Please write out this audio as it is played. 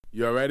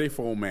You ready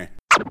for me?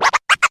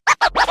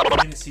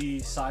 Fantasy,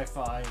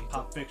 sci-fi,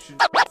 pop fiction.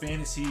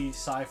 Fantasy,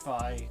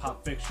 sci-fi,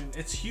 pop fiction.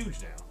 It's huge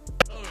now.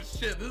 Oh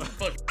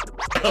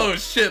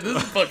shit, this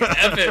is fucking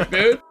epic,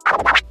 dude.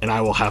 And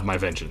I will have my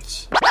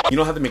vengeance. You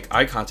don't have to make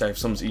eye contact if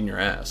someone's eating your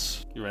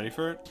ass. You ready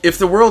for it? If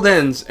the world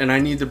ends and I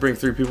need to bring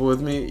 3 people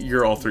with me,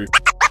 you're all 3.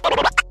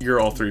 You're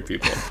all 3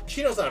 people.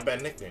 Chino's not a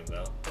bad nickname,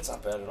 though. That's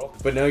not bad at all.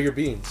 But now you're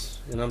Beans,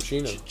 and I'm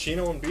Chino.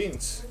 Chino and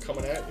Beans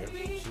coming at you.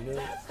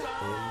 Chino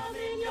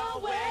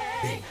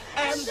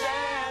And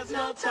there's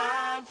no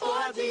time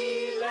for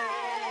delay.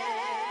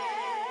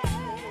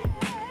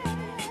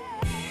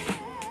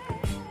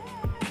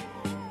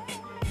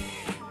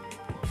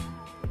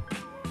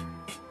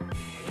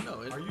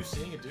 No, Are you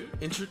seeing a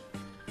dude?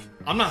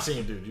 I'm not seeing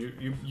a dude.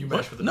 You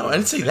mesh with the No, dude. I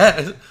didn't say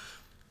that.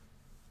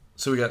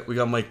 So we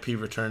got Mike P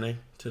returning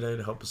today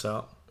to help us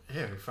out.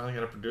 Yeah, we finally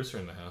got a producer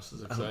in the house.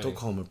 It's exciting. Don't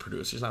call him a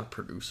producer. He's not a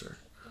producer.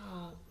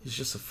 He's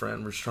just a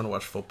friend. We're just trying to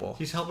watch football.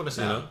 He's helping us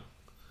You out. know?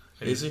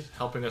 And Is he's he?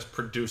 helping us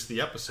produce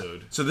the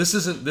episode. So this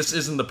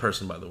isn't the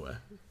person, by the way.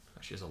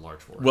 She has a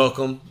large word.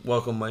 Welcome,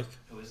 Mike.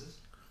 Who is this?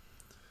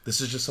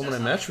 This is just someone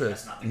That's I not- matched with.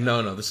 that's not the guy.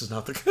 No, this is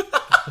not the.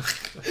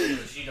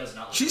 She does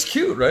not look She's like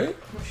cute, right?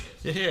 Of course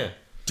she is. Yeah.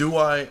 Do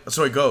I?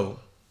 So I go.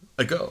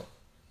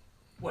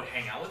 What,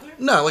 hang out with her?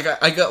 No, like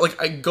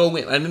I go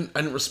in. I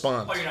didn't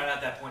respond. Oh, you're not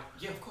at that point.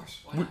 Yeah, of course.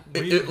 Why not?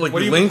 Like what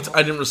do you- linked.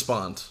 I didn't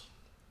respond.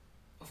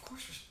 Of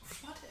course,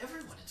 respond to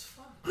everyone. It's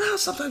fun. No,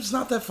 sometimes it's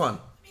not that fun.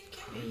 I mean, it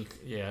can be.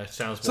 Yeah, it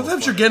sounds more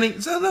Sometimes fun. you're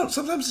getting. No,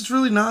 sometimes it's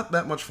really not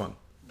that much fun.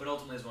 But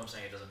ultimately, is what I'm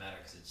saying. It doesn't matter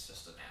because it's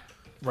just an app.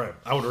 Right.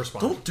 I would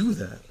respond. Don't do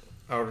that.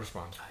 I would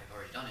respond. I've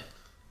already done it.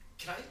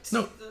 Can I see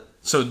No. the...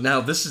 So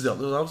now this is the. I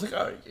was like,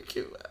 oh, you're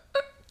cute,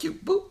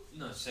 cute, boop.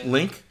 No, say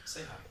Link? Hi.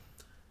 Say hi.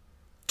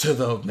 To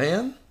the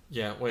man.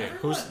 Yeah, wait.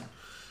 Everyone.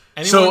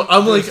 Who's... So anyone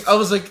I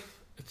was like,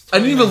 It's I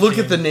didn't even look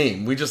at the 2019.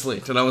 name. We just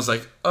linked, and I was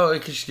like, oh,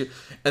 because she's cute.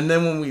 And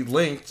then when we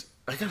linked,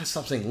 I gotta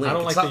stop saying link. I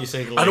don't It's like not- that you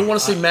say I don't link. want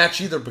to say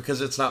match either because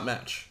it's not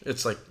match.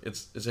 It's like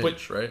it's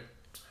Hinge, right?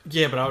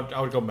 Yeah, but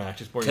I would go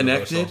match. It's more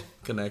Connected, universal.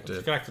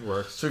 connected. Connected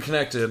works. So we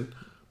connected,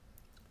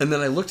 and then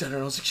I looked at her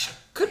and I was like,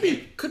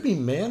 could be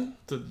man,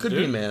 The could be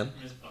dude? man.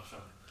 Oh,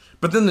 sorry.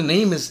 But then the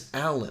name is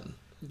Alan.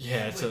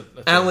 Yeah, that's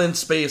Alan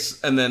space,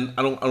 and then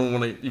I don't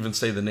want to even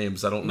say the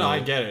names. I don't know. No,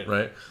 I get it.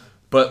 right?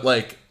 But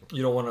like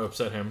You don't want to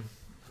upset him.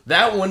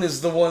 that one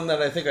is the one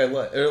that I think I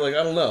like. Or like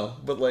I don't know,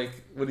 but like,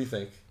 what do you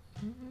think?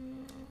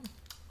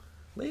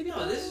 Lady,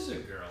 No, this is a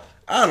girl.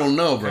 I don't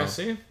know, Can bro. I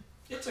see?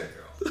 It's a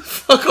girl.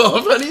 Fuck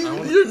off, buddy.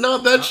 You're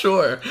not that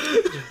sure.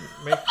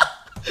 Make,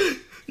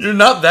 You're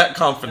not that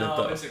confident,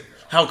 No, though. it's a girl.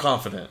 How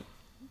confident?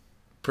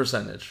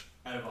 Percentage?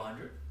 Out of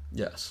 100,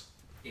 Yes.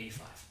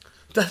 85.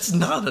 That's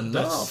not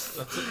enough.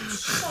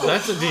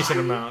 that's a decent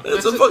amount.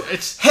 That's a That's fuck.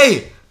 it's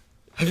Hey,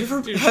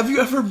 have you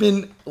ever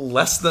been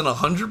less than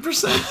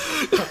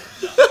 100%?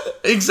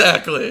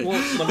 Exactly. well.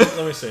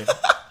 Let me see.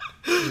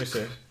 Let me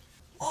see.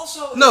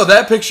 Also, No,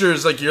 that picture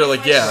is like you're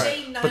like if yeah, I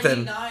say 99, but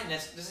then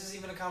this is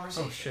even a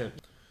conversation. Oh shit.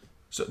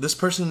 so this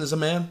person is a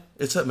man.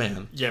 It's a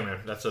man. Yeah, man.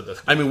 That's.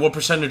 I mean, what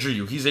percentage are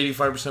you? He's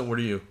 85%. What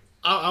are you?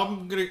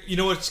 I'm gonna. You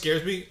know what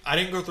scares me? I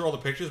didn't go through all the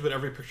pictures, but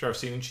every picture I've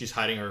seen, she's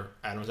hiding her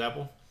Adam's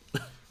apple.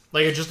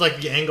 Like it's just like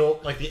the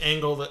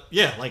angle that.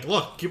 Yeah, like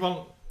look, keep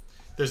on.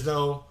 There's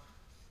no.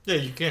 Yeah,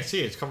 you can't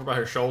see it. It's covered by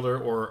her shoulder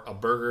or a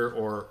burger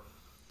or.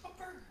 A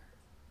burger.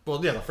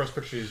 Well, yeah, the first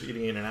picture she's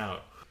eating in and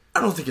out.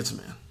 I don't think it's a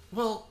man.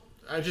 Well,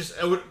 I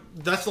would.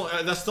 That's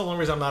the only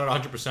reason I'm not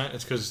at 100%.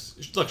 It's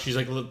because look, she's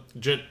like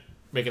legit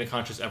making a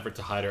conscious effort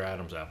to hide her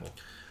Adam's apple.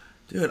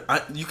 Dude,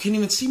 you can't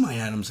even see my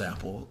Adam's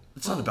apple.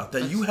 It's not about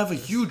that. You have a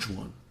huge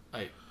one.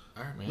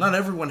 All right, man. Not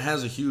everyone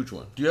has a huge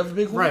one. Do you have a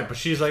big one? Right, but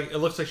she's like, it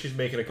looks like she's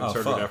making a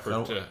concerted fuck.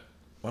 effort to.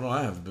 Why don't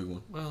I have a big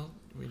one? Well,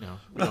 we know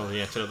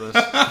the answer to this.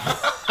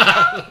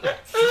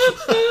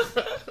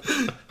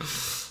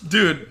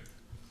 Dude,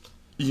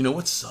 you know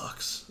what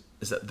sucks?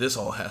 Is that this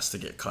all has to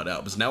get cut out.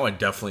 Because now I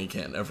definitely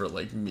can't ever,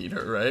 like, meet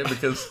her, right?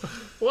 Because,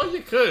 Well,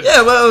 you could.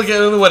 yeah, well, okay,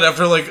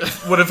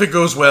 what if it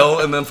goes well,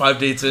 and then 5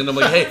 dates in, I'm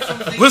like, hey,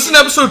 listen to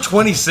episode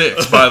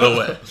 26, by the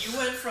way. You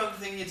went from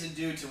thinking it's a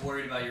dude to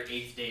worried about your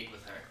 8th date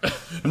with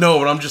her. No,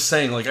 but I'm just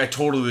saying, like, I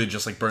totally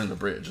just, like, burned the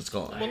bridge. It's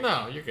gone. Well,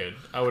 no, you're good.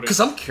 I would.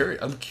 Because I'm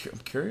curious. I'm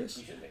curious.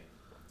 You should be.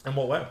 In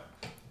what way?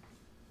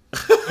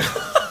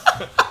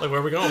 Like, where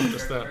are we going with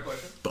this Fair stuff?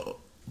 question. But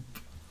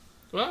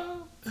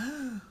Well,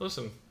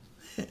 listen,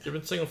 you've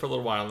been single for a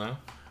little while now.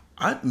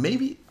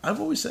 I've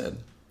always said.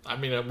 I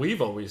mean,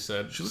 we've always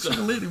said. She looks like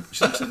a lady.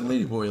 She looks like a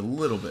lady boy a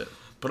little bit.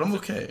 But I'm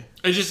okay.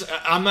 It's just,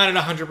 I'm not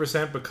at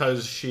 100%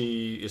 because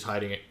she is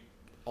hiding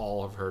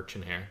all of her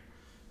chin hair.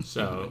 Oh,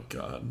 So, my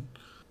God.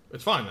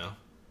 it's fine, though.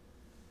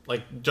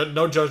 Like,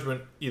 no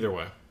judgment either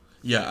way.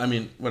 Yeah, I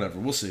mean, whatever.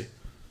 We'll see.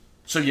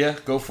 So, yeah,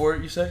 go for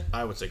it, you say?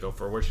 I would say go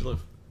for it. Where'd she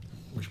live?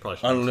 We should probably.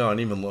 I don't know. I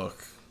didn't even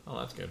look. Oh,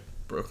 that's good.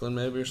 Brooklyn,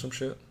 maybe, or some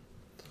shit.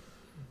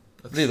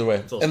 That's, But either way.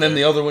 it's all And then fair.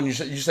 the other one, you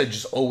said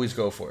just always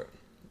go for it.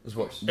 Is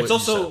what It's you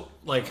also said.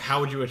 like,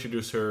 how would you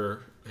introduce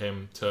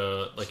him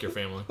to like your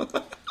family?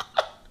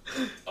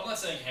 I'm not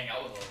saying hang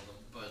out with all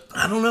of them, but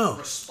I don't know.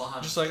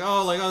 Respond. Just like,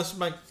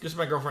 this is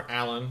my girlfriend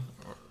Alan.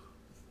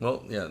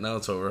 Well, yeah, now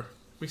it's over.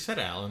 We said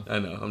Alan. I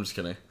know. I'm just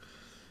kidding.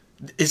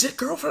 Is it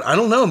girlfriend? I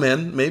don't know,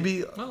 man.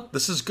 Maybe Well-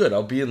 this is good.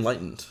 I'll be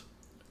enlightened.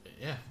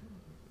 Yeah,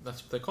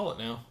 that's what they call it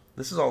now.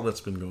 This is all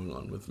that's been going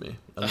on with me.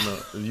 I don't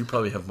know. You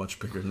probably have much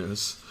bigger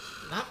news.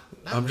 Not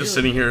I'm just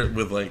really. sitting here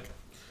with like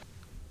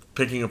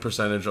picking a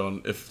percentage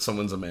on if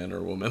someone's a man or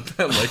a woman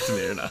that liked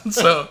me or not.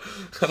 So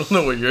I don't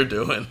know what you're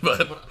doing,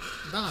 but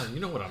Nah, you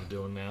know what I'm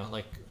doing now.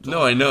 Like,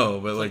 no, I know,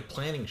 but like like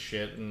planning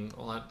shit and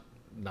all that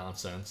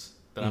nonsense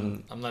that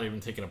I'm not even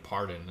taking a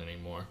part in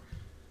anymore.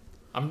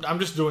 I'm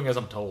just doing as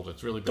I'm told.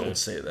 It's really bad. don't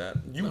say that.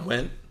 You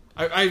went.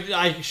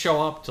 I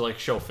show up to like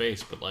show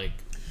face, but like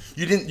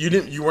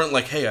You weren't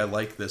like, hey, I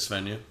like this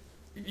venue.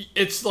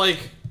 it's like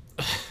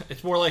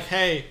it's more like,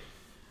 hey,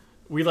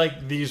 we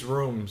like these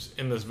rooms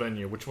in this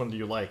venue. Which one do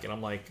you like? And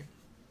I'm like,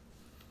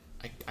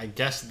 I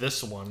guess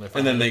this one.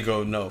 And then they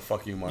go, no,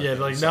 fuck you, Mark. yeah,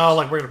 they're like no,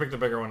 like we're gonna pick the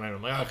bigger one. And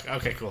I'm like,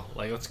 okay, cool.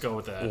 Like let's go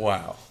with that.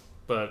 Wow.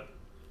 But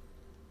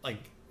like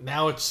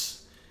now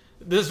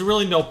there's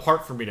really no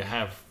part for me to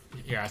have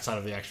here outside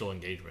of the actual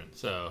engagement.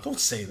 So Don't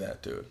say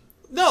that, dude.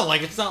 no,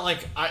 like it's not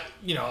like at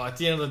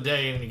the end of the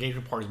day, an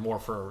engagement party is more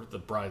for the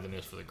bride than it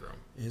is for the groom.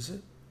 Is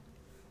it?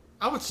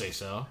 I would say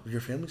so. Your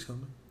family's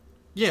coming?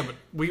 Yeah, but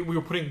we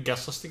were putting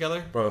guest lists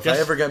together. Bro, if I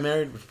ever get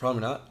married, which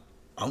probably not,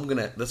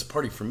 that's a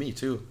party for me,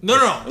 too. No,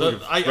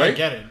 I Right?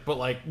 get it, but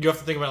like you have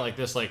to think about it like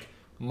this: like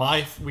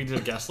we did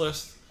a guest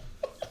list.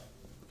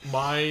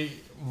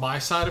 My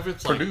side of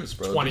it's Produce,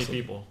 like bro. 20 Do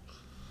something. people,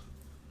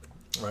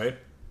 right?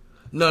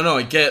 No,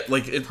 I get,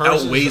 like, it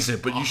Hers is outweighs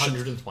it, but you should...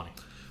 120.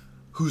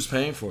 Who's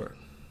paying for it?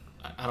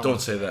 I don't Don't wanna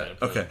say that.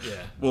 but Okay. Yeah,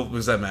 Well,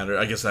 does that matter?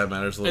 I guess that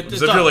matters a little It- bit. it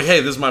Because if you're does. like, hey,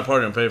 this is my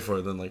party, I'm paying for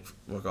it, then, like,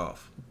 fuck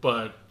off.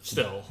 but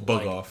still, Bug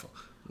like, off.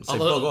 Say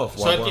although- bug off.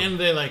 So Wah, at wah. the end of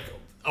the day, like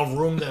a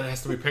room that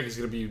has to be picked is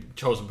going to be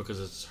chosen because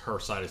it's her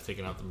side is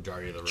taking out the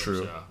majority of the room.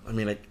 True. So. I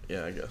mean, I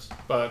guess.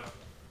 But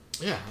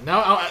yeah,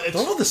 now They're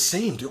all the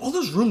same, dude. All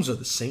those rooms are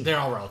the same. they're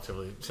all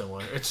relatively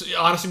similar. It's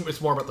honestly it's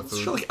more about the It's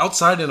food. sure, like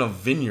outside in a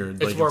vineyard,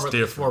 It's like more it's about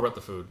different.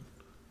 the food.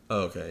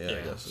 Oh, okay, yeah, I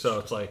Yeah. guess. So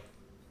it's like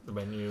the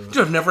menu. Dude,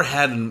 I've never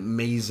had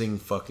amazing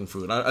fucking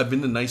food. I've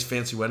been to nice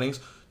fancy weddings.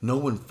 No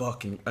one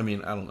fucking. I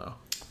mean, I don't know.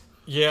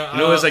 Yeah, You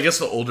know, I guess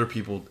the older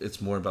people,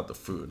 it's more about the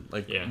food.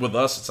 Like Yeah. with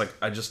us, it's like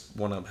I just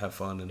want to have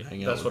fun and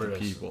hang out That's with what the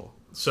it is. people.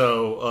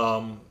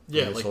 So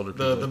yeah, I guess like older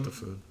people the like the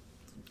food.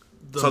 the,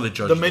 That's how they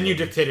judge the the menu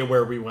movie. dictated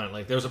where we went.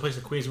 Like there was a place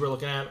in Queens we were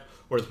looking at,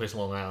 or there's a place in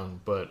Long Island.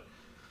 But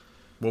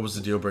What was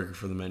the deal breaker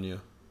for the menu?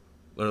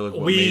 Or like,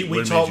 what we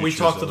made talked you we choose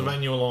talked to that the one?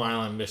 venue in Long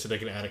Island. They said they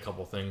can add a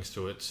couple things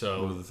to it.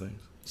 So What are the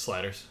things?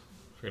 sliders.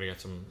 We're gonna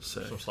get some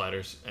Sick.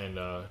 sliders and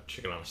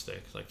chicken on a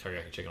steak, like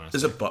teriyaki chicken on a steak.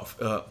 Is it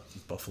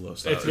buffalo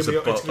style? It's Is gonna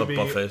it be, it's gonna a be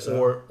buffet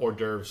style? hors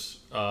d'oeuvres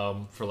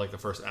for like the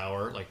first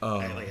hour, like Oh.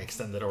 like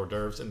extended hors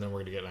d'oeuvres, and then we're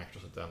gonna get an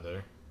actual sit down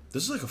dinner.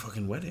 This is like a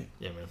fucking wedding.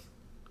 Yeah, man.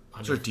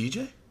 Is there a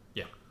DJ?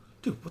 Yeah,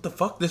 Dude, what the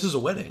fuck? This is a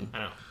wedding. I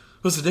know.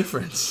 What's the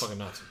difference? Fucking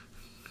nuts.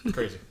 It's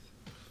crazy.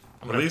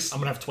 I'm At gonna, least- I'm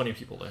gonna have 20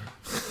 people there.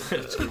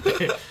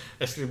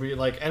 it's gonna be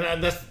like,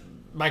 and that's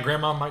my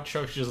grandma might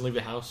show. She doesn't leave the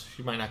house.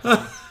 She might not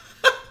come.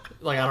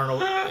 Like I don't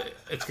know.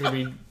 It's gonna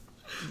be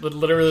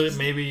literally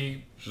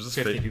maybe She's just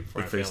 50 fake- people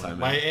from big my family.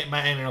 FaceTime, My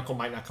aunt and uncle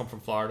might not come from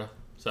Florida,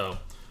 so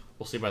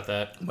we'll see about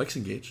that. Mike's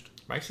engaged.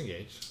 Mike's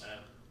engaged.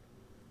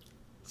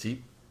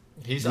 See,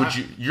 He's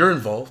you're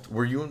involved?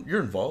 You're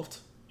involved?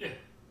 Yeah.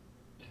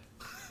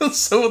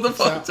 So what the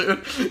fuck,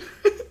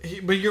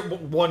 dude? but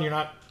you're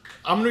not.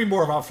 I'm gonna be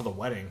more involved for the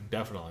wedding,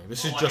 definitely.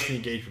 This is Well, I just the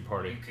mean, engagement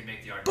party. You could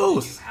make the argument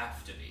Both. that you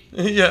have to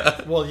be.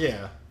 Yeah. Well,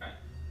 yeah, Right.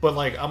 but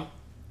like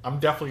I'm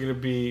definitely gonna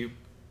be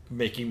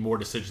making more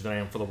decisions than I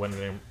am for the wedding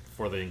than I am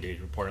for the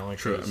engagement party. Only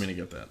True. I 'cause- mean, I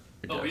get that.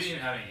 I Oh, we guess. didn't even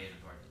have an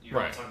engagement party. You were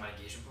Right. talking about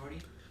engagement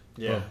party?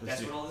 yeah,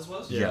 That's what all this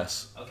was? Yeah.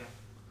 Yes. Okay.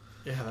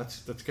 yeah,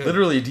 that's good.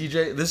 Literally,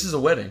 DJ. This is a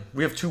wedding.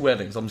 We have 2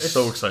 weddings. I'm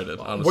so It's- excited.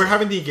 Honestly. We're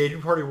having the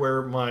engagement party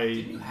where my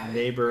Didn't you have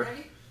neighbor. it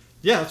already?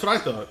 Yeah, that's what I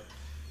thought.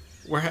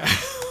 We're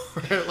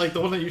like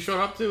the one that you showed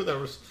up to. There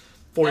was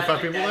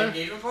 45 people that there.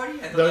 engagement party?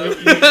 I thought No, that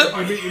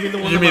you, was you mean the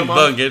one You that mean my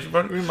the mom? engagement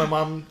party? You mean my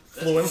mom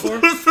flew in for?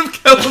 From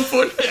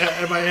California.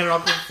 Yeah, and my aunt and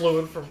uncle flew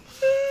in from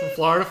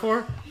Florida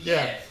for?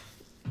 Yeah.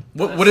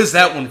 What is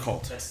that one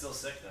called? That's still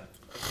sick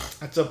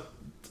then.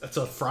 That's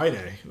a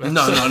Friday. That's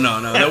No.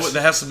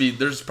 That has to be.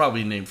 There's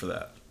probably a name for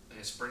that.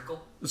 Like a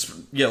sprinkle?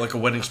 Yeah, like a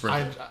wedding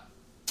sprinkle.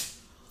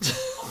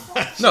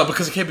 I No,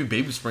 because it can't be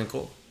baby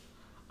sprinkle.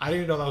 didn't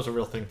even know that was a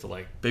real thing to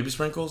like. Baby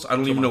sprinkles? I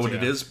don't even know what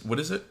months it ago. is. What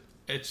is it?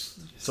 It's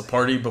It's a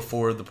party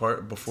before the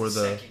before It's a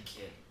the. second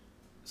kid.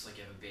 It's like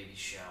you have a baby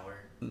shower.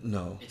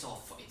 No, It's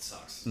all it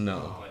sucks.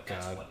 No. But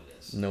that's God. what it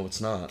is. no, it's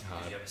not.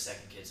 Because you have a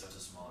second kid, so it's a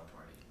smaller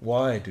party.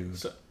 Why, dude?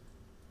 So-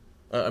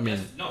 I mean,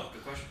 Yes, no,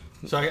 good question.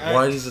 so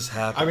why does this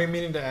happen? I've been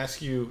meaning to ask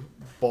you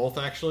both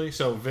actually.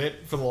 So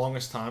Vit, for the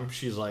longest time,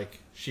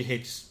 she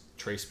hates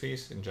Trace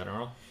Piece in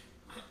general,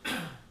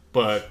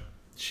 but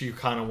she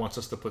kind of wants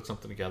us to put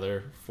something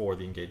together for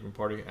the engagement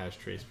party as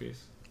Trace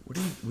Piece. What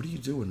are you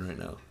doing right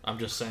now? I'm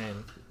just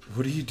saying.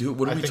 What do you do?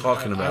 What are I we think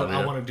talking about I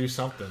here? want to do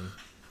something.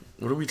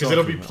 What are we because talking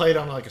it'll be about? played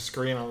on like a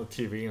screen on the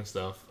TV and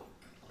stuff.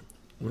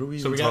 What are we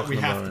So even we talking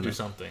about have to right do now?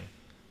 something.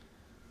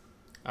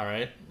 All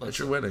right. It's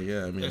your wedding,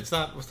 yeah. I mean, It's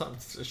not.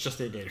 It's just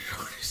the engagement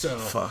party. So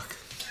fuck.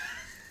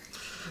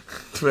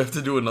 Do we have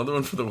to do another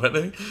one for the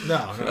wedding?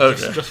 no,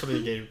 Okay. just for the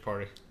engagement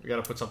party. We got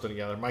to put something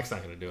together. Mike's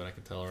not going to do it. I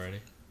can tell already.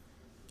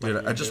 Dude,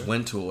 Mike, I you just do it?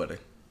 went to a wedding.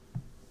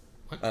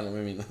 What? I don't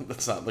know, I mean,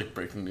 that's not like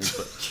breaking news,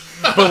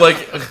 but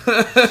like,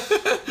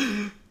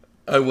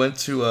 I went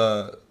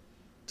to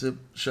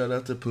shout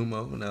out to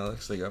Pumo and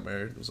Alex. They got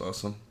married. It was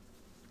awesome.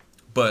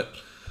 But,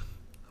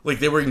 like,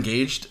 they were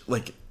engaged,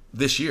 like,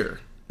 this year.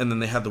 And then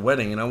they had the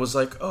wedding. And I was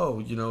like, oh,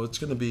 you know, it's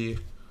going to be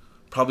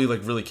probably, like,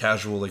 really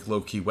casual, like,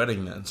 low-key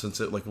wedding then, since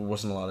it, like,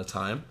 wasn't a lot of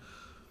time.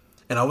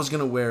 And I was going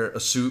to wear a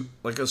suit,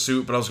 but I was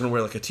going to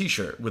wear, like, a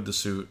t-shirt with the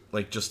suit,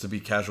 like, just to be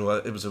casual.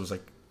 It was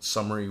like,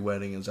 summery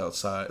wedding. It was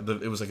outside.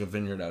 It was, like, a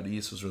vineyard out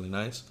east. It was really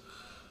nice.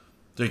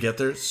 Did I get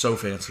there? So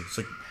fancy. It's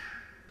like...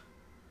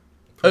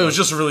 It was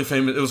just a really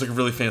famous... It was, like, a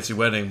really fancy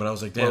wedding, but I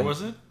was like, damn. Where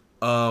was it?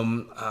 I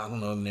don't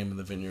know the name of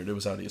the vineyard. It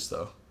was out east,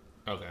 though.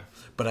 Okay.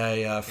 But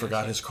I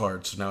forgot his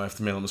card, so now I have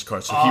to mail him his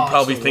card. So Oh, he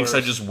probably it's the thinks I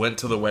worst. just went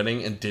to the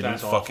wedding and didn't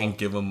That's fucking awful.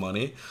 give him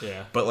money.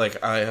 Yeah. But,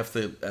 like, I have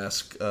to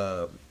ask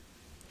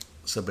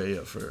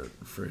Sabaya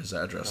for his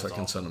address. That's I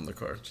can awful. send him the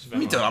card. Venmo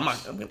Me too. him. I'm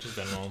not... I mean, Just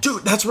Venmo him.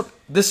 dude,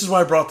 this is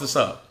why I brought this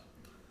up.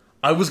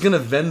 I was going to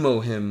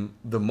Venmo him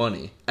the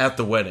money at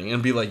the wedding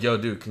and be like, yo,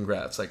 dude,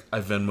 congrats. Like,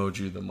 I Venmo'd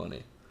you the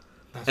money.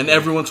 That's And weird.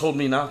 everyone told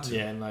me not to.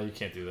 Yeah, no, you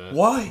can't do that.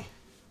 Why?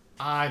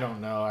 I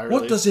don't know. I really,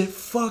 What does it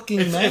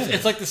fucking matter?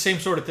 it's like the same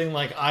sort of thing.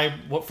 Like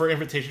for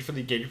invitation for the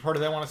engagement party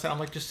that I want to send, I'm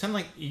like, just send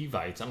like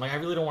evites. I'm like, I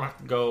really don't want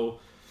to go.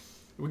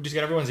 We just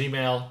get everyone's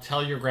email.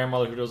 Tell your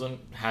grandmother who doesn't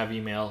have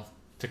email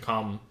to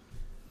come,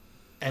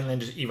 and then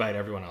just evite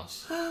everyone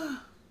else.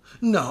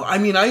 No, I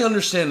mean, I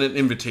understand an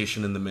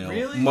invitation in the mail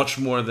Really? much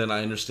more than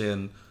I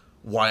understand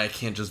why I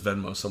can't just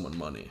Venmo someone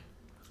money.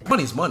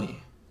 Money's money.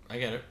 I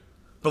get it.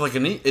 But like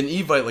an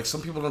Evite, like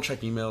some people don't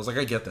check emails. Like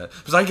I get that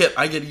because I get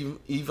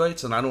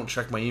Evites and I don't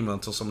check my email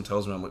until someone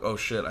tells me. I'm like, oh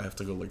shit, I have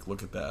to go like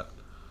look at that.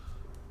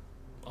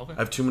 Okay. I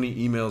have too many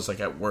emails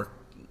like at work,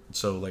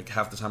 so like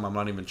half the time I'm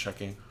not even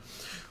checking.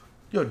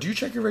 Yo, do you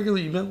check your regular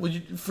email? Well,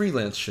 you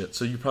freelance shit,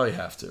 so you probably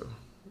have to.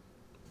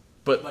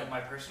 But Like my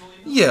personal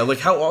email? yeah, like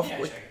how often? Yeah,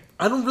 I like, check it.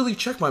 I don't really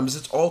check mine because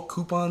it's all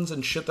coupons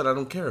and shit that I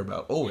don't care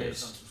about. Yeah,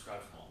 Always. just unsubscribe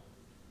from all.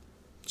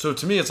 So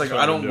to me, it's like That's what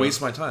I I'm don't doing. waste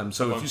my time.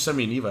 So if Okay. you send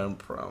me an Evite, I'm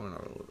probably not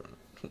gonna look at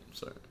it.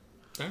 Sorry.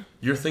 Okay.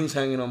 Your thing's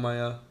hanging on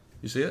my.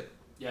 You see it?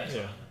 Yeah,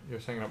 Yeah, you're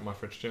hanging up my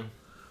fridge too.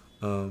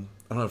 I don't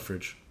have a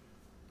fridge.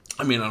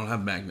 I mean, I don't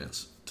have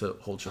magnets to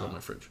hold shit on Oh. my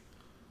fridge.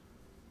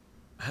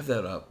 I have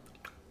that up.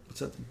 What's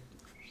that?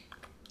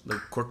 The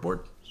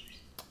corkboard?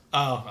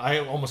 Oh, I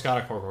almost got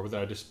a corkboard, but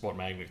then I just bought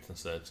magnets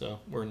instead. So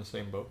we're in the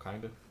same boat,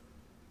 kind of.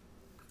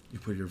 You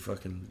put your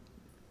fucking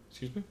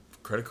Excuse me.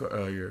 credit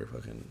card, your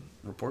fucking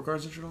report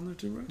cards and shit on there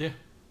too, right? Yeah.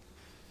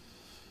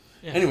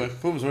 Yeah. Anyway,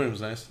 Puma's wedding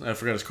was nice. I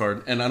forgot his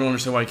card, and I don't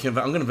understand why I can't.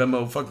 I'm gonna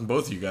Venmo fucking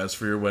both of you guys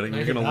for your wedding.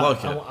 You're gonna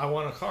love it. I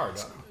want a card. I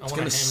It's want a gonna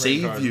handwritten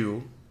save card.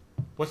 you.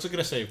 What's it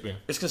gonna save me?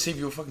 It's gonna save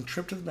you a fucking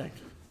trip to the bank.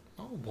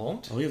 Oh, it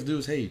won't. All you have to do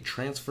is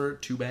transfer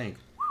to bank.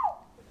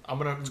 I'm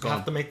gonna gone.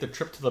 have to make the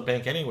trip to the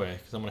bank anyway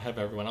because I'm gonna have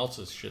everyone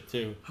else's shit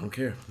too. I don't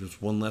care.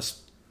 There's one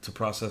less to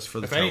process for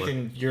the If teller.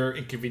 anything, you're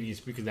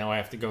inconvenienced because now I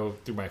have to go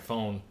through my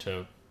phone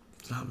to.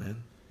 It's not,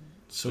 man.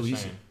 It's so Just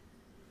easy. saying.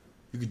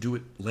 You could do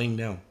it laying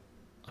down.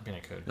 I mean, I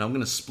could. And I'm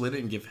gonna split it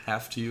and give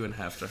half to you and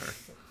half to her.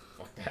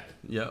 Fuck that.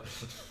 Yep.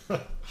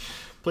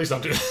 Please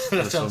don't do that. That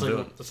Just sounds don't do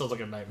like it. that sounds like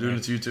a nightmare. Doing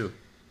it to you too.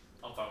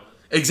 I'm fine with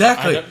it.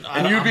 Exactly. I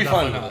and you'd be I'm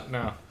fine with definitely it. not-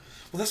 No.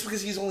 Well, that's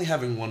because he's only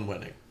having one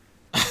wedding.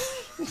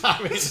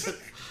 I mean,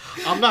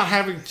 I'm not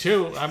having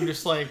two. I'm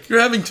just like, You're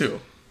having two.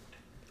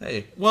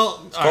 Hey. well,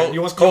 all call- right,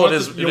 you want, let's call you want it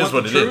the- is- you it want is the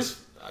what it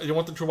truth? You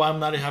want the truth? Why I'm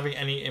not having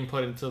any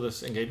input into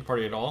this engagement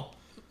party at all?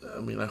 I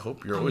mean, I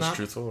hope you're I'm always not,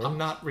 truthful. Right? I'm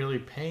not really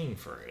paying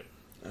for it.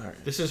 All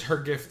right. This is her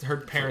gift, her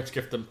parents'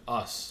 gift to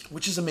us.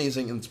 Which is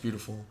amazing and it's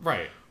beautiful.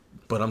 Right.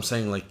 But I'm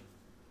saying like,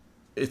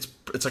 it's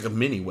like a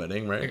mini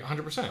wedding, right? Like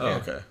 100%. Oh, yeah.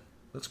 okay.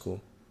 That's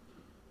cool.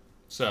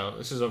 So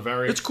this is a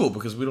very It's cool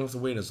because we don't have to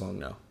wait as long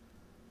now.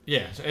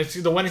 yeah. So it's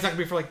the wedding's not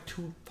gonna be for like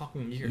 2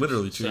 fucking years.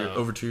 Literally So,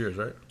 over 2 years,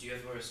 right? Do you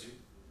have to wear a suit?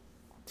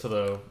 to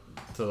the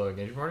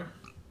engagement party.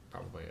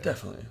 Probably. Yeah.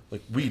 Definitely.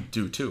 Like we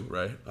do too,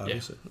 right?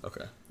 Obviously.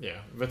 Okay. Yeah.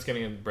 Vit's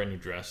getting a brand new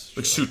dress.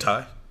 Like Shit suit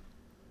tie.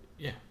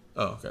 Yeah.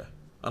 Oh, okay.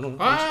 I don't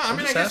know. I I'm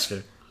mean, just I guess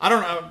asking. I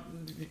don't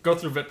know. Go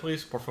through Vit,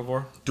 please, por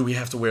favor. Do we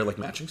have to wear like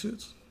matching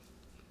suits?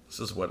 This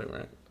is a wedding,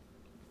 right?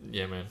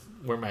 Yeah, man.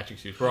 We're matching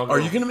suits. We're all Are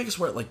you gonna make us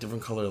wear like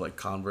different color like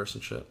Converse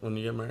and shit when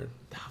you get married?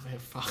 Oh, man,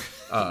 fuck.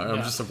 I'm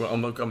Yeah. just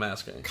I'm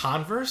asking.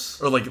 Converse?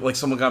 Or like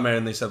someone got married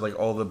and they said like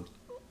all the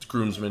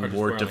groomsmen Or just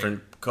wore wearing,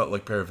 different cut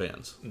like pair of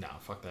Vans, No,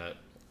 fuck that.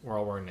 We're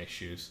all wearing nice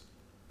shoes.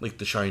 like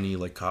the shiny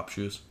like cop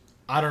shoes.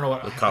 I don't know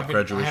what. Like I cop haven't-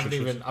 graduation I haven't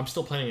shoes? even. I'm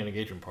still planning an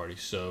engagement party,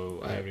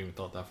 so I haven't even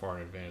thought that far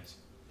in advance.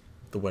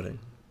 The wedding.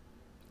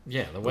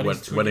 Yeah, the The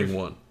wedding's 2 wedding years-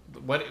 one.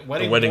 Wedding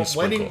wedding wedding.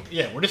 sprinkle.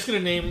 Yeah, we're just gonna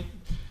name.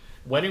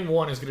 Wedding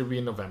 1 is gonna be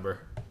in November.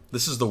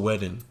 This is the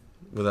wedding.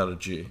 without a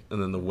G,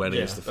 and then the wedding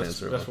Yeah, is the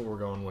fancy that's what we're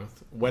going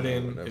with.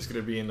 Wedding whatever. is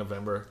going to be in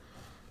November,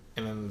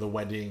 and then the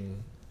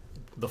wedding,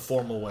 the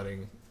formal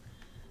wedding.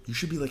 You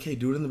should be like, hey,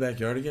 do it in the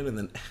backyard again, and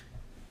then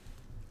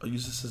I'll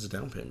use this as a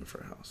down payment for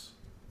a house.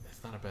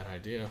 It's not a bad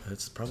idea.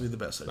 That's probably the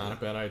best idea. Not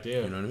a bad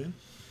idea. You know what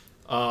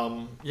I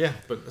mean? Yeah,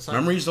 but it's not.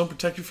 Memories don't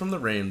protect you from the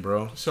rain,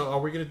 bro. So are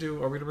we gonna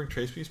bring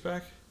Trace Piece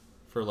back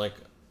for like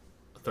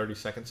a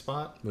 30-second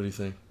spot? What do you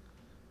think?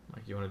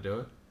 Like, you want to do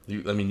it?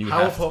 You How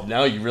have oppo- to,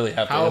 now. You really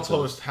have to. How answer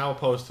opposed? How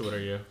opposed to it are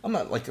you? I'm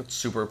not like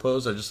super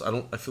opposed. I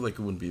feel like it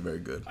wouldn't be very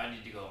good. I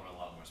need to go over a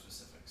lot more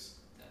specifics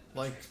than the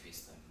Like- Trace Piece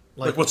thing.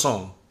 Like what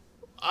song?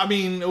 I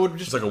mean, it would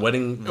just It's like a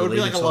wedding. it would be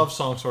like a song? love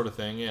song sort of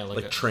thing. Yeah,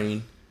 like a,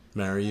 Train,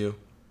 Marry You.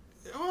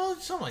 well,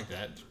 something like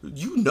that.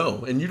 You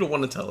know, and you don't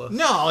want to tell us.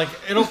 No, like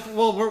it'll.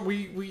 Well,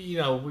 we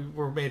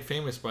were made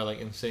famous by like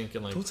NSYNC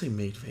and like Don't say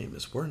made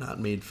famous. We're not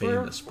made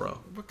famous, bro.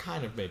 We're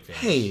kind of made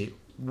famous. Hey,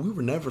 we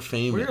were never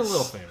famous. we were a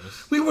little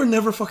famous. We were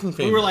never fucking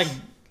famous. We were like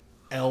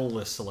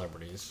L-list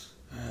celebrities.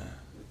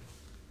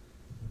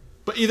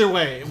 But either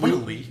way,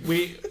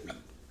 we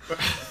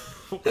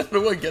How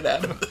do I get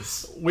out of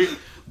this?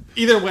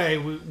 either way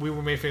we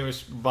were made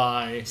famous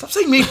by. Stop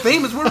saying made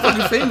famous. We're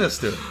fucking famous,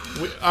 dude.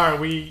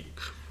 We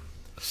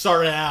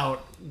started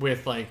out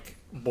with like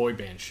boy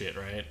band shit,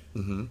 right?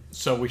 Mm-hmm.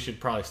 So we should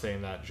probably stay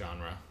in that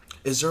genre.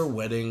 Is there a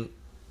wedding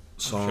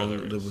song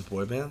there is. with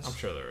boy bands? I'm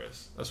sure there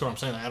is. That's what I'm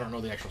saying. I don't know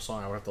the actual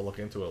song. I would have to look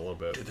into it a little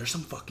bit. Dude, there's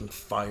some fucking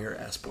fire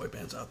ass boy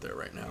bands out there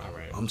right now. All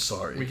right. I'm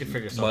sorry. We can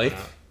figure something Mike,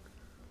 out.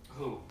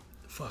 Who?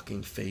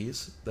 fucking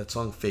Phase. That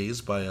song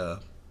Phase by I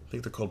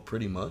think they're called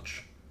Pretty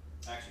Much.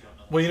 I actually don't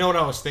know. Well, you know what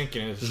I was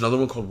thinking is There's another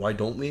one called Why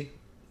Don't We?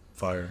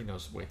 Fire. he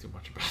knows way too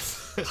much about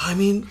this. I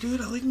mean,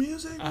 dude, I like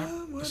music,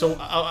 man. What So up?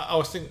 I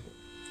was thinking.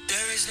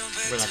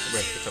 We're not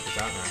going to cut this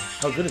out now.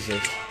 How good is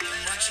this?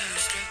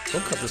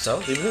 Don't cut this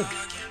out. Leave it in.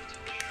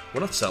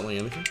 We're not selling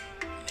anything.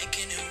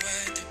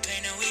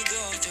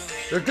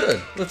 They're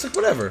good. It's like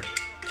whatever.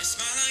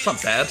 It's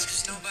not bad.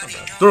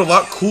 They're a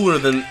lot cooler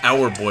than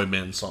our boy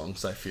band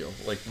songs, I feel.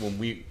 Like when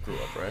we grew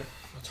up, right?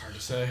 That's hard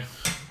to say.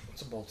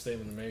 It's a bold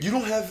statement to make. You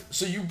don't have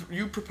so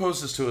you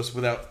proposed this to us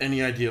without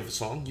any idea of a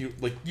song.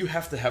 You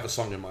have to have a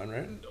song in mind,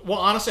 right? Well,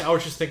 honestly, I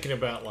was just thinking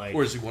about like.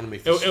 Or does he want to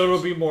make this? It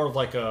would be more of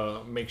like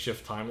a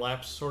makeshift time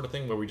lapse sort of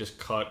thing where we just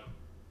cut,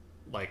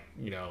 like,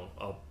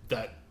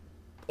 that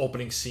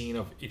opening scene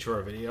of each of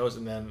our videos,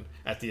 and then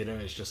at the end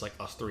it's just like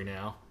us three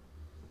now,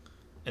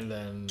 and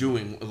then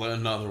doing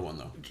another one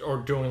though. or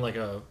doing like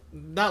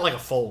not like a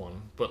full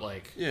one, but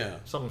like Yeah,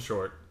 something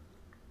short,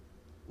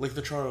 like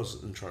the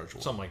Charles in Charge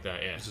one. something like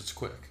that. Yeah, 'Cause it's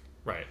quick.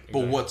 right. But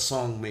exactly. what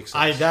song makes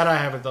I sense?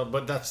 haven't done,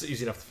 but that's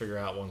easy enough to figure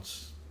out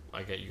once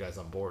I get you guys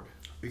on board.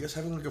 Are you guys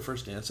having like a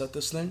first dance at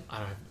this thing?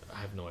 I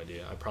have no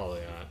idea. I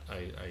probably not.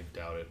 I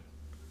doubt it.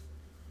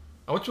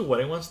 I went to a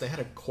wedding once. They had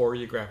a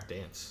choreographed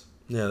dance.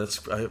 Yeah,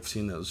 I've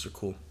seen that. Those are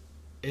cool.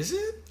 Is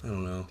it? I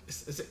don't know.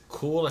 Is it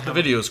cool to The have?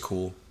 video's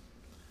cool.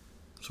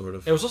 Sort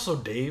of. It was also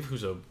Dave,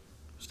 who's a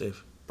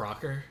Steve.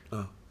 Brocker.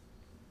 Oh.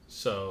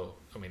 So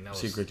I mean, that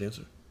Is was. he a great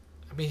dancer?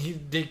 I mean, he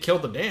did kill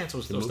the dance. It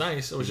was moved?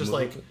 nice. It was Did he just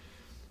move like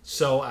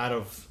so out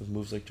of. With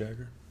moves like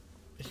Jagger?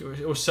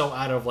 It was so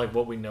out of like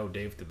what we know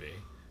Dave to be.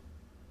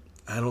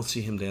 I don't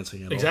see him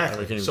dancing at Exactly.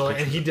 all. I can't even So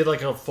picture and he it. did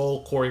like a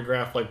full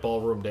choreographed like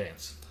ballroom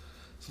dance.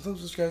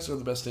 Sometimes those guys are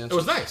the best dancers. It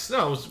was nice.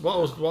 No, it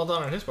was well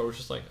done on his part. It was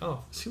just like,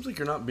 oh Seems like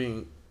you're not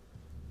being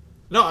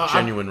no,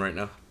 genuine right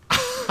now.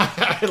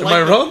 I Am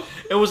I wrong?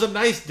 It was a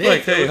nice dance.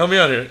 Like, hey, help me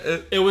out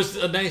here. It was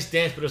a nice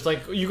dance, but it's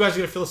like you guys are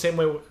gonna feel the same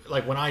way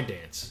like when I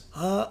dance,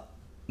 Like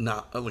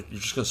you're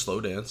just gonna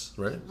slow dance,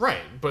 right?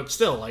 right? But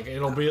still, like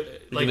it'll be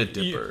like gonna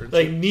dip her.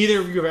 like neither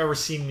of you have ever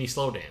seen me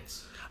slow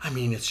dance. I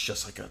mean, it's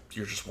just like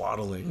you're just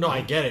waddling. No,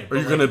 I get it. Or but,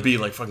 you're like, gonna be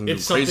like fucking doing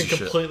it's crazy something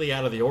shit. completely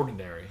out of the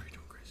ordinary. You're doing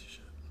crazy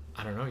shit.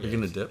 I don't know yet. You're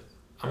gonna dip.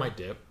 I might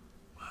dip.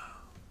 Wow.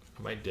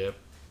 I might dip.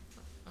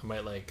 I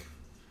might like.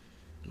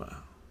 Wow.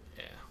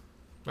 Yeah.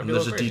 Might And be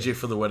there's a little crazy. DJ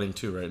for the wedding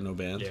too, right? No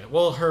band. Yeah.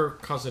 Well, her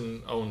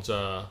cousin owns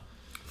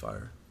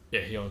Fire.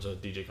 he owns a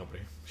DJ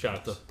company. Shout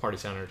out to Party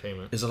Sound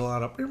Entertainment. Is it a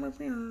lot of?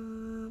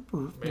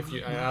 If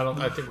you,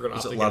 I think we're gonna.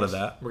 Is opt it a lot of against-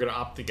 that? We're gonna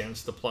opt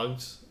against the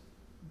plugs,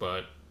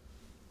 but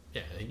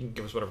yeah, he can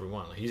give us whatever we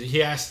want. Like,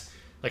 he asked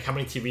like how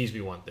many TVs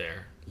we want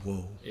there.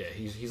 Whoa. Yeah,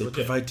 he's They legit.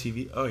 provide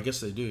TV. Oh, I guess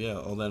they do. Yeah,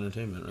 all the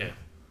entertainment. Right? Yeah.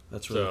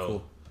 That's really So-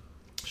 cool.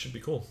 Should be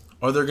cool.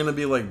 Are there gonna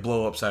be like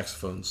blow up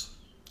saxophones?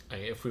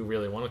 If we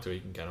really wanted to,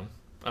 you can get them.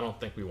 I don't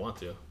think we want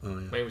to. Oh yeah.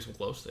 Maybe some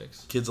glow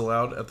sticks Kids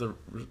allowed at the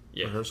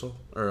Yeah. rehearsal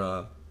or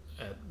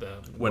at the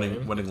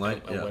Wedding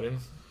light, A yeah. wedding.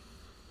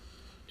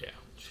 Yeah,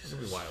 it's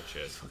gonna be wild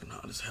shit. fucking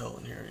hot as hell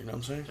in here. You know what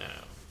I'm saying?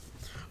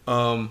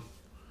 Yeah.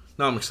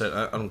 No, I'm excited.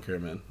 I don't care,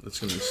 man. It's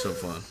gonna be so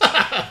fun.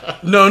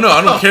 No,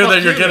 I don't care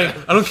that you're getting.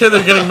 I don't care that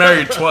you're getting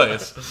married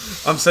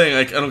twice. I'm saying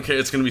like I don't care.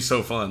 It's gonna be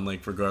so fun,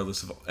 like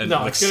regardless of and No,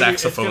 like it's gonna be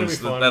saxophones.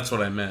 fun. That's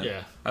what I meant.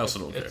 Yeah. I also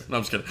don't care. No,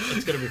 I'm just kidding.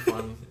 It's gonna be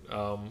fun.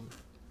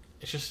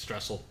 It's just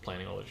stressful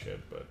planning all this shit,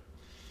 but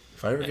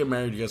If I ever get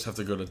married, you guys have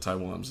to go to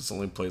Taiwan. It's the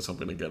only place I'm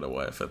gonna get a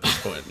wife at this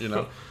point. You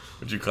know?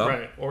 Would you come?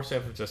 right or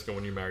San Francisco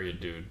when you marry a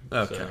dude.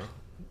 Okay. So,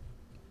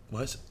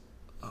 Why is it?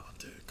 Oh,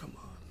 dude, come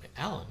on.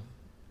 Alan.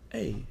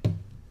 Hey,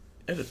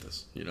 edit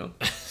this, you know?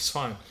 It's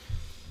fine.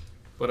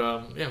 But,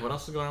 yeah, what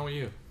else is going on with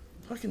you?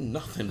 Fucking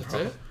nothing, That's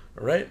bro. it?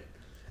 All right?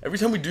 Every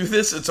time we do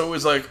this, it's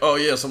always like, oh,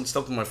 yeah, someone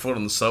stepped on my foot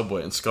on the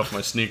subway and scuffed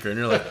my sneaker. And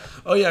you're like,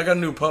 oh, yeah, I got a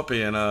new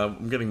puppy, and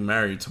I'm getting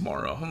married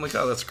tomorrow. I'm like,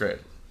 oh, that's great.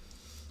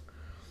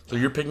 So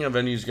you're picking up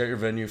venues, you got your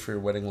venue for your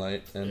wedding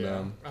light. And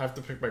Yeah. I have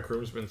to pick my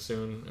groomsmen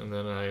soon, and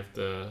then I have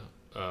to,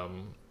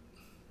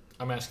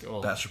 I'm asking,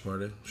 well, bachelor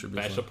party should be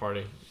bachelor fun.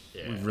 party.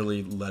 Yeah.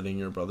 Really letting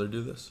your brother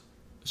do this?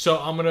 So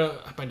I'm gonna.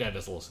 My dad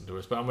doesn't listen to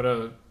us, but I'm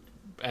gonna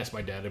ask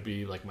my dad to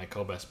be like my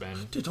co-best man.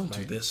 Dude, don't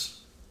do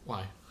this.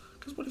 Why?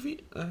 Because what if he...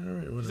 All right, He's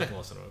not whatever. gonna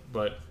listen to it.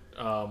 But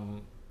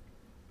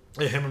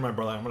yeah, him and my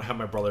brother. I'm gonna have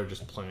my brother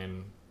just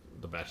plan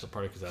the bachelor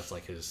party because that's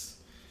like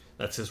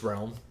that's his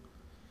realm.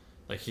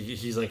 Like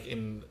he's like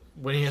in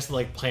when he has to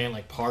like plan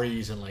like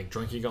parties and like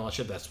drinking all that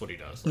shit. That's what he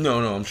does. No,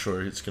 I'm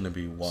sure it's going to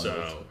be wild.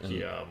 So And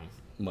he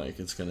Mike,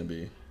 it's going to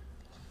be...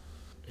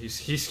 he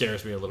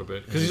scares me a little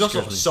bit because He he's also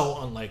scares me.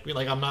 so unlike me.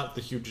 Like I'm not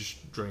the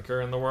hugest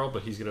drinker in the world,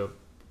 but he's gonna. Well,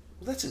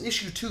 that's an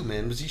issue too,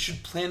 man, because you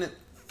should plan it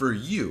for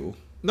you.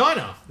 No, I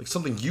know. Like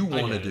something you I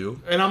want to get it.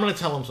 do. And I'm gonna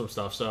tell him some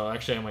stuff. So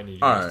actually, I might need you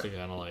All guys right. to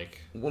kind of like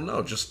Well,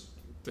 no, just...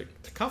 to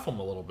cuff him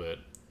a little bit.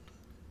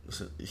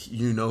 Listen,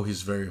 you know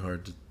he's very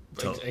hard to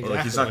tell. Exactly.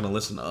 Like, he's not going to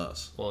listen to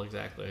us. Well,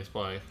 exactly. That's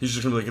why. He's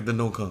just going to be like, then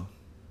don't come.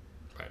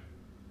 Right.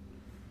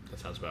 That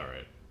sounds about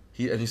right.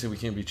 And he said we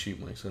can't be cheap,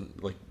 Mike. So,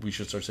 like, we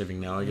should start saving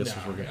now, I guess, if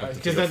we're going to have to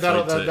Because take a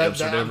that flight to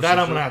Amsterdam or I'm some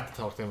gonna shit. have to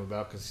talk to him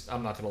about because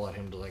I'm not gonna let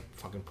him to like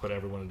fucking put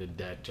everyone into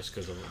debt just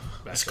because of a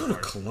Let's bachelor go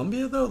to party.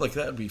 Colombia, though? Like,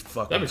 that'd be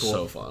fucking That'd be cool.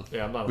 so fun.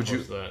 Yeah, I'm not Would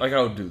opposed you... to that. Like,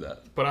 I would do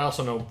that. But I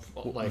also know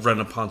like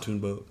Rent a pontoon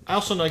boat. I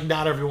also know like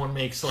not everyone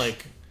makes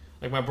like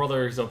my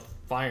brother is a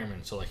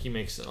fireman, so like he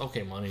makes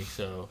okay money,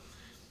 so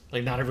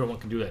like not everyone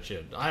can do that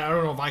shit. I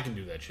don't know if I can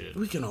do that shit.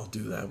 We can all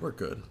do that. We're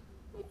good.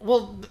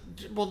 Well,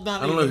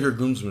 not I don't know who your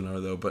groomsmen are,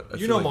 though, but I you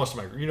feel know like, most of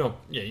my you know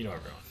everyone.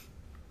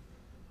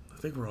 I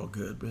think we're all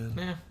good, man.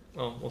 Yeah,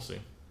 well, we'll see.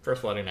 First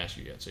of all, I didn't ask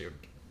you yet, so you're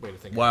way to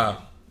think. Wow.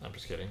 about it. I'm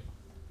just kidding.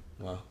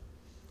 Wow.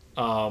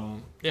 Yeah,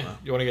 Wow.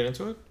 you want to get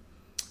into it?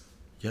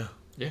 Yeah.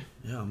 Yeah.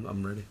 Yeah,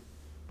 I'm ready.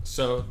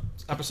 So,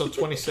 episode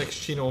 26,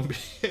 Chino and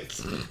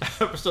Beans.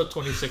 Episode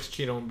 26,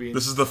 Chino and Beans.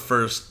 This is the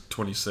first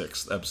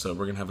 26th episode.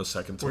 We're going to have a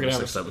second We're gonna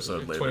have 26th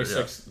episode later.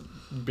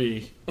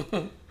 26B.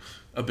 Yeah.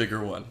 A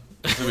bigger one.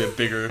 It's going to be a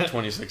bigger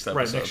 26th episode.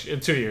 Right, next, in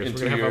 2 years. In We're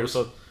 2 going to have years.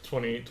 episode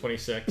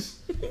 26.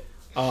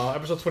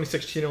 Episode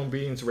 26, Chino and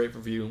Beans. Rate,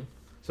 review,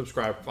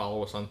 subscribe,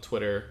 follow us on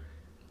Twitter,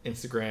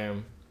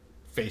 Instagram,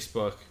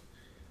 Facebook.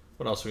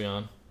 What else are we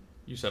on?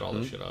 You set all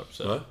this shit up.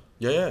 So What?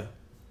 Yeah.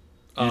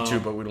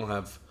 YouTube, but we don't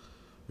have...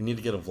 We need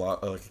to get a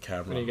vlog, like a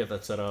camera. we need to get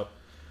that set up.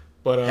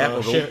 But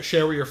Capital.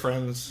 share with your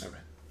friends. All right.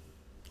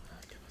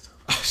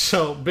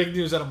 So, big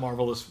news out of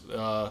Marvel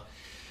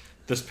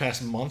this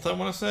past month, I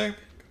want to say.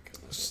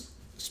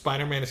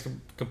 Spider-Man is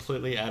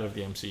completely out of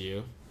the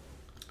MCU.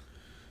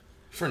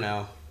 For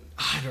now.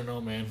 I don't know,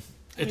 man.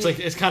 It's like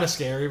it's kind of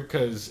scary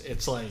because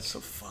it's like, So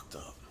fucked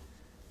up.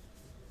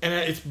 and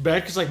it's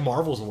bad because like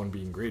Marvel's the one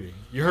being greedy.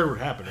 You heard what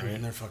happened, I right?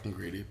 mean, they're fucking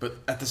greedy. But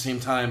at the same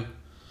time,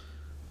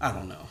 I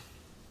don't know.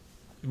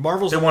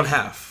 Marvel's They the want one,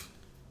 half.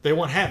 they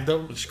want half.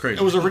 Which is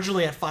crazy. It was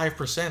originally at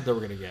 5% they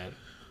were gonna get.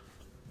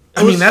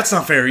 I mean, that's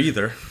not fair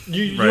either.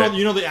 You Right.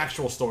 know the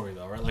actual story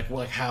though, right?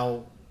 Like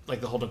how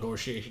like the whole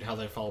negotiation, how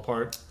they fell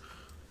apart.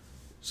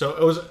 So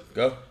it was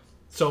Go.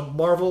 so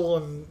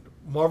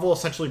Marvel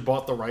essentially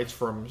bought the rights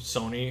from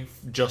Sony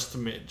just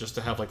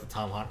to have like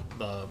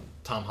the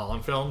Tom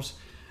Holland films,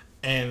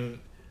 and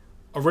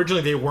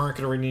originally they weren't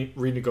going to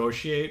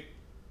renegotiate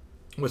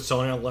with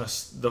Sony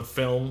unless the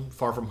film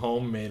Far From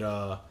Home made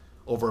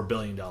over $1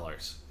 billion.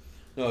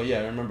 Oh, yeah,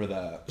 I remember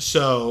that.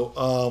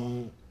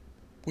 So,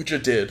 Which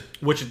it did.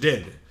 which it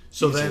did.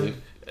 So Easily.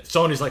 then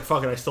Sony's like,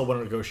 "Fuck it, I still want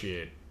to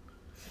negotiate."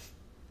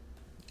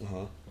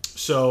 Uh-huh.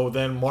 So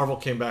then Marvel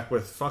came back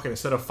with, "Fuck it,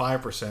 instead of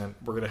 5%,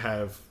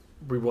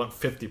 we want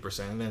 50%."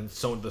 And then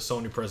the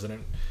Sony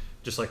president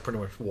just like pretty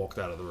much walked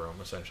out of the room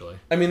essentially.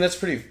 I mean, that's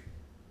pretty...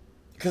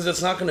 Because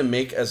it's not going to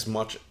make as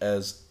much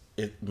as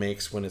it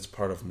makes when it's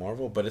part of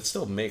Marvel, but it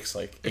still makes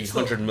like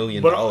 $800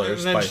 million But, by and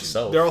then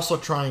itself. They're also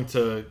trying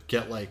to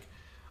get like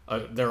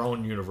their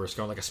own universe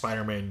going, like a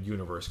Spider-Man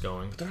universe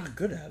going. They're not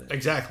good at it.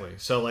 Exactly.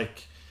 So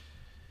like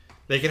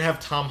they can have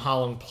Tom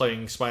Holland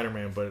playing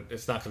Spider-Man, but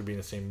it's not going to be in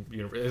the same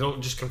universe. It'll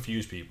just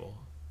confuse people.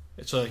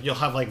 So like, you'll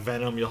have like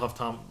Venom. You'll have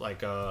Tom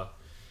like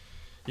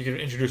you can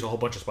introduce a whole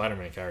bunch of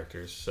Spider-Man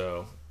characters.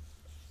 So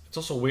it's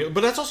also weird,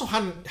 but that's also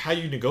how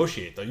you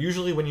negotiate though.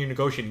 Usually when you're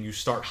negotiating, you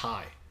start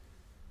high,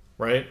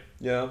 right?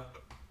 Yeah.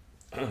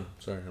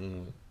 Sorry, I don't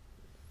know.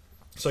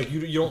 It's like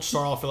you don't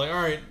start off like,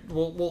 all right,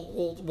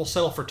 we'll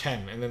settle for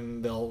 10, and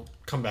then they'll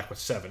come back with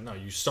 7. No,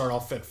 you start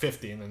off at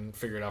 50 and then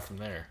figure it out from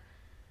there.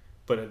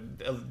 But it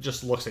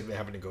just looks like they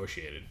haven't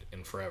negotiated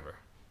in forever.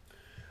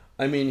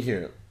 I mean,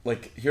 here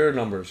are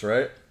numbers,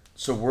 right?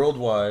 So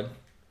worldwide,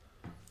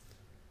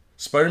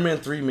 Spider-Man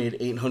 3 made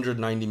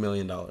 $890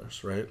 million,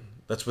 right?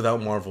 That's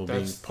without Marvel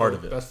being part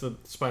of it. That's the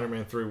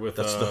Spider-Man 3 with.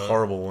 That's the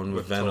horrible one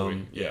with Venom.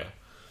 Tobey. Yeah.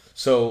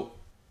 So,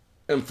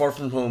 and Far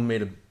From Home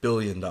made $1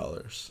 billion.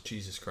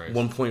 Jesus Christ.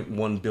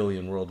 1.1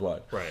 billion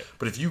worldwide. Right.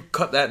 But if you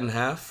cut that in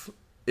half,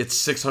 it's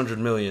 600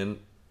 million,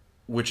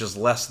 which is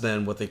less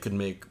than what they could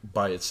make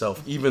by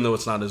itself, even though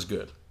it's not as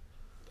good.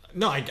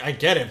 No, I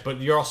get it,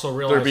 but you're also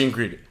realizing They're being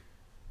greedy.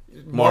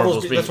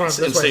 Marvel's being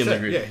insanely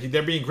greedy. Yeah,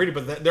 they're being greedy,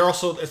 but they're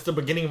also, it's the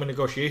beginning of a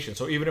negotiation.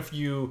 So even if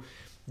you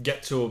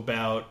get to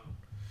about,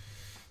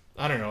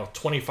 I don't know,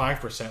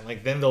 25%,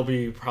 like then they'll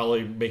be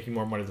probably making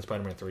more money than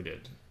Spider-Man 3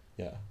 did.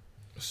 Yeah.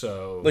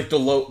 So Like the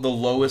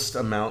lowest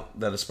amount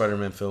that a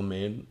Spider-Man film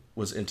made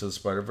was Into the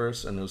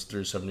Spider-Verse, and it was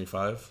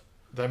 375.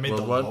 that made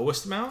worldwide? the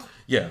lowest amount?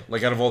 Yeah,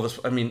 like out of all this,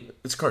 I mean,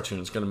 it's a cartoon.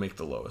 It's going to make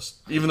the lowest,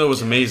 even though it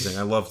was amazing.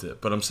 I loved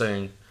it, but I'm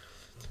saying,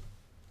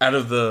 out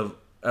of the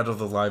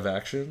live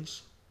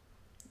actions,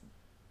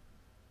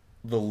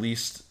 the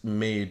least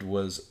made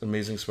was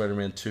Amazing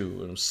Spider-Man 2,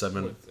 and it was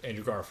With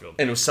Andrew Garfield.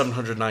 and it was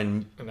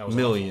 709 And that was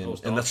million, awful.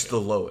 That was and that's dog the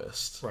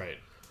lowest. Right.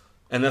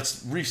 And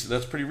that's recent.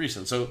 That's pretty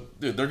recent. So,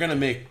 dude, they're gonna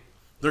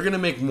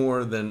make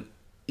more than,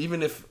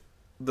 even if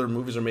their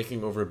movies are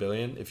making over $1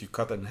 billion. If you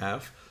cut that in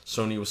half,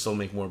 Sony will still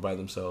make more by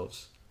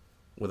themselves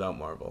without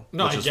Marvel.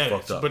 No, which I is get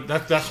fucked it. up.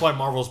 But that's why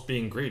Marvel's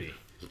being greedy.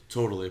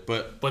 Totally,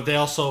 but But they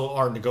also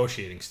are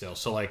negotiating still.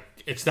 So, like,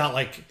 it's not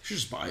like you should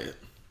just buy it.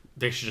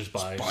 they should just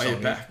buy Buy it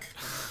Sony. back.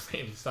 I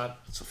mean, it's not.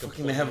 So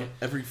fucking, they have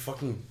every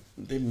fucking,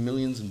 they have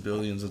millions and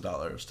billions of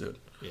dollars, dude.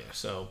 Yeah,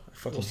 so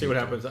fucking we'll see what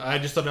hate happens. I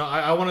just don't know.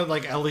 I wanted,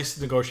 like, at least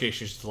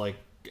negotiations to, like,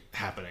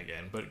 happen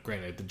again. But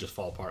granted, it did just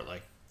fall apart,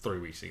 like, 3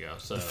 weeks ago.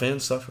 So The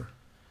fans suffer.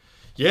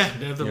 yeah,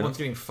 they're the You know? ones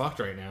getting fucked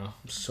right now.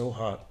 It's so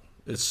hot.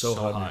 It's so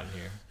hot, hot in in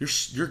here.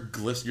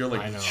 You're I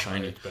like know,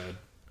 shiny. it's bad.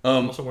 I'm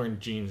Um. also wearing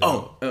jeans.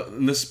 Oh,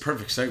 and this is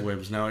perfect segue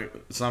because now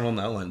it's not on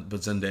that line,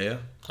 but Zendaya.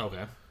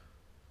 Okay.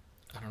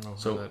 I don't know.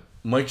 So how that...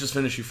 Mike just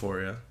finished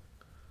Euphoria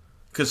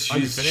because Oh,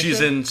 you she's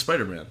finished it? in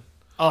Spider-Man.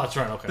 Oh, that's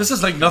right. Okay. This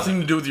has like nothing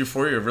to do with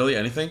Euphoria, or really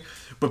anything.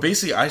 But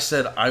basically, I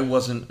said I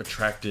wasn't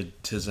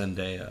attracted to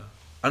Zendaya.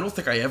 I don't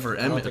think I ever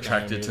I am don't think I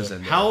am attracted to either.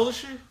 Zendaya. How old is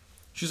she?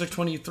 She's like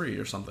 23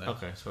 or something.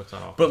 Okay, so it's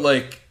not all. But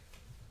like,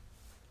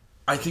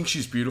 I think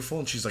she's beautiful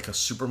and she's like a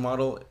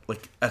supermodel.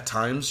 Like at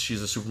times,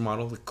 she's a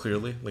supermodel. Like,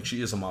 clearly, like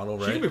she is a model,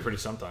 she right? can be pretty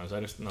sometimes. I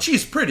just not...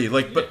 She's pretty,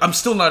 like, but I'm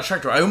still not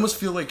attracted to her. I almost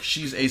feel like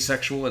she's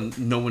asexual and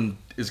no one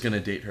is gonna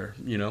date her,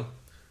 you know,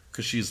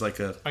 because she's like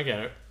I get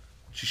it.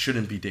 she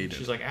shouldn't be dated.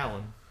 She's like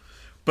Alan.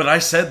 But I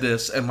said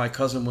this, and my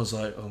cousin was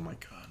like, "Oh my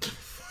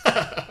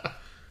god."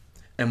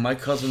 And my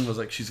cousin was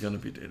like, "She's gonna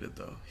be dated,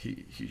 though.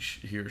 He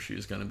or she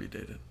is gonna be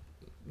dated."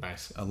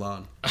 Nice.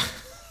 Alan.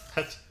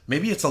 That's,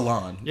 Maybe it's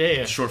Alan.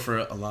 Yeah. Short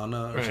for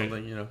Alana or Right.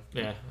 something, you know.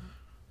 yeah,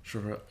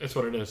 Short for it's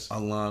what it is.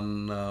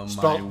 Alan. My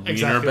Spelled wiener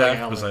exactly like back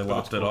Alan, because I but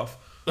lopped it's it off.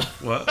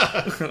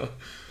 What?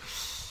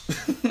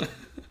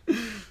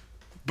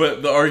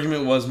 But the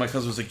argument was, my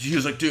cousin was like, he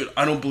was like, "Dude,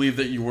 I don't believe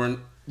that you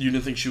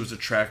didn't think she was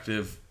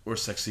attractive or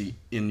sexy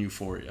in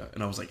Euphoria."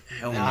 And I was like,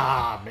 "Hell no,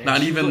 Man,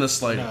 not she even the looked-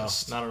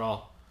 slightest." No, not at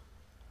all.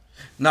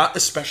 Not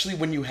especially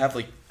when you have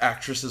like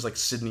actresses like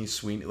Sydney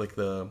Sweeney, like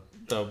the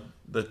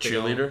The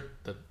cheerleader,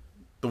 The,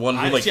 the one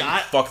who I- like see,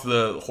 I- fucked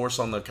the horse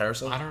on the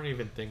carousel. I don't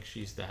even think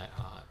she's that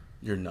hot.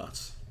 You're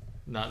nuts.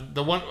 Not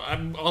the one,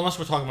 unless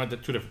we're talking about the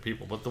two different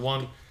people. But the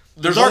one,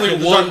 There's the dark, only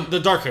the one- dark, the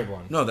dark-haired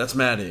one. No, that's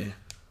Maddie.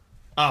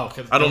 Oh,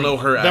 okay. I don't know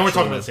her Then we're actual-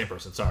 talking about the same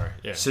person. Sorry.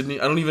 Yeah. Sydney.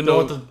 I don't even The know.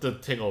 one with the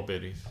tickle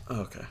bitties.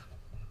 Oh, okay,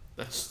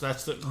 That's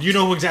the. You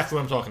know exactly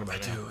what I'm talking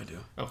about now. I do.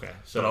 Okay.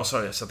 So But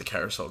also, I said the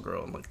carousel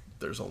girl. I'm like,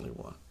 there's only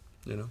one.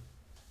 You know.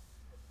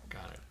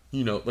 got it.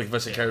 You know, like if I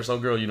say carousel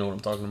girl, you know what I'm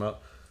talking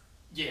about.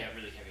 Yeah, it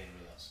really can't be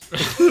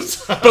anybody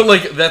else. But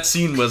like that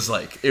scene was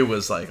like, it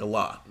was like a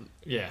lot.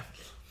 Yeah.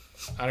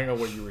 I don't know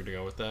where you were to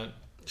go with that.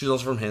 She's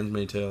also from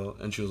Handmaid's Tale,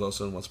 and she was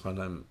also in Once Upon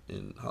a Time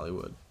in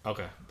Hollywood.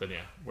 Okay, then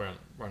yeah, we're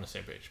on the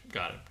same page.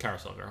 Got it.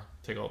 Carousel girl,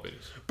 take all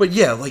bitties. But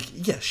yeah, like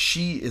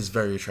she is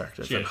very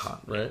attractive She and is.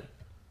 hot, right?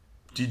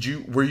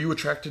 Were you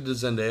attracted to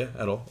Zendaya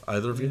at all?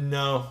 Either of you?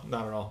 No,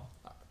 not at all.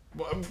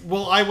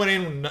 Well, I went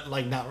in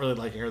like not really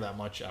liking her that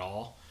much at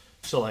all.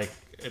 So like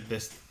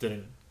this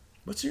didn't.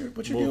 What's your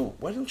Well- deal?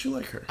 Why don't you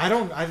like her? I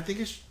don't. I think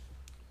it's.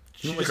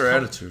 You don't she like just her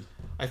come- attitude.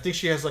 I think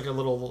she has like a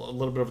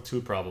little bit of a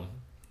tooth problem.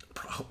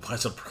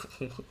 Why's a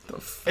what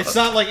the fuck? It's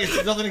not like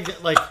it's nothing to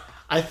get like.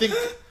 I think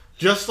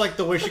just like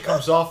the way she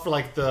comes off for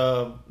like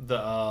the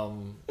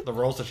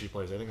roles that she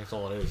plays. I think that's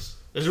all it is.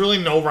 There's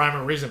really no rhyme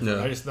or reason for it.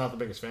 Yeah. I'm just not the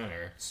biggest fan of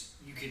her.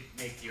 You could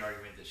make the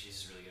argument that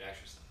she's a really good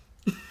actress.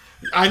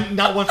 Then.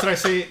 Not once did I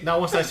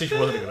say she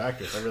wasn't a good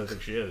actress. I really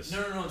think she is.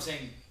 No. I'm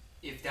saying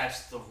if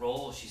that's the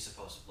role she's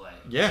supposed to play,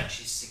 Yeah. and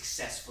she's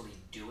successfully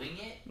doing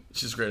it,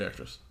 She's a great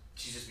actress.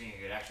 she's just being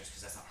a good actress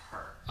because that's not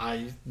her.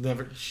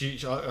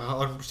 She's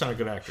 100% a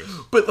good actress.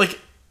 But like,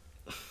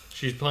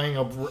 She's playing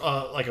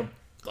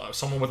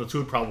someone with a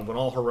tooth problem in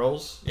all her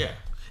roles. Yeah.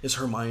 is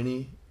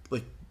Hermione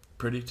like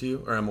pretty to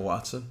you, or Emma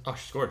Watson? Oh,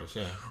 she's gorgeous.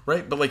 Yeah.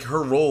 Right, but like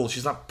her role,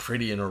 she's not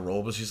pretty in her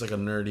role, but she's like a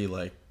nerdy,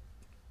 like,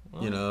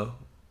 you know.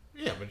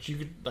 Yeah, but you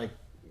could like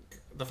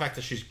the fact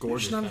that she's You're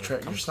gorgeous. just not kind of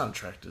attracted. You're comes- just not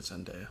attracted to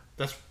Zendaya.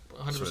 That's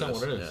 100% That's what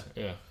what it it is. is,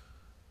 Yeah.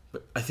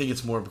 But I think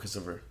it's more because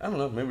of her. I don't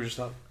know. Maybe we're just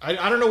not. I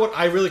don't know what.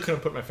 I really couldn't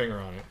put my finger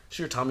on it.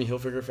 See your Tommy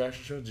Hilfiger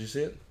fashion show? Did you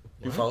see it?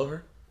 You What? follow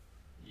her?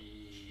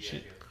 Yeah,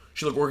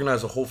 She like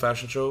organized a whole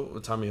fashion show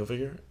with Tommy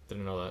Hilfiger,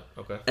 Didn't know that.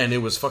 Okay. and it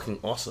was fucking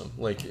awesome.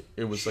 Like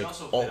it was she like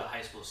also all. played a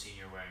high school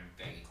senior wearing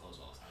baggy clothes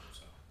all the time.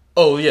 So.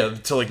 Oh yeah,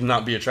 to like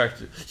not be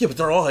attracted. Yeah, but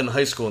they're all in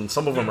high school, and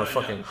some of them No, are no,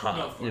 fucking no, hot.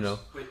 no, of You know,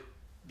 course. But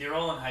they're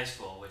all in high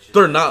school, which is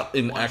they're not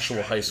in one actual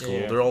track. high school.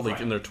 Yeah. They're all like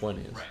Right. in their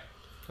 20s. Right.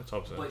 Let's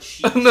hope so. But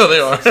she No, they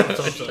are. she I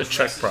dresses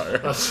checked prior.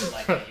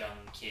 like a young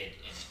kid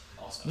in it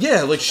also.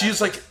 Yeah, like So she's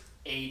that's like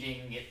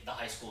aiding the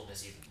high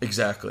schoolness even.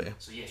 exactly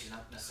So yeah, she's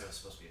not necessarily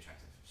supposed to be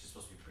attractive. She's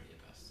supposed to be pretty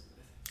at best.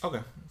 Okay.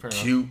 Fair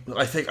enough. cute.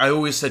 I think I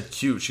always said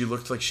cute. She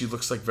looks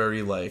like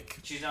very like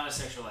She's not a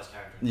sexualized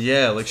character.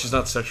 yeah, like she's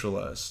not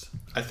sexualized.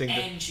 I think.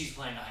 That, And she's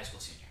playing a high school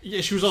senior.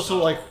 yeah, she was also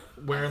So, like I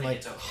wearing think like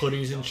it's okay.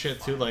 hoodies and It's shit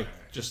fine. too, like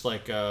Right. just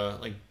like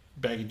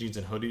baggy jeans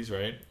and hoodies,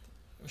 right?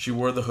 She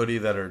wore the hoodie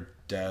that her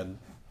dad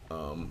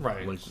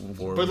Right. like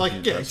wore. But when like he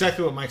yeah, passed.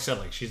 exactly what Mike said.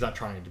 Like she's not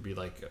trying to be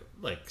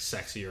like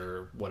sexy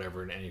or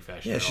whatever in any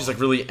fashion. Yeah, at she's all. like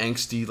really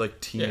angsty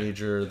like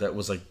teenager that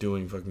was like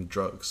doing fucking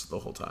drugs the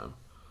whole time.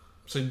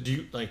 So do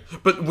you like?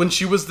 But when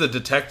she was the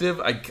detective,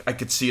 I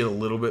could see it a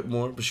little bit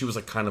more. But she was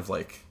like kind of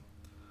like,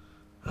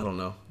 I don't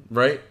know,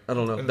 right? I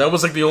don't know. That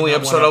was like the only that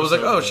one episode I was like,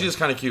 episode, oh, yeah. she is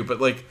kind of cute.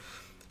 But like,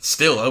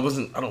 still, I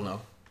wasn't. I don't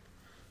know.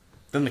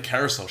 Then the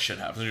carousel shit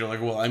happens. You're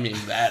like, well, I mean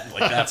that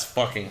like that's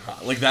fucking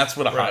hot. Like that's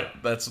what a Right.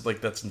 hot. That's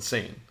like that's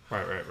insane.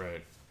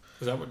 Right.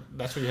 Is that what?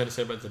 That's what you had to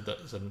say about the?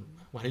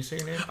 What do you say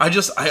your name? I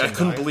couldn't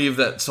Zendaya? believe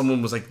that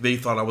someone was like they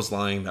thought I was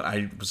lying that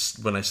I was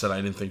when I said I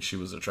didn't think she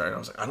was attractive. I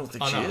was like, I don't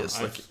think Oh, she no,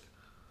 is. Like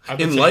I've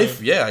been in saying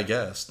life, it- yeah, I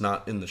guess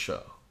not in the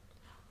show.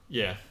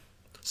 Yeah.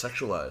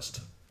 Sexualized,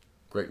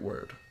 great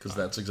word because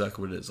that's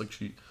exactly what it is. Like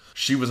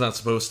she was not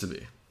supposed to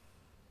be.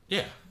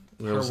 Yeah.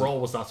 There Her was role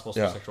was not supposed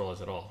yeah. to be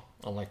sexualized at all,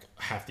 unlike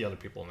half the other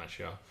people in that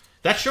show.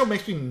 That show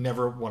makes me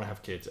never want to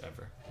have kids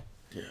ever.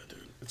 Yeah, dude,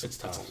 it's It's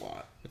that's tough. a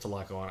lot. It's a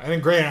lot going on. I mean,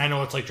 granted, I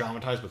know it's like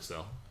dramatized, but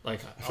still, like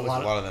feel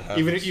like a lot of that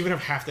even happens. even if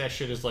half that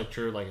shit is like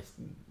true, like it's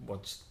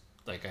what's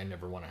like I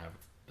never want to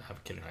have a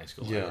kid in high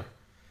school. Yeah. ever.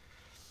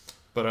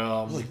 But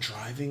Like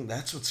driving,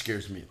 that's what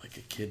scares me. Like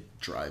a kid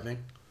driving.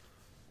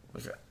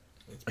 Like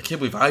I can't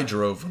believe I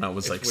drove when I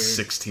was it's like weird.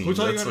 16. Who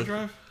taught you That's how to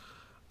like-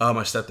 drive?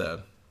 My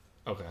stepdad.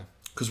 Okay,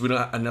 Because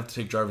I didn't have to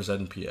take driver's ed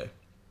in PA.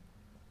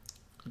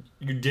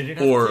 you didn't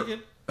have Or to take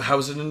it. how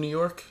was it in New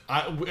York?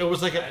 It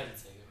was like I a, didn't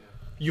take it.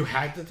 you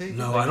had to take.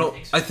 No, it? I don't.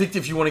 I think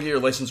if you want to get your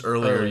license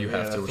earlier, you Yeah,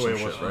 have to or that's the way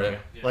some it was shit, for me. right?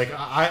 Yeah. Like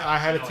I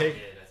had to No, take. I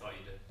did. I thought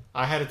you did.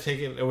 I had to take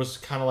it. It was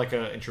kind of like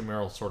a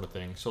intramural sort of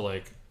thing. So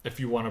like, if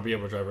you want to be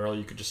able to drive early,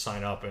 you could just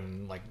sign up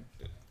and like,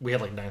 we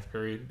had like ninth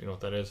period. You know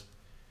what that is?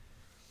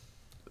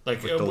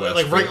 Like Like the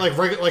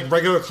last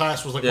regular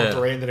class was like Yeah. 1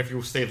 to 8, and then if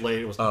you stayed late,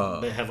 it was Oh.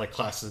 they had like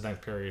classes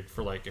ninth period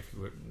for like if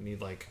you would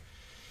need like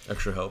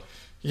Extra help.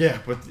 yeah.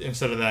 But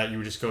instead of that, you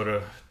would just go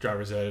to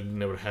driver's ed,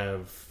 and they would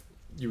have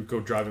you would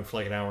go driving for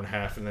like an hour and a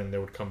half, and then they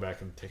would come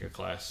back and take a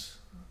class,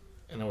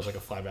 and it was like a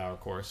 5-hour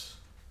course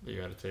that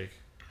you had to take.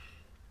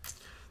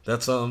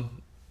 That's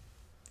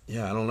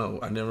yeah, I don't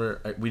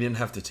know. We didn't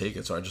have to take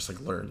it, so I just like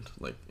learned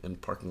like in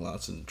parking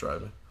lots and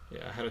driving.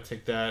 Yeah, I had to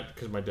take that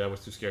because my dad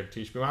was too scared to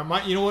teach me.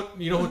 You know what?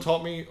 You know who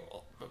taught me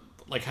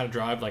like how to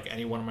drive? Like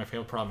anyone in my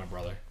family, probably my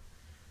brother,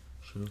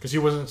 because he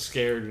wasn't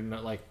scared and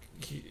not,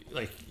 he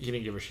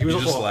didn't give a shit. He was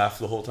You just also laugh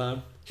the whole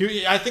time.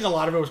 I think a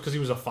lot of it was because he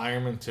was a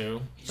fireman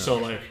too. So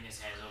You're like putting his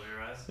hands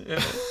over your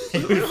eyes.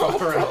 he would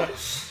fuck around.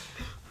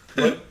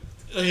 But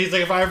he's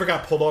like, if I ever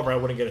got pulled over, I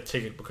wouldn't get a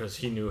ticket because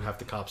he knew half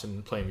the cops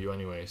in Plainview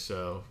anyway.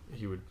 So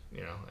he would,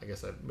 I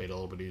guess that made it a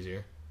little bit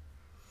easier.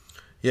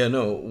 Yeah,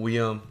 no, we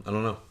I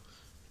don't know.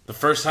 The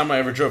first time I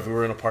ever drove, we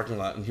were in a parking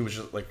lot, and he was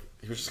just like,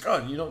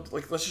 oh,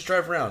 let's just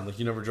drive around. Like,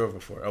 you never drove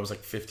before. I was like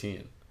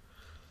 15,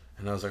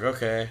 and I was like,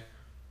 okay.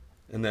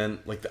 And then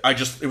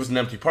it was an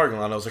empty parking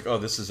lot. I was like, oh,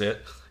 this is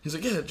it. He's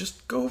like, yeah,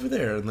 just go over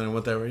there. And then I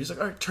went there. He's like,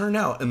 all right, turn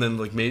out. And then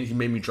he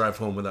made me drive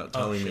home without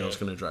telling me I was shit.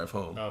 gonna drive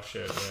home. Oh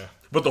shit! Yeah.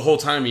 But the whole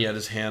time he had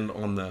his hand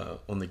on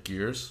the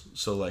gears,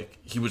 so like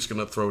he was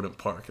gonna throw it in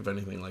park if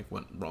anything like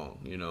went wrong.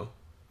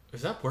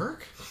 Does that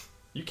work?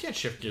 You can't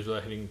shift gears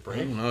without hitting I brake.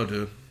 don't know,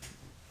 dude.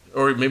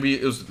 Or maybe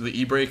it was the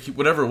e-brake,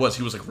 whatever it was.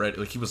 He was like ready,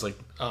 like he was like.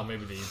 Oh,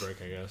 maybe the e-brake,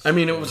 I guess. I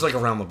mean, it was like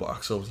around the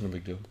block, so it wasn't a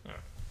big deal.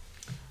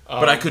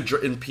 But I could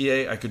in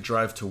PA, I could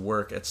drive to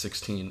work at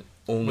 16,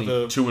 only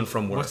With a- to and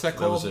from work. what's that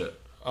That was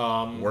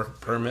called? it. Work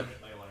permit,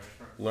 Like a learner's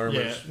permit.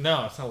 learners. Yeah,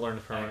 no, it's not a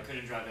learner's I permit.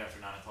 couldn't drive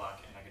after 9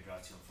 o'clock, and I could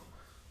drive to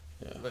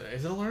and from work.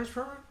 Is it a learner's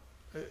permit?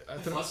 I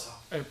think thought so.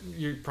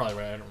 You're probably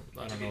right. I don't To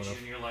know get enough.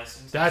 junior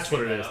license. That's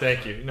what it Pick that is. up.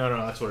 Thank you. No,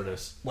 that's what it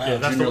is. Wow, yeah,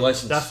 that's junior the,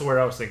 license. That's the word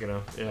I was thinking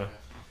of. Yeah,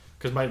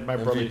 because my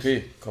brother.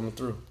 MVP coming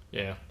through.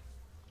 Yeah.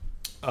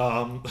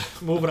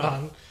 Moving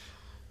on.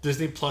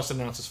 Disney Plus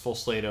announces full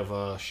slate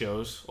of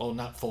shows. Well,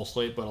 not full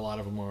slate, but a lot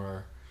of them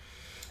are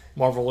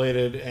Marvel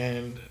related,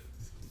 and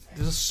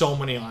there's so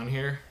many on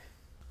here.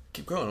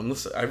 Keep going. I'm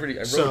listening. I wrote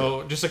it.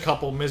 So just a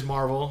couple. Ms.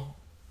 Marvel.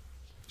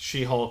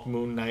 She-Hulk,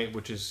 Moon Knight,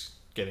 which is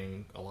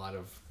getting a lot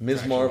of Ms.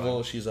 traction Marvel,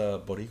 online. she's a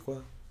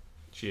Boricua.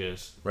 She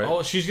is. Right?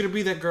 Oh, she's gonna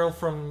be that girl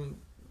from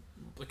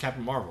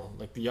Captain Marvel,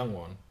 like the young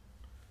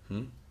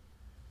one.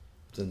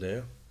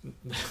 Zendaya.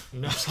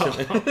 No,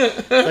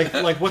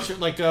 like what's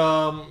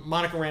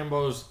Monica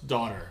Rambeau's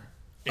daughter.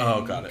 in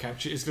Oh, got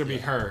it. It's gonna be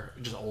her,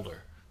 just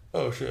older.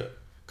 Oh shit!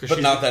 'Cause But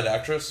she's- not that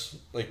actress.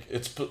 Like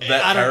it's that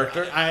I don't-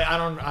 character. I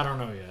don't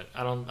know yet.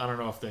 I don't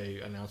know if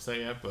they announced that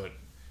yet, but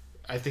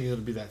I think it'll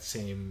be that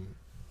same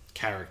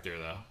character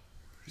though.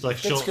 It's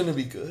like That's gonna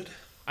be good.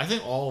 I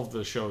think all of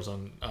the shows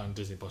on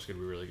Disney Plus are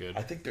gonna be really good.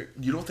 I think they're.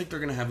 You don't think they're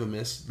gonna have a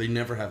miss? They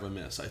never have a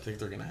miss. I think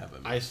they're gonna have a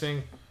miss. I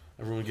think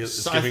Everyone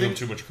is So I giving them think-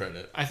 too much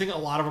credit. a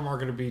lot of them are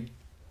gonna be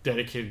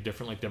dedicated to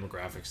different like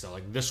demographics though.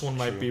 Like this one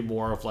might True. be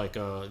more of like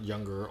a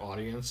younger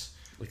audience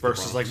Like the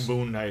versus like Bronx.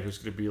 Moon Knight, who's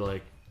gonna be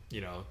like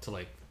to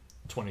like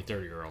 20,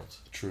 30-year-olds.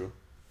 True.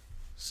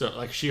 So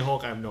like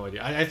She-Hulk, I have no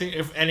idea. I think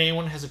if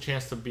anyone has a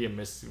chance to be a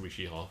miss, it'll be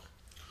She-Hulk.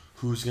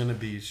 Who's gonna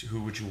be?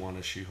 Who would you want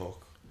as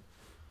She-Hulk?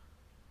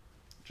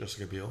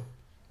 Jessica Biel.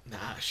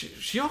 Nah,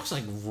 She-Hulk's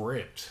like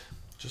ripped.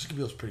 Jessica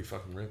Biel's pretty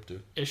fucking ripped,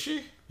 dude. Is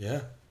she?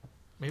 Yeah.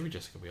 Maybe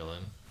Jessica Biel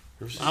then.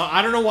 She's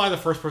I don't know why the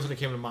first person that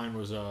came to mind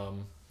was a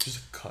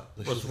cut.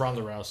 Like, was she's-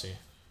 Ronda Rousey.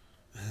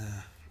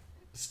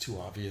 It's too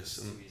obvious.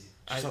 And easy.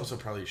 she's also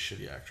probably a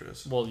shitty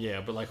actress. Well,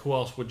 yeah, but like who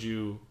else would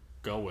you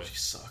go with? She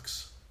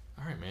sucks.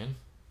 All right, man.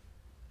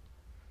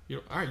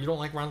 You don't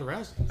like Ronda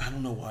Rousey? I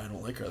don't know why I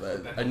don't like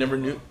her. I never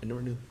knew.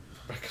 Who's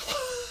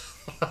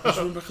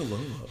Rebecca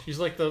Lola? She's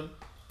like the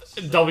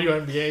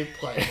WNBA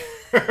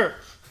player.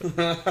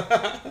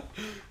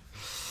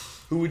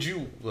 Who would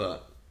you?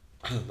 That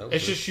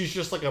was She's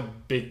just like a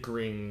big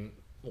green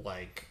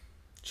like.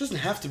 She doesn't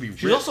have to be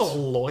ripped. She's also a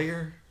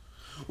lawyer.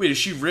 Wait, is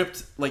she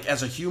ripped like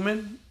as a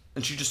human,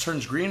 and she just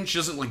turns green? She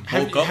doesn't like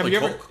bulk up Have like you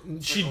ever? Hulk?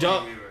 She Like does.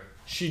 Sigourney Weaver.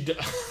 She does.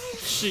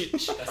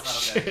 That's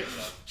not a bad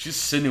though. She's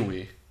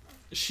sinewy.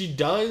 She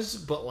does,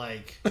 but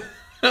like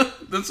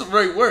That's the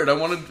right word. I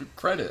wanted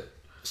credit.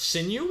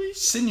 sinewy.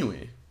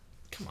 Sinewy.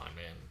 Come on,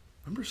 man.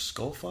 Remember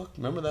Skullfuck?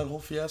 Remember that whole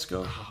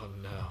fiasco? Oh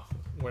no,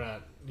 we're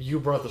not. You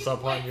brought this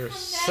up on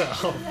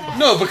yourself.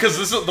 No, because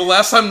this is the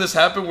last time this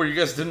happened where you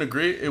guys didn't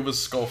agree. It was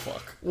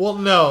Skullfuck. Well,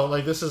 no,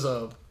 like this is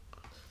a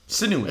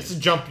Sinewy. it's a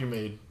jump you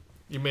made.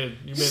 You made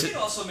You could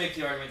also make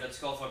the argument that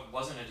Skullfuck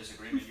wasn't a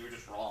disagreement. You were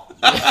just wrong.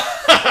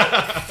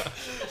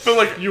 But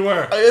like, You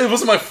were. it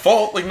wasn't my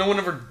fault. Like no one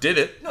ever did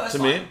it No, that's to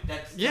fine. me.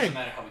 That Yeah, doesn't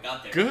matter how we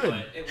got there. good. but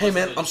it Hey wasn't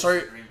man, a I'm sorry.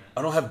 disagreement.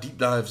 I don't have deep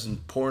dives in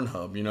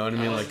Pornhub. You know what I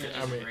mean? It Like, wasn't a I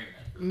mean- disagreement.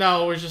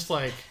 No, it was just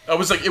like I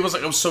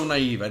was so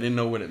naive. I didn't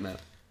know what it meant.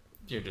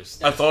 you're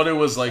just. I thought it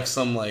was like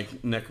some like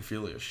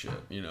necrophilia shit.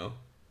 You know,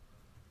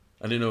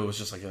 I didn't know it was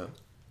just like a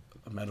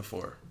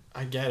metaphor.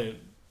 I get it,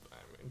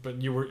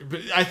 but you were. But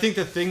I think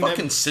the thing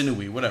Fucking that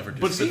sinewy, whatever.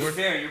 Dude. But To be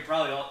fair, you're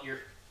probably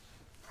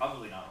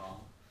not wrong.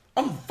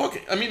 I'm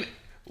fucking. I mean,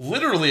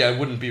 literally, I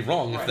wouldn't be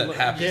wrong if that look,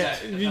 happened. yeah,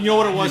 Exactly. you know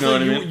what it was. You know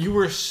though? what I mean? You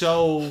were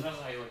so That's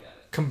how you look at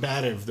it.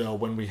 combative though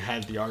when we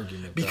had the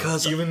argument. Though.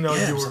 Because even though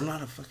yeah, you 'cause were I'm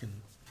not a fucking.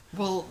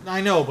 well,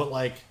 I know, but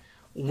like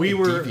we a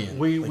were deviant,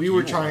 we like were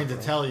you trying are, to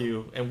bro. tell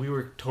you, and we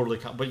were totally.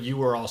 But you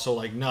were also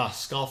like, nah,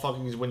 skull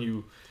fucking is when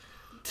you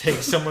take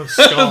someone's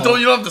skull Don't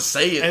you don't have to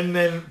say it. and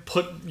then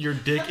put your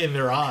dick in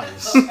their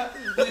eyes,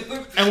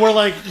 and we're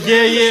like,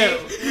 yeah.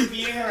 We were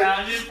beating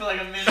around you for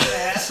like a minute and a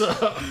half.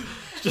 So,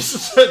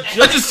 just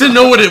I just didn't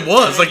know what it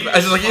was. Like I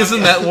was like,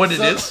 isn't that what it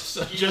is?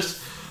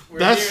 just We're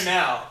that's here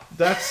now.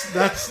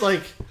 that's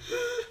like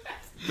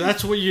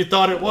that's what you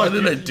thought it Why was.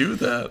 did I do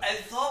that? I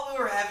thought we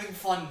were having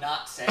fun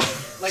not saying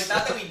it. Like,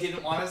 not that we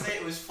didn't want to say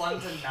it, it was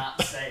fun to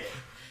not say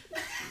it.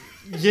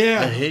 I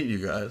Yeah, hate you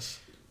guys.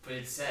 But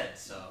it said,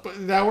 so. but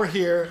now we're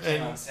here, Can't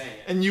and unsay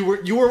it. and you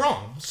were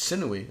wrong.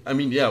 Sinewy. I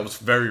mean, yeah, I was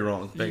very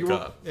wrong. Thank You were-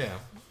 God. Yeah.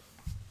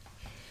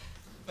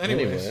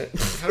 Anyways, Anyway.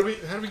 how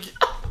do we get,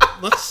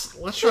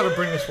 let's try to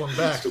bring this one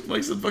back.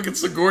 Like some fucking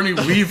Sigourney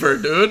Weaver,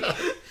 dude.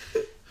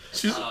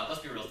 She's. Let's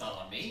be real, it's not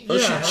on me. Oh,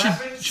 Yeah.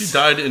 she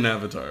died in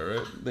Avatar,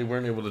 right? They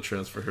weren't able to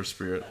transfer her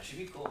spirit. That should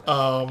be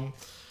cool.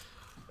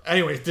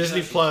 Anyways,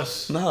 Disney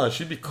Plus. Nah,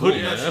 she'd be cool,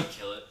 That man. should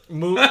kill it.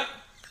 Mo-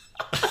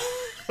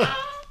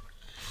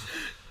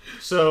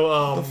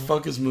 so The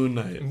fuck is Moon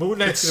Knight? Moon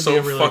Knight's It's gonna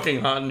so be a really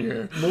fucking hot in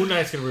here. Moon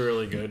Knight's gonna be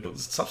really good.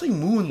 Something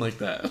moon like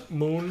that.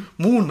 Moon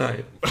Moon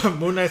Knight.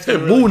 Moon Knight's Hey,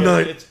 gonna be really Moon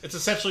good. Knight. It's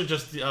essentially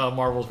just the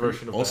Marvel's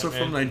version of Also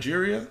Batman. from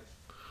Nigeria.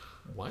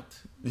 What?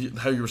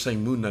 How you were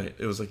saying Moon Knight?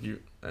 It was like you.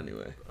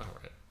 Anyway. All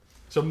right.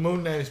 So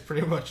Moon Knight is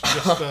pretty much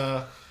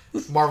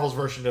just Marvel's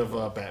version of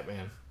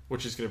Batman,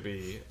 which is going to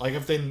be like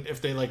if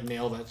they like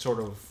nail that sort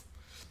of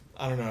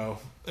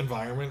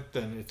environment,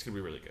 then it's going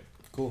to be really good.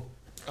 Cool.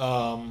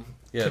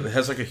 Yeah, it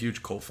has like a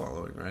huge cult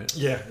following, right?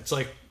 Yeah, it's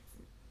like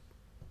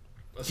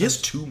He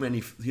has too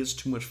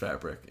much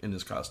fabric in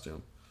his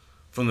costume.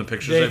 From the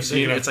pictures They- I've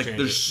seen, they're it's gonna like have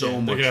to there's change it. so Yeah,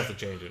 much. They're gonna have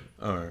to change it.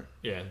 All right.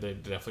 Yeah, they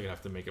definitely gonna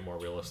have to make it more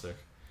realistic.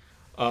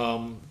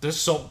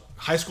 There's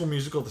High School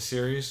Musical the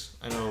series.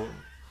 I know.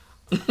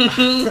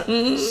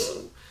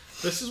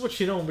 This is what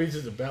She Don't Beans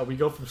is about. We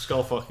go from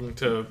skull fucking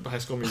to High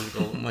School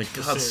Musical. Oh my The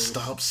god, series.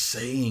 stop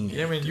saying it.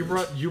 Yeah, man, you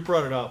dude.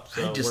 brought it up.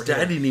 So I we're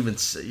here. didn't even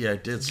say. Yeah, I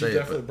did say You it.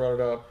 definitely But brought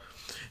it up.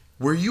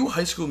 were you a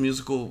High School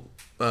Musical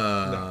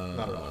No,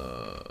 not at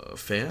all.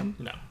 fan?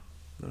 No,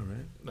 All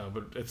right. no,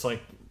 but it's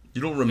like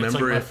You don't it's like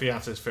remember my it.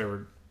 fiance's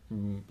favorite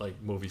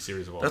like movie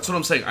series of all. That's time. what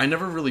I'm saying. I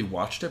never really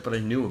watched it, but I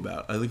knew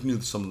about. I like knew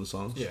some of the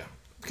songs. Yeah,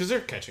 because they're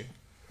catchy.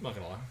 I'm not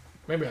gonna lie.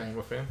 Maybe I am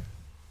a fan.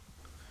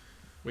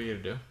 What are you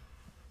gonna do?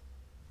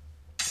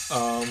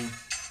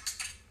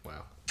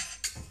 Wow.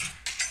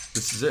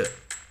 This is it.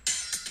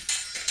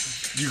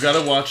 You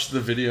gotta watch the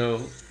video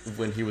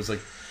when he was like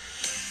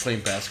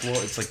playing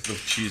basketball. It's like the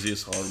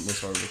cheesiest,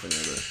 most horrible thing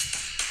ever.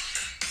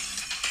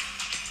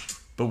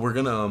 But we're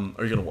gonna.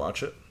 Are you gonna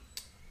watch it?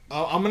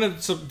 I'm gonna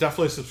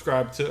definitely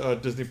subscribe to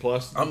Disney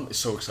Plus. I'm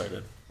so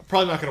excited.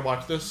 Probably not gonna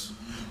watch this.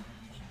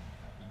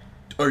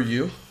 Are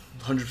you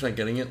 100%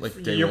 getting it?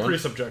 Like day You're one?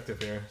 pretty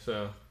subjective here,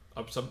 so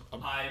I'm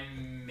I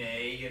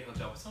may get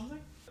hooked up with something.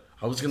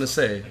 I was gonna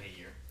say Like a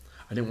year.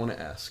 I didn't want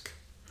to ask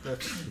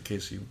that's, in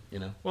case you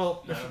know.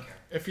 well. I don't care.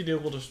 If you do,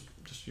 we'll just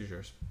use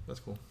yours. That's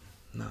cool.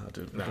 Nah,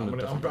 dude. No, we're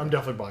gonna I'm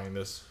definitely buying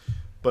this.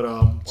 But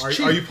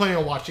cheap. are you planning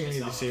on watching any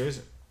of It's these not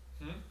series?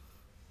 Hmm?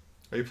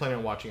 Are you planning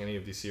on watching any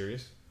of these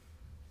series?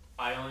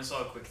 I only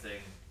saw a quick thing,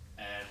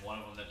 and one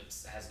of them that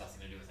has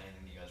nothing to do with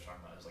anything that you guys are talking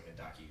about. It was like a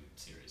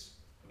docu-series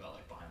about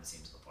like behind the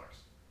scenes of the parks.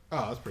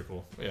 Oh, that's pretty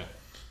cool. Yeah.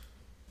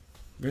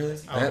 Really?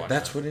 I'll watch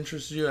That's that. what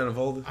interested you out of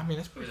all the. I mean,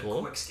 that's It pretty was a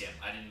cool. quick skim.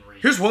 I didn't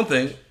read. Here's one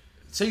thing.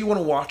 Say you want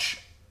to watch,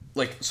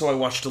 like, so I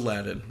watched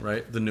Aladdin,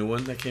 right? The new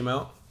one that came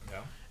out. Yeah.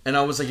 And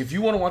I was like, if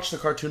you want to watch the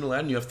cartoon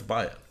Aladdin, you have to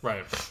buy it.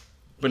 Right.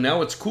 But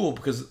now it's cool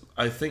because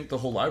I think the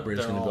whole library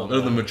is They're going to all be, or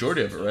the there.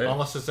 majority of it, right?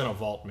 Unless it's in a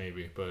vault,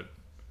 maybe. But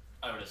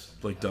I would assume.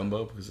 Like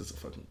Dumbo, because it's a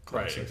fucking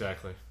right, classic.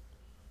 exactly.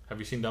 Have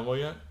you seen Dumbo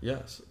yet?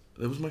 Yes.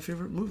 It was my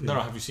favorite movie. No,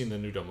 have you seen the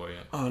new Dumbo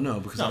yet? Oh, no,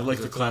 because No, I like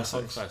because the it's not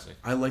classics. classic.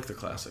 I like the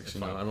classics, It's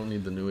you know. fine. I don't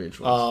need the new age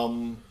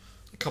ones.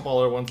 A couple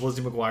other ones.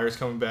 Lizzie McGuire's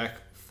coming back.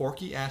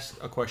 Forky asked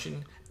a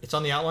question. It's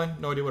on the outline.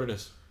 No idea what it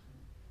is.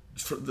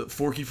 For the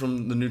Forky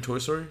from the new Toy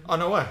Story? Oh,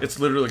 no way. It's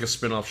literally like a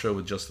spin-off show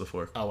with just the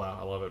fork. Oh, wow.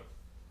 I love it.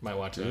 Might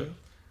watch Dude. it.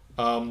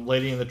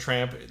 Lady and the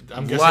Tramp.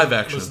 I'm guessing Live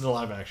action. Listen to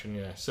live action,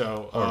 yeah.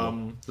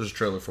 So, There's a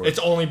trailer for it. it's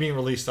only being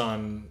released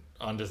on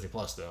Disney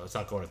Plus, though. It's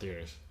not going to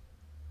theaters.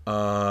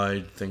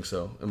 I think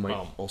so. It might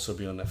Wow. also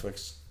be on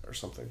Netflix or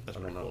something. That's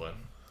I don't pretty know. cool, then.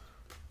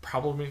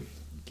 Probably,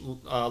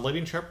 Lady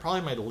and the Tramp,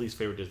 probably my least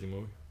favorite Disney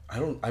movie.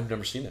 I've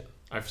never seen it.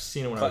 I've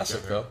seen it when Classic, I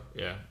was younger.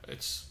 Yeah,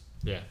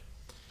 yeah.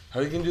 How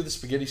are you gonna do the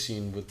spaghetti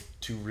scene with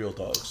two real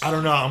dogs? I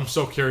don't know. I'm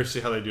so curious to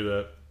see how they do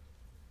that.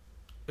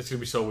 It's gonna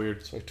be so weird.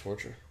 It's like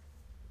torture.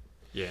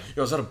 Yeah.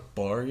 I was at a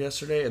bar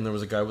yesterday, and there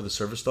was a guy with a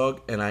service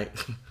dog, and I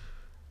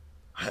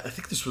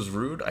think this was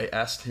rude. I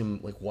asked him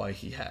like why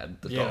he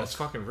had the Yeah, dog. that's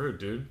fucking rude,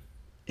 dude.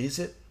 Is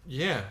it?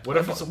 Yeah. What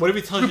if he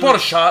tells We you? bought a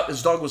shot.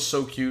 His dog was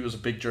so cute. It was a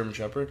big German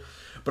Shepherd.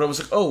 But I was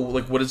like, oh,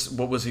 like what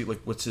was he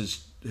like? What's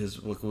his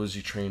what was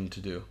he trained to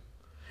do?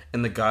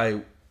 And the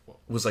guy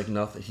was like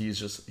nothing.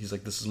 He's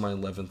like, this is my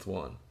 11th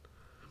one,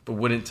 but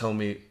wouldn't tell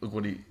me like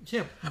what he.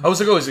 Yeah. I was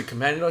like, oh, is it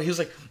companion dog? He was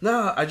like,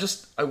 nah,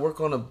 I work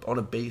on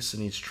a base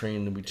and he's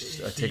trained and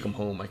I take him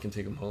home. I can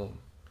take him home.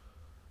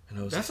 And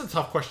I was That's a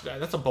tough question.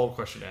 That's a bold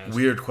question to ask.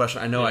 weird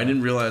question. I know. I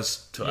didn't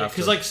realize till after.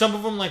 Because like some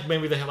of them, like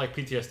maybe they have like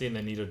PTSD and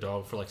they need a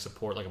dog for like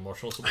support, like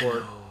emotional support.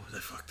 oh, they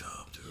fucked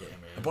up, dude. Yeah,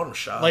 man. I bought him a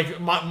shot. Like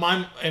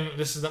my and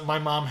this is that my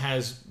mom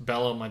has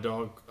Bella, my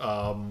dog,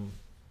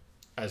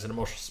 as an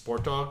emotional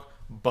support dog,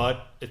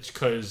 but it's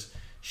because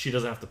she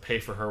doesn't have to pay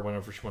for her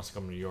whenever she wants to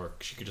come to New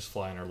York. She could just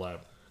fly in her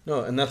lap. no,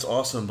 and that's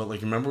awesome. But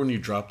like, remember when you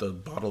dropped a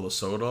bottle of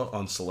soda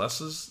on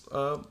Celeste's?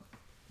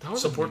 That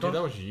was Support dude, dog?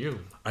 that was you.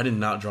 I did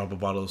not drop a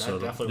bottle of That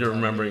soda. definitely You're was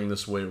not remembering me.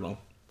 this way wrong.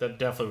 That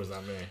definitely was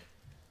not me.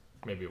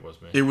 Maybe it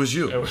was me. It was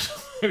you. It was.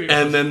 Maybe it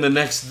And was. then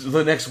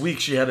the next week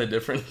she had a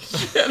different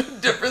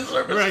service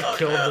Remember I dog.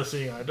 killed the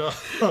seeing eye dog.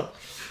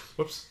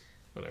 Whoops.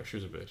 Whatever. She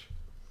was a bitch.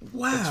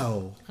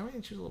 Wow, I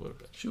mean, she was a little bit of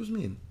a bitch. she was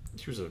mean.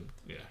 She was a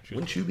yeah. She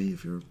was Wouldn't you be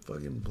if you were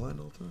fucking blind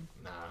all the time?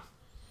 Nah.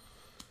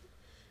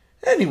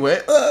 Anyway,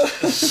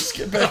 let's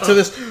get back to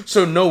this.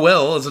 So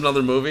Noelle is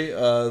another movie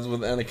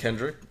with Anna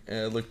Kendrick.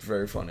 It looked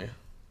very funny.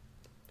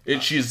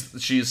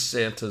 She's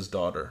Santa's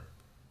daughter.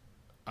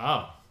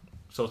 Oh,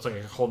 so it's like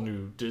a whole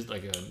new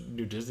like a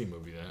new Disney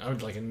movie then. I mean,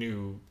 like a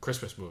new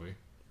Christmas movie.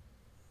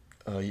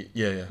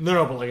 Yeah.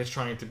 No, but like it's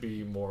trying to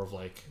be more of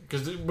like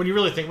because when you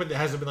really think about it, there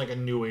hasn't been like a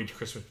new age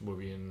Christmas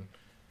movie in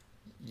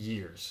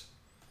years.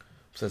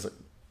 So it's like,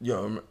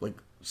 yo, like,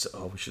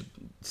 we should.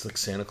 It's like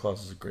Santa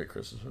Claus is a great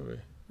Christmas movie.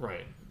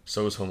 Right.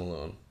 So is Home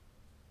Alone.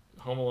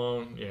 Home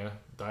Alone, yeah.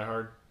 Die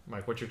Hard.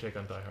 Mike, what's your take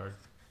on Die Hard?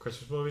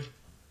 Christmas movie?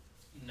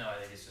 No, I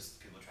think it's just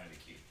people trying to be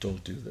cute.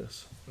 Don't do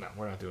this. No,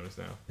 we're not doing this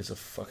now. It's a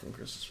fucking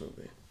Christmas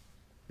movie.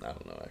 I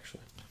don't know,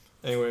 actually.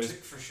 Anyways,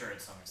 For sure, to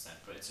some extent,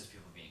 but it's just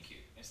people being cute.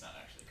 It's not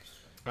actually a Christmas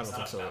movie. I don't It's think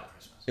not so. about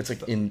Christmas. It's like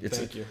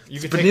thank you. You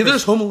could But take neither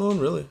Chris- is Home Alone,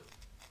 really.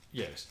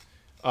 Yes.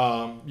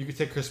 You could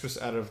take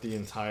Christmas out of the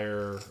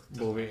entire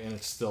movie and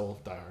it's still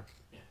Die Hard.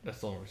 Yeah.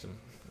 That's the only reason.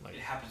 Like, It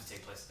happens to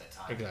take place at that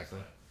time. exactly.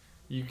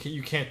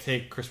 You can't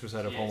take Christmas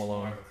out of Yeah, Home it's more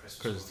Alone of a Christmas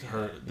because movie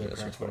their Yeah,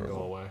 parents it's wouldn't go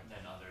horrible. away.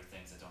 than other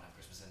things that don't have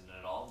Christmas in it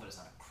at all, but it's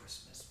not a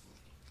Christmas movie.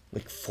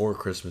 Like 4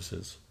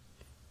 Christmases.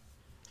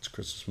 It's a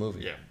Christmas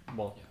movie. Yeah.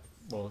 Well.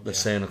 The Yeah.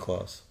 Santa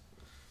Claus.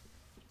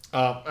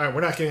 All right, we're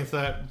not getting into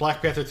that.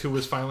 Black Panther 2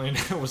 was finally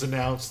was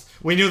announced.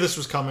 We knew this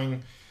was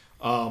coming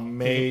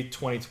May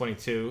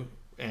 2022,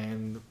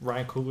 and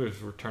Ryan Coogler is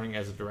returning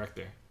as a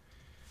director.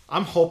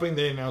 I'm hoping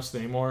they announce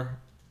Namor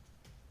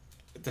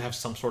to have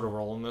some sort of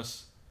role in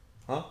this.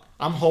 Huh?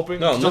 I'm hoping.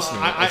 No, I'm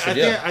listening. I said,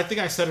 yeah. I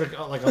think I said it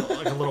like a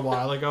little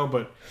while ago,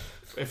 but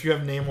if you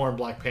have Namor and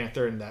Black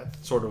Panther in that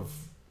sort of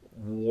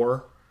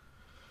war,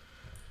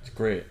 It's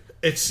great.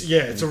 it's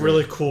a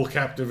really cool,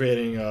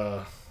 captivating.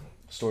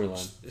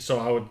 Storyline.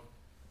 So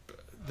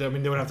they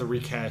would have to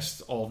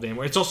recast all of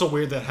Namor. It's also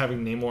weird that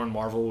having Namor in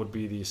Marvel would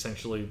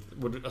essentially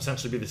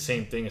be the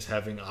same thing as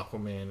having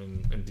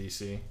Aquaman in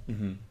DC.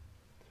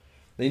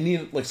 They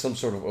need like some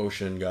sort of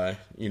ocean guy,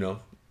 you know.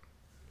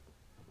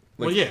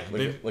 Like, Well, yeah,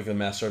 like a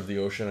master of the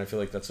ocean. I feel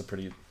like that's a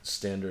pretty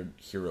standard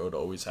hero to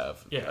always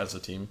have as a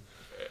team.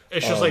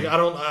 It's just like I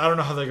don't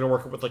know how they're gonna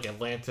work it with like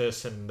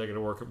Atlantis, and they're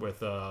gonna work it with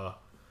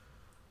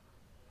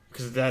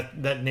because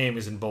that name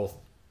is in both.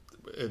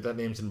 That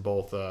name's in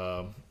both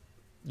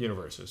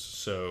universes,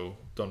 so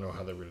don't know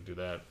how they're gonna do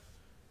that.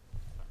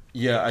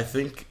 Yeah, I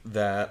think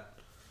that.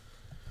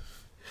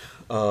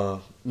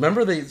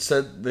 Remember they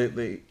said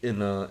they in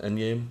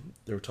Endgame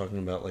they were talking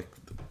about like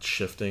the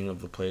shifting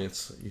of the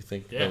planets. You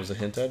think that was a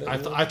hint at it? I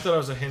thought it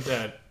was a hint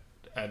at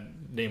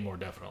Namor,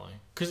 definitely.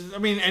 Because I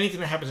mean, anything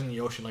that happens in the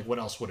ocean, like what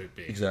else would it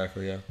be?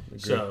 Exactly. Yeah. Agree.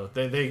 So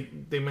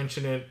they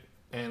mention it,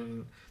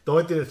 and the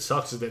only thing that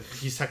sucks is that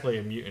he's technically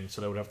a mutant,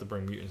 so they would have to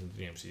bring mutants into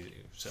the MCU.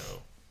 So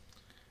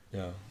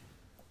Yeah.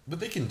 But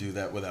they can do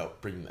that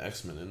without bringing the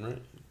X-Men in,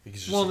 right?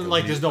 Because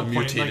there's no point.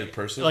 mutated Like,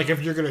 person. like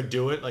if you're gonna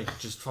do it, like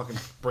just fucking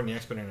bring the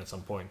X-Men in at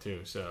some point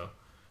too. So,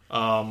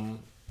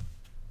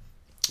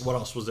 what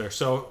else was there?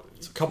 So,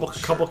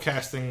 couple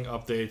casting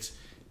updates.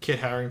 Kit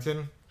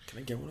Harington. Can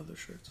I get one of those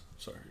shirts?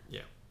 Sorry.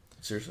 Yeah.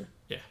 Seriously?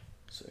 Yeah.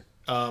 Sick.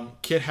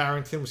 Kit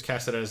Harington was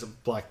casted as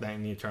Black Knight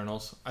in the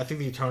Eternals. I think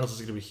the Eternals is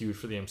going to be huge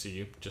for the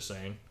MCU. Just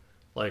saying,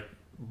 like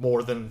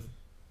more than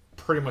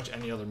pretty much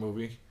any other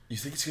movie. You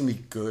think it's gonna be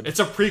good?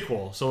 It's a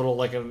prequel, so it'll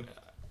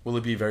Will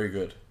it be very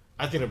good?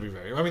 I think it'll be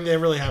very. I mean, they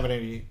really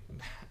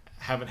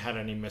haven't had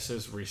any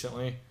misses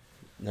recently,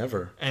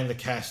 Never. and the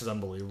cast is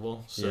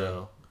unbelievable.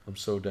 So I'm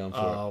so down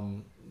for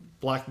it.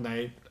 Black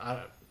Knight,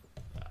 I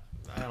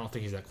don't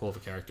think he's that cool of a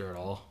character at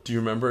all. Do you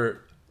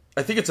remember?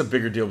 I think it's a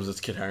bigger deal because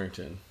it's Kit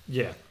Harington.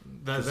 Yeah,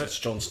 It's that's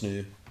Jon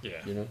Snow. yeah.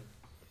 You know.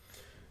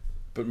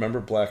 But remember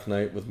Black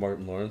Knight with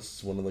Martin Lawrence?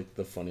 It's one of like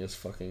the funniest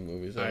fucking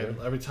movies ever.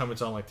 Every time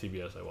it's on like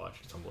TBS, I watch.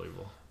 It's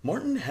unbelievable.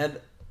 Martin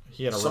had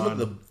He had a some run. of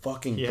the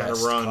fucking He had a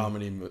best run.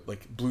 comedy.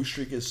 Like Blue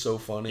Streak is so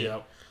funny.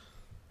 Yep.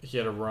 He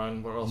had a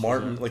run. What else? was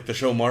Martin, there? like the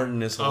show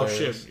Martin is Oh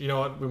hilarious. shit! You know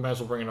what? We might as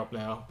well bring it up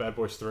now. Bad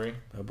Boys 3.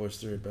 Bad Boys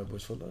 3, Bad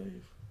Boys for Life.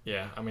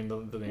 Yeah, I mean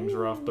the names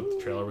are off, but the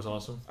trailer was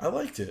awesome. I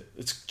liked it.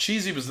 It's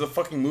cheesy, but the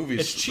fucking movie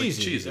is It's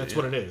cheesy. That's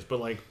what it is. But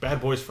like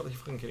Bad Boys, are you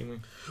fucking kidding me?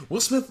 Will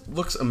Smith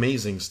looks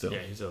amazing still. Yeah,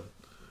 he's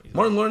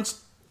Martin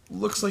Lawrence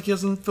looks like he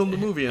hasn't filmed a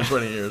movie in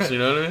 20 years. You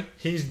know what I mean?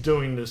 He's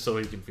doing this so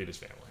he can feed his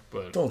family.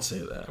 But Don't say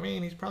that. I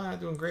mean, he's probably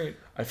not doing great.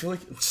 I feel like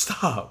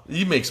stop.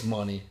 He makes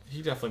money.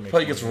 He definitely makes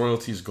Probably money gets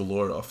royalties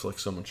galore off like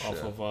so much off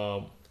shit.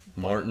 of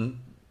Martin.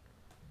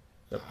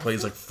 That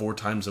plays like 4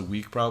 times a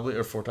week probably,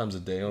 or 4 times a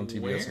day on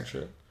TBS Where? and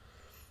shit.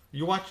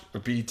 you watch. Or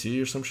BET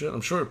or some shit.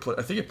 I'm sure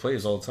I think it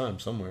plays all the time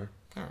somewhere.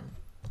 I don't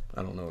know.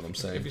 I don't know what I'm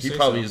saying. If you He say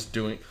probably so. is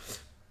doing.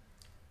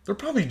 They're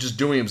probably just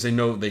doing it because they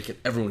know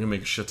everyone can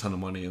make a shit ton of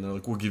money, and they're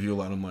like, "We'll give you a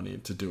lot of money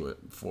to do it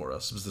for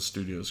us," because the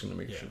studio's going to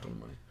make a shit ton of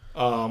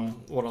money.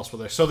 What else were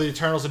there? So the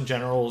Eternals in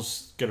general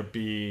is going to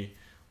be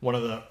it's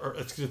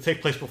going to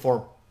take place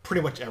before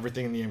pretty much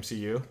everything in the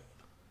MCU.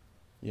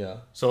 Yeah.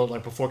 So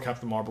like before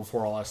Captain Marvel,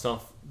 before all that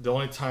stuff. The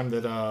only time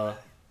that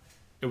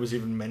it was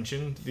even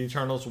mentioned, the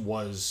Eternals,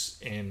 was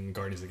in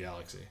Guardians of the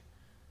Galaxy.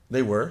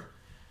 They were.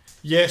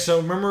 Yeah. So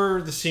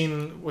remember the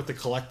scene with the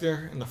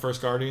Collector in the first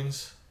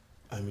Guardians?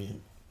 I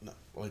mean,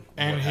 like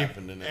And what he-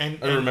 happened in it?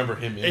 and- I remember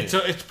him in it.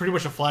 It's pretty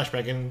much a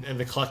flashback, and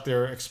the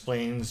Collector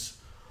explains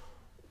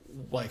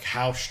like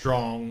how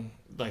strong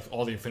like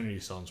all the Infinity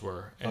Stones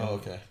were. And Oh,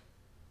 okay.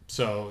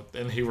 So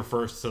and he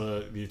refers to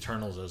the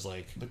Eternals as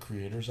like The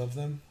creators of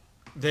them.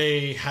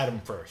 they had him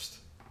first,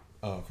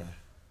 Oh, okay.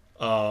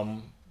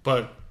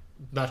 but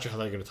not sure how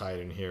they're going to tie it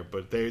in here.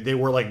 But they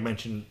were like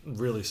mentioned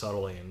really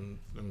subtly in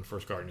the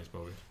first Guardians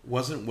movie.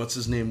 Wasn't what's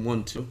his name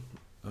one too?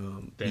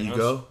 Thanos?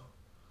 Ego.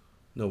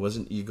 No,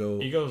 wasn't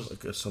Ego. Ego's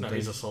like something. No,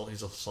 he's a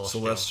celestial.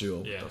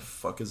 celestial. Yeah, The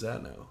fuck is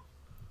that now?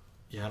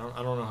 yeah. I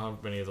don't know how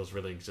many of those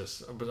really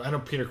exist, but I know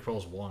Peter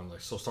Quill's one.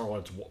 Like so, Star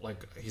Lord's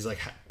like he's like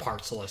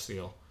part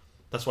celestial.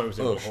 That's why he was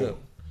able Oh, to shit.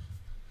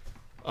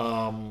 hold.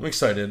 I'm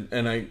excited,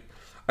 and I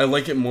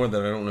like it more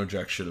that I don't know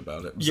jack shit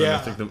about it. So Yeah. I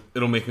think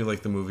it'll make me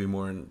like the movie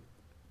more.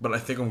 But I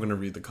think I'm gonna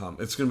read the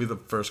comic. It's gonna be the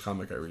first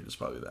comic I read. Is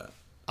probably that.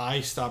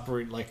 I stopped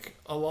reading. Like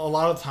a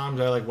lot of times,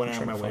 I like went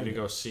out of my way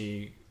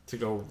to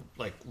go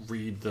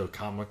read the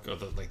comic or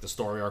the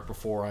story arc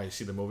before I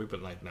see the movie.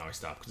 But like now I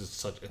stop because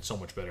it's so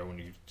much better when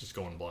you just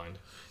go in blind.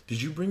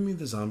 Did you bring me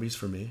the zombies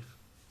for me?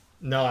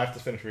 No, I have to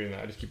finish reading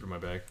that. I just keep it in my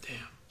bag. Damn.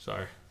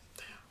 Sorry.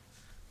 Damn.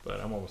 But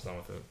I'm almost done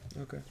with it.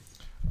 Okay.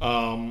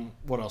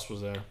 What else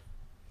was there?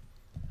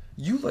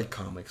 You like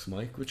comics,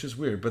 Mike, which is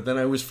weird. But then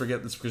I always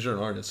forget this because you're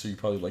an artist, so you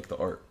probably like the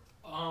art.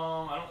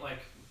 I don't like.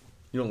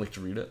 You don't like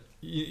to read it?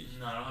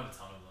 No, I don't have a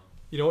ton of them.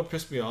 You know what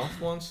pissed me off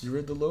once? You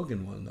read the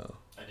Logan one, though.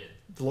 I did.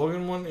 The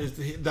Logan one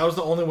that was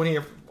the only one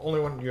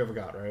you ever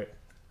got, right?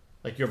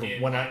 Like you ever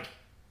In, went like, out.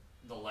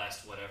 The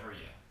last whatever, yeah.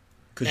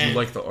 Because you And-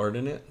 like the art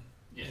in it?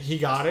 Yeah, He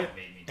got that's it, what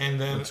made me do and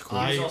then That's cool.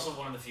 He was also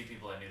one of the few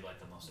people I knew like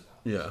the most about.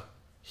 Yeah.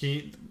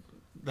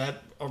 I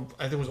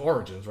think it was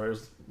Origins, right? It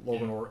was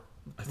Logan or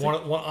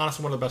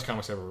honestly one of the best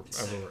comics ever.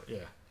 Yeah,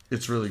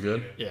 It's really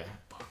good. yeah.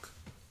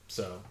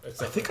 So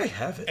it's I think I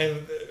have it.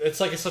 and it's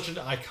such an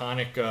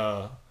iconic.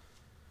 I'm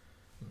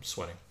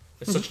sweating.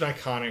 It's such an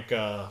iconic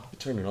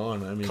Turn it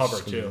on. I mean, cover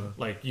it's gonna too.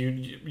 Like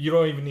you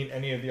don't even need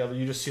any of the other.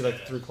 You just see like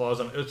the three claws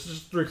on. It's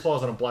just three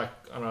claws on a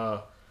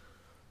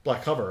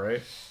black cover,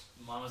 right?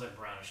 Mine was like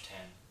brownish tan.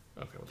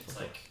 Okay, what the It's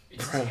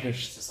fuck? like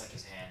it's just like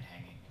his hand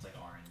hanging. It's like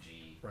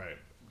orangey. Right,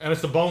 and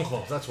it's the bone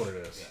claws. That's what it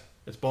is. Yeah.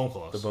 It's bone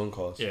claws. The bone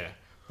claws. Yeah,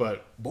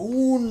 but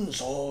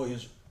Bones. Oh,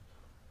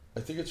 I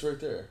think it's right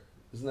there.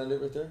 Isn't that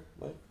it right there,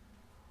 Mike?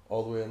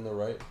 All the way on the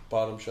right,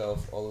 bottom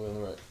shelf, all the way on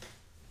the right.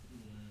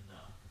 No.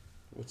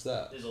 What's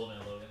that? Is Old Man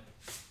Logan.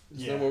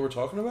 Isn't that what we're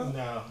talking about?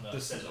 no, No,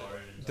 this it says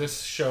Origins.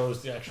 this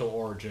shows the actual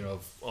origin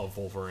of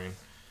Wolverine.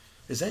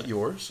 Is that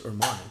yours or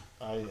mine?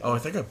 Oh, I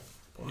think I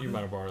bought You it.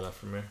 might have borrowed that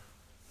from me.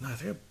 No, I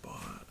think I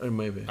bought it. Or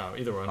maybe. Oh,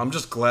 either one. I'm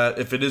just glad.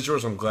 If it is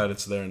yours, I'm glad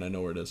it's there and I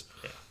know where it is.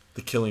 Yeah.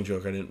 The Killing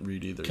Joke, I didn't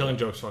read either. Killing yet,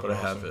 Joke's fucking but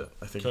I have awesome. it.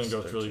 I think Killing it's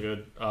Joke's there, really too.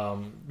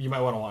 good. You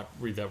might want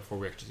to read that before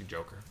we actually see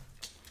Joker.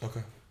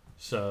 Okay.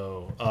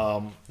 So,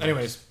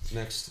 anyways,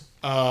 Next.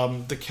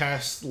 the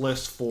cast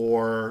list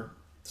for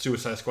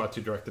Suicide Squad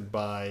 2 directed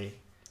by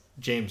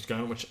James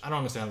Gunn, which I don't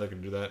understand how they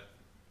can do that.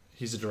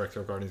 He's the director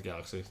of Guardians of the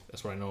Galaxy.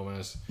 That's what I know him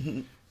as.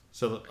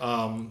 So,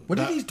 What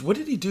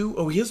did he do?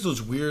 Oh, he has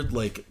those weird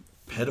like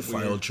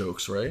pedophile Weird.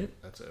 jokes, right?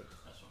 That's it.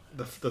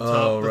 That's one. The Oh,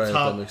 top, the right.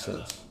 top, That makes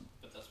sense.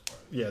 But that's part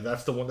of it. yeah,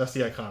 that's the one. That's the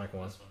iconic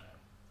one. That's one I have.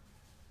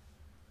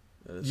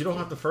 That is You don't cool.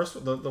 have the first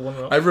one, the one.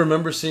 I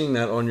remember seeing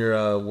that on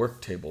your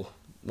work table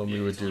when we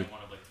would It's do only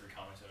one of like 3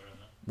 comics I've ever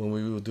done. when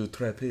we would do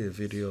trape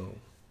video.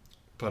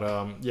 But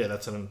yeah,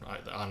 that's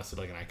honestly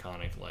like an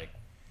iconic like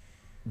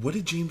What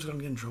did James Gunn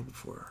get in trouble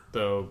for?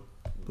 the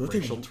Were they-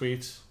 racial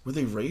tweets. Were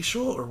they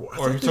racial or what?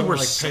 Or you're they talking were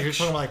like you're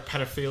talking like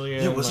pedophilia.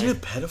 Yeah, and, wasn't like,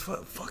 it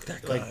pedophile? Fuck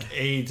that guy. like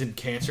AIDS and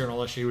cancer and all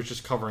that shit? He was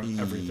just covering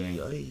everything.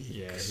 Yikes.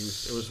 Yeah,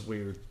 it was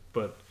weird.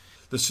 But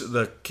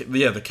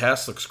the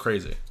cast looks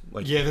crazy.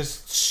 Like, yeah, there's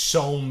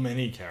so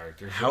many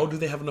characters. how do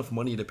they have enough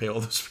money to pay all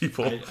those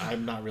people?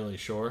 I'm not really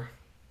sure.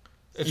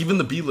 Even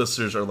the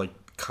B-listers are like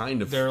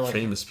kind of They're like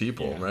famous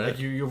people, yeah, right? Like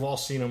you've all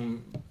seen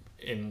them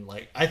in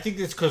like. I think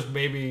it's because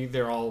maybe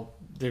they've all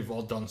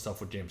done stuff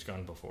with James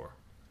Gunn before.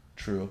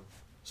 True.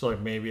 So like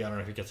maybe I don't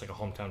know if he gets like a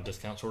hometown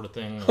discount sort of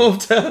thing. Or,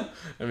 Hometown.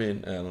 I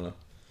mean, I don't know.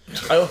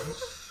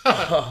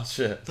 Oh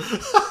shit.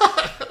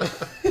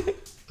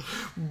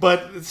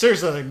 but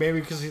seriously, like maybe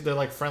because they're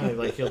like friendly,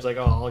 like he'll like,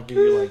 oh, I'll give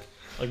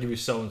you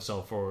so and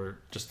so for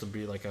just to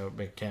be like a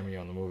big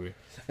cameo in the movie.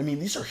 I mean,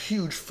 these are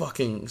huge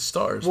fucking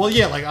stars. Well,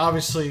 yeah, like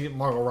obviously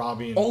Margot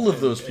Robbie, and, All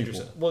of those and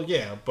people. Idris- Well,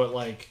 yeah, but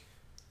like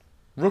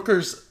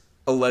Rooker's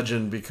a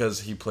legend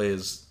because he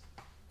plays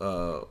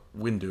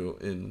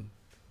Windu in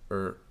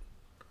or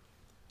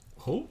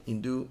who?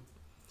 Hindu.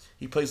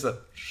 He plays that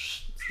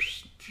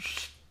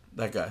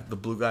guy, the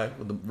blue guy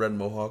with the red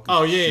mohawk.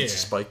 Oh, yeah, Shoots a yeah.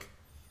 spike.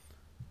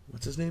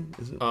 What's his name?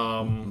 Is it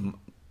Mandu?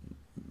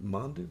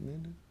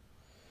 Mandu?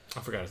 I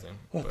forgot his name.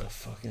 What but, the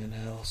fucking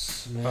hell,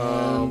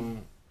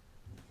 man?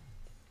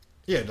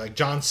 yeah, like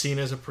John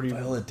Cena's a pretty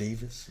Viola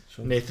Davis.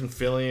 Nathan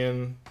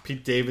Fillion,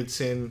 Pete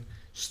Davidson,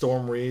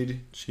 Storm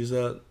Reed. She's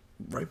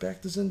right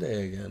back to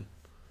Zendaya again.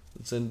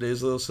 It's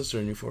Zendaya's little sister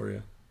in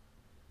Euphoria.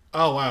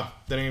 Oh wow,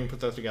 they didn't even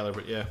put that together,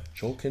 but yeah.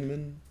 Joel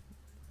Kinnaman.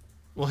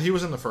 Well, he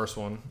was in the first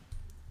one.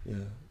 Yeah.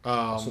 I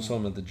also saw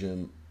him at the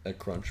gym at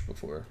Crunch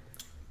before.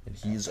 And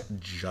he's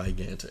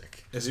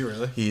gigantic. Is he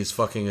really? He's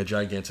fucking a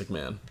gigantic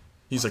man.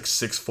 He's like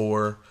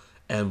 6'4"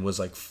 and was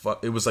like,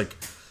 it was like,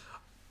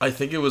 I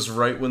think it was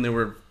right when they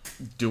were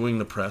doing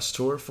the press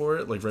tour for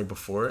it, like right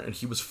before it, and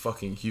he was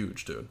fucking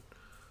huge, dude.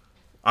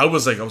 I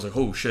was like,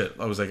 oh shit.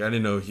 I was like, I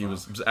didn't know he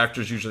was,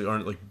 actors usually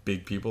aren't like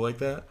big people like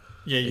that.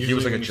 Yeah, he was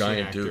usually like a when you see an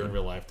giant actor dude. in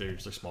real life. They're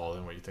usually smaller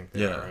than what you think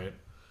they Yeah. are,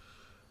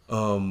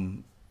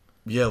 right?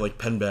 Yeah, like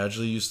Penn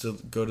Badgley used to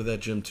go to that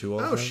gym too all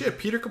the Oh time. shit,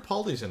 Peter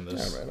Capaldi's in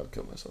this. Yeah, right, I'll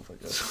kill myself, I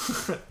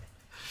guess.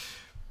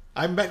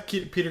 I met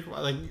Peter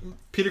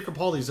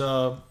Capaldi's.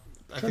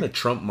 Trying to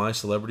trump my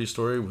celebrity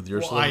story with your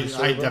Well, celebrity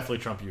story. I bro? definitely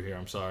trump you here.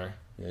 I'm sorry.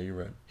 Yeah, you're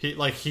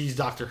right. He's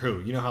Doctor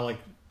Who. You know how like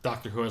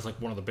Doctor Who has like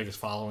one of the biggest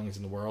followings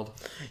in the world.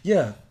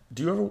 Yeah,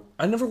 Do you ever?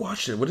 I never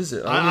watched it. What is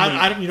it?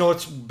 I don't. You know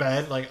what's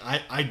bad? Like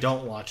I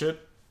don't watch it.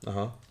 Uh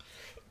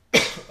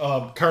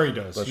huh. Curry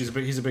does. He's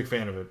a big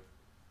fan of it,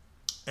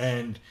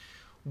 and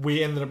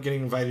we ended up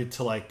getting invited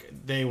to like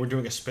they were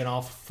doing a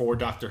spin-off for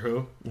Doctor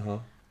Who,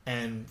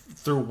 and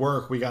through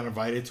work we got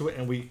invited to it,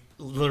 and we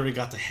literally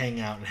got to hang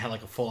out and had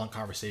like a full-on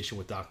conversation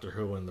with Doctor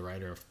Who and the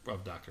writer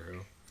of Doctor Who.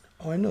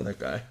 Oh, I know that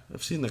guy.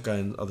 I've seen that guy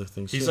in other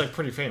things. He's too. like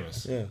pretty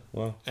famous. Yeah.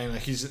 Wow. And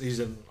like, he's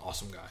an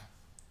awesome guy.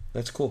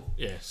 That's cool.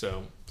 Yeah.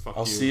 So fuck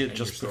I'll you see it and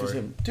just your because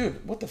story. him.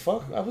 Dude, what the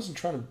fuck? I wasn't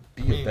trying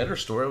to be a better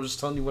story. I was just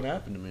telling you what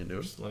happened to me,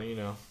 dude. Just letting you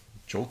know.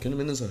 Joel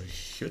Kinnaman is a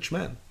huge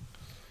man.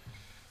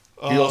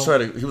 He also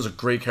he was a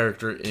great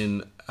character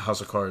in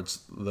House of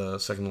Cards, the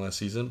second to last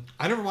season.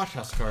 I never watched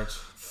House of Cards.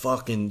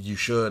 Fucking, you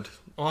should.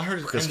 Well, I heard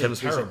it Because ended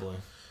Kevin Spacey- terribly.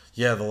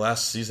 Yeah, the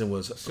last season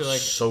was So like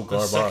so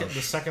garbage.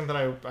 The second that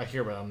I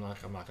hear about it,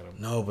 I'm not gonna.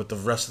 No, but the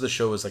rest of the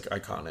show is like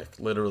iconic.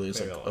 Literally, it's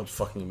Maybe like I'll a watch.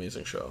 fucking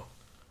amazing show.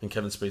 And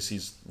Kevin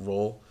Spacey's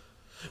role,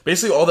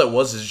 basically, all that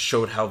was is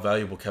showed how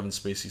valuable Kevin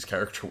Spacey's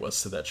character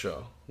was to that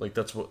show. Like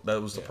that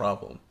was the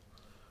problem.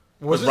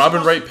 Was But it Robin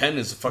supposed Wright to- Penn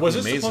is fucking Was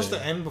it amazing. supposed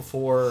to end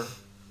before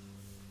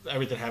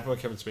everything happened with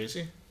Kevin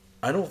Spacey?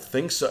 I don't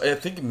think so. I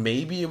think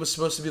maybe it was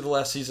supposed to be the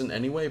last season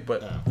anyway,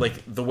 but Yeah.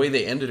 like the way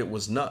they ended it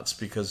was nuts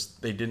because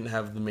they didn't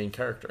have the main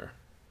character.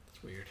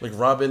 It's weird. Like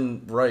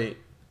Robin Wright,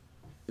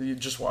 you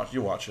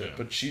watch it, Yeah.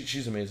 but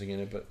she's amazing in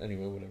it. But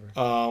anyway,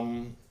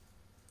 whatever.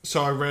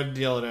 So I read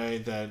the other day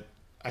that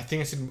I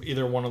think it's in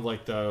either one of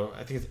like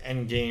I think it's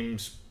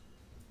Endgame's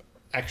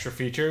extra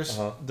features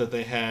that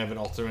they have an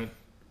alternate.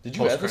 Did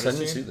you add this? I post-credit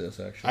didn't see scene. this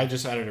actually. I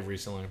just added it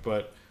recently,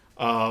 but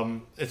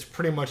it's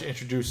pretty much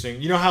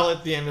introducing. You know how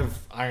at the end of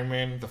Iron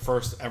Man, the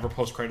first ever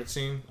post-credit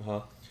scene,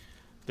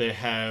 they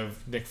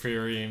have Nick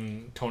Fury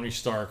in Tony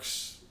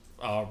Stark's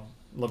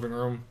living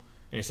room,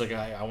 and he's like,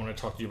 "I want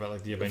to talk to you about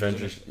like the Avengers."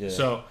 Avengers, yeah.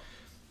 So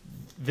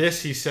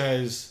this, he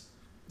says,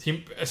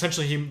 he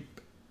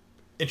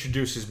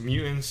introduces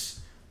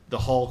mutants, the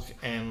Hulk,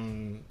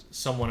 and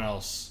someone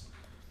else.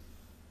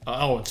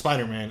 And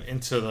Spider-Man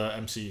into the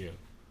MCU.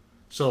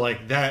 So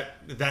like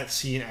that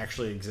scene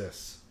actually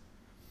exists.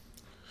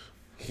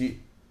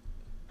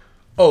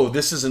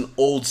 This is an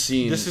old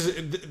scene.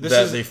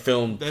 They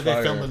filmed. That prior.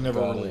 they filmed and never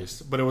Got it.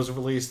 released, but it was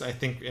released I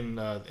think in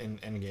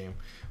Endgame.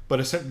 But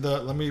it said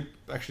let me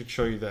actually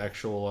show you the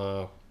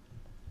actual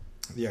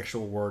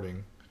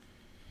wording.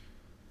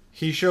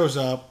 He shows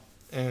up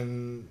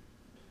and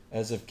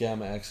As if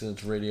gamma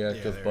accidents,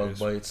 radioactive there it bug is.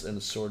 bites, and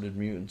assorted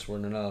mutants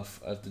weren't enough,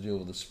 I have to deal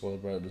with a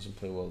spoiled bride who doesn't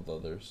play well with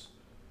others.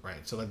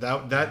 right. So like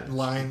that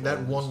line,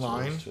 that one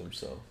line. To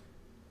himself.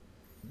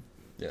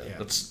 Yeah, Yeah.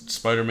 that's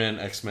Spider-Man,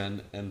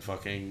 X-Men, and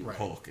fucking Right.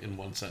 Hulk in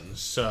one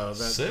sentence. So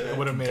Sick. that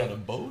would have made Got it. a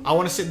boat? I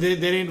want to say they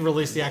didn't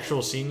release the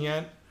actual scene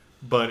yet,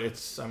 but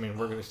it's. I mean,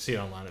 we're gonna see it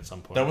online at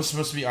some point. That was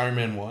supposed to be Iron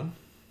Man 1?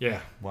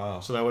 yeah. Wow.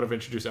 So that would have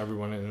introduced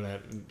everyone in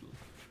that,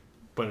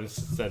 but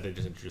instead they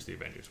just introduced the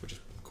Avengers, which is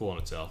cool in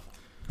itself.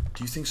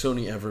 Do you think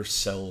Sony ever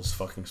sells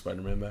fucking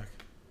Spider-Man back?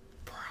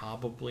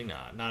 Probably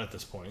not. Not at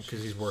this point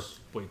because he's worth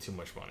way too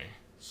much money.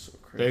 So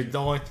crazy. The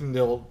only thing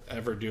they'll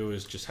ever do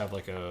is just have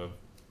like a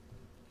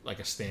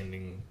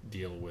standing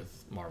deal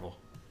with Marvel.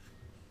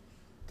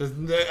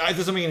 It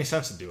doesn't make any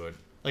sense to do it.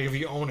 Like if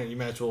you own it, you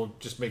might as well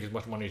just make as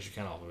much money as you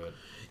can off of it.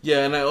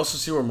 Yeah, and I also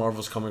see where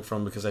Marvel's coming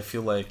from because I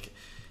feel like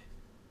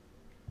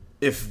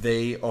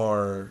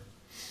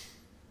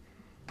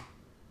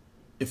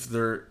if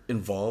they're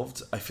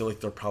involved, I feel like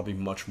they're probably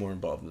much more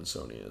involved than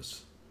Sony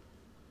is.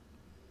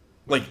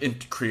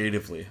 Like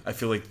creatively, I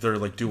feel like they're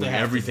like doing They have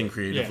to everything be.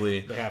 creatively.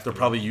 Yeah, they have they're to be.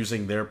 probably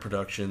using their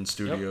production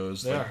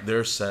studios, they like are.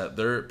 their set,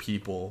 their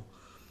people.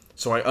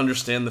 So I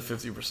understand the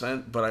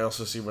 50%, but I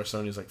also see where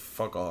Sony's like,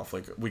 fuck off.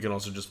 Like we can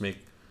also just make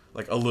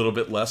like a little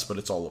bit less, but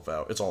it's all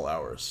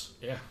ours.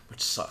 Yeah.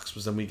 Which sucks,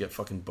 because then we get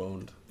fucking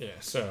boned. Yeah.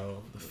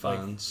 So The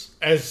fans.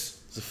 as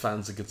It's the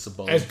fans that gets the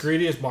bone. as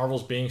greedy as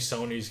Marvel's being,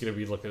 Sony's gonna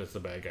be looked at as the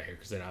bad guy here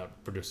because they're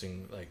not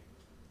producing like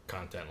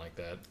content like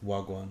that.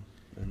 Wagwan.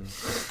 I know.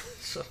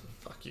 So,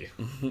 fuck you.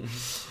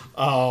 It's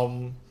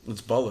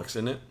bollocks,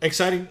 isn't it?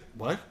 Exciting.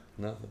 What?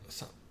 Nothing.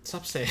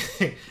 Stop saying.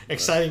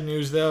 Exciting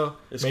news though.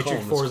 It's Matrix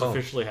calm, 4 it's is calm.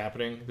 officially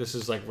happening. This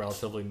is like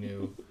relatively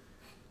new.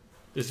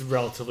 This is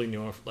relatively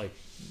new, like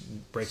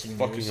breaking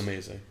Fucking news.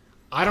 amazing.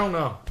 I don't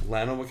know.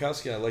 Lana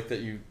Wachowski, I like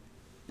that you're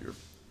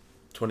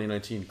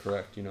 2019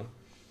 correct, you know?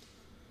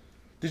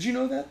 Did you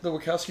know that? The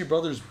Wachowski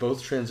brothers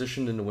both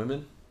transitioned into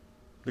women?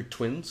 Like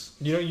twins?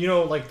 You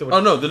know, like the Oh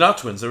no, they're not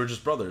twins, they were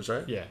just brothers,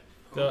 right? yeah,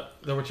 the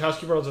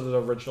Wachowski brothers are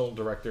the original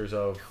directors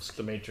of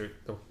the Matrix.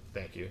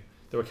 Thank you.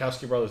 The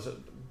Wachowski brothers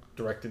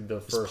directed the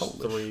first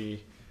Polish.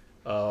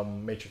 3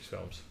 Matrix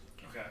films.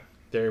 Okay.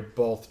 They're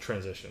both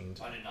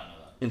transitioned. I did not know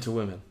that. Into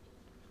women.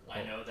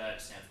 I know that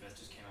Sam Smith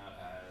just came out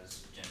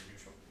as gender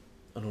neutral.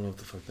 I don't know what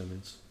the fuck that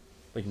means.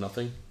 Like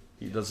nothing?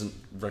 He doesn't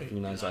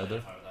recognize He's not either?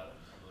 identified with that.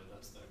 I believe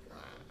that's the.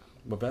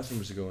 What bathroom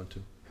does he go into?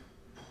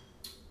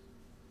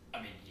 I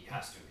mean, he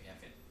has to.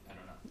 I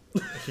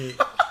don't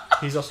know.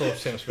 He's also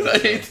Sam Smith. I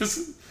hate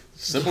this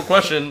simple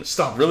question.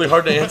 Stop. Really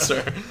hard to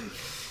answer.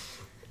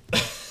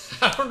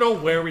 I don't know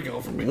where we go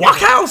from here.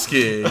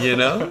 Wachowski, you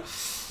know?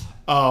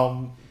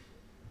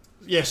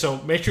 Yeah,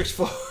 so Matrix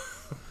 4.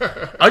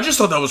 I just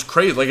thought that was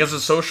crazy. Like, as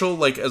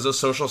a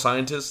social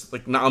scientist,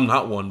 like, no, I'm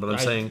not one, but I'm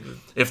saying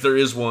if there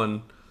is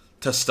one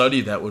to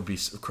study, that would be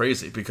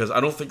crazy, because I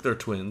don't think they're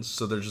twins,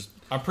 so they're just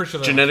I'm pretty sure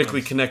they're genetically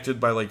twins. connected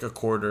by like a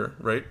quarter,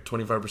 right?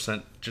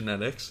 25%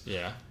 genetics.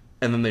 Yeah.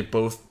 And then they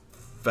both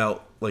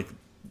felt like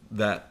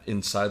that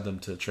inside them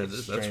to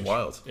transition. That's Strange.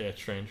 wild. Yeah,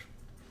 it's strange.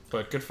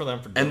 But good for them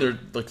for doing And they're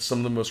it. like some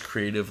of the most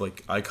creative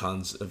like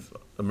icons of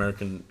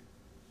American.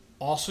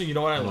 Also, you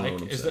know what I don't know like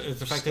what I'm is saying.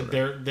 the fact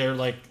that they're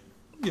like,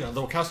 you know,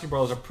 the Wachowski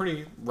brothers are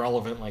pretty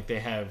relevant. Like, they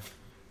have,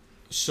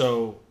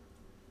 so,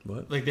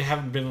 What? like, they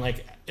haven't been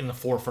like in the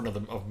forefront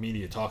of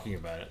media talking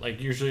about it.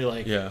 Like, usually,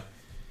 like, Yeah.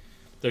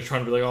 they're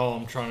trying to be like, oh,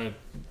 I'm trying to.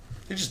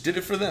 They just did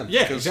it for them.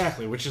 Yeah, because-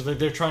 exactly. Which is like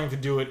they're trying to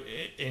do it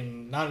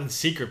not in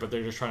secret, but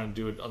they're just trying to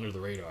do it under the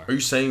radar. Are you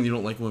saying you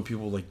don't like when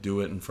people like do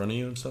it in front of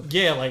you and stuff?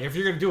 Yeah, like if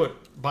you're gonna do it,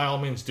 by all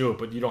means do it,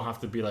 but you don't have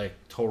to be like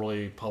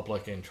totally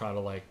public and try to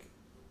like,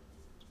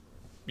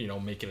 you know,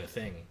 make it a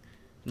thing.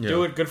 Yeah.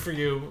 Do it, good for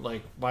you.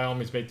 Like, by all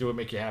means, do it,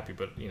 make you happy.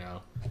 But you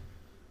know,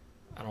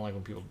 I don't like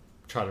when people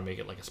try to make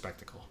it like a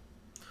spectacle.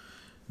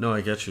 No,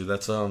 I get you.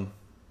 That's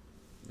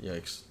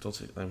yikes! Don't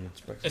say. I mean,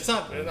 spectacle. It's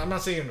not. I'm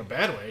not saying it in a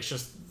bad way. It's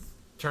just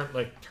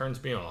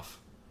turns me off.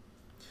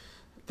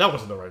 That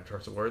wasn't the right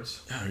choice of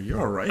words. Yeah, you're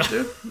all right,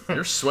 dude.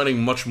 You're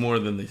sweating much more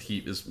than the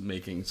heat is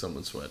making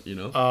someone sweat. You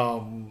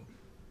know.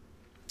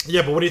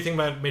 Yeah, but what do you think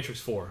about Matrix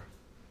 4?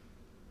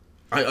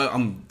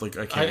 I'm like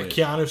I can't wait.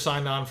 Keanu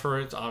signed on for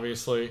it,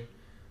 obviously.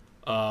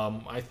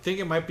 I think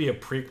it might be a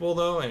prequel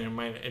though, and it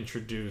might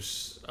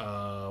introduce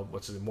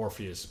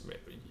Morpheus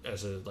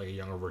as a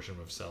younger version of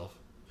himself.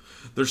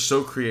 They're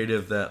so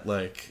creative that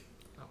like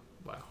Oh,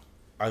 wow.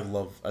 I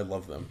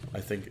love them. I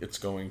think it's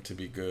going to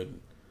be good.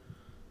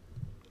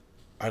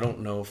 I don't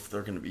know if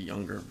they're going to be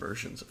younger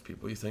versions of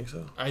people. You think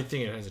so? I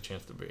think it has a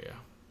chance to be,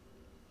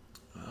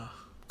 yeah.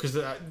 Because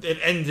it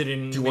ended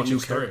in Do you want new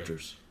Matrix 3.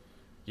 characters?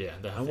 Yeah,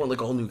 I want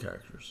like all new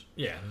characters.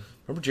 yeah.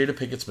 Remember Jada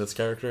Pinkett Smith's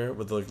character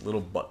with the like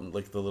little button,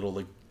 like the little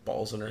like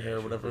balls in her hair,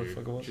 or whatever the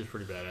fuck it was? She's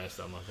pretty badass,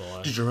 though, I'm not gonna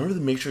lie. Did you remember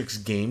the Matrix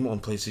game on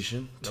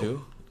PlayStation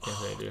 2? Can't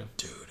say I do.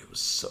 Dude, it was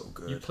so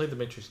good. You played the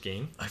Matrix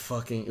game?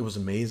 It was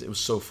amazing. It was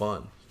so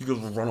fun. You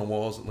could run on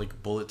walls and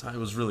like bullet time. It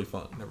was really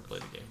fun. Never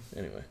played the game.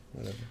 Anyway,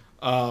 whatever.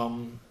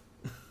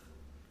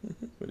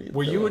 What are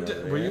Were you doing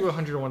over were there? you a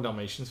 101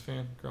 Dalmatians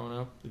fan growing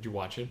up? Did you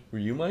watch it? Were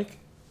you, Mike?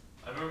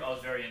 I remember I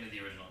was very into the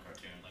original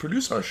cartoon. Like,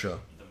 Produce our show.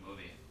 the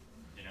movie.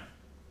 You know,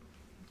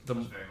 The I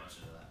was very much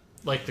into that.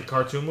 like the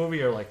cartoon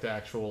movie or like the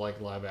actual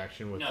like live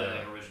action with No, the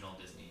the original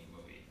Disney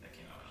movie that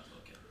came out when I was a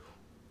little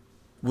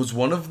kid. Was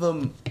one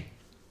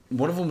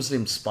of them was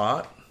named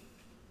Spot?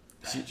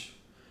 Patch.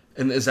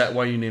 And is that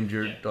why you named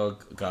your Yeah.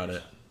 dog? Got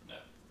it. No,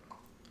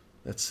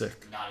 That's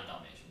sick. not a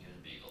Dalmatian.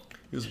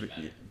 He was a beagle.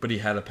 Didn't matter. But he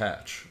had a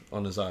patch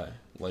on his eye.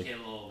 Like, He had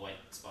a little white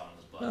spot on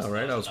his butt. Oh, so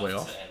right, that I was way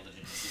enough off. to add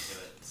legitimacy to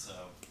it. So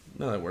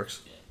no, that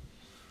works. yeah.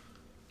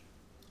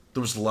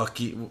 There was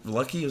Lucky.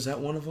 Lucky, is that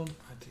one of them?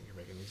 I think you're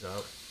making these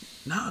up.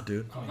 Nah,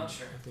 dude. I'm not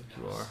sure. I think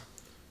you are.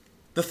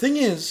 The thing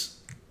is,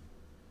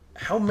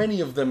 how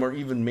many of them are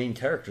even main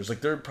characters?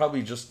 Like, they're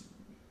probably just.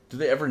 Do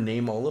they ever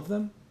name all of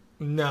them?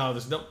 No,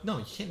 there's no.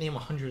 You can't name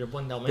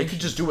 101 They Dalmatians. could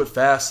just do it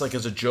fast, like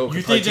as a joke. You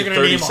It'd probably think they're take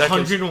gonna 30 name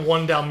seconds.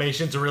 101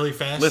 Dalmatians really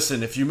fast?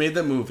 Listen, if you made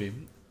that movie,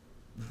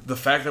 the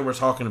fact that we're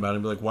talking about it,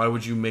 and be like, why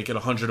would you make it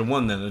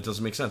 101 then? It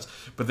doesn't make sense.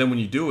 But then when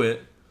you do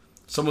it,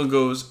 someone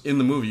goes in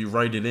the movie, you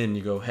write it in,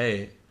 you go,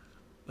 hey,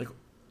 like,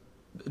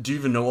 do you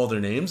even know all their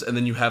names? And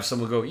then you have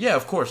someone go, yeah,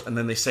 of course. And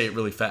then they say it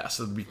really fast.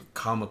 It'd be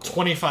comical.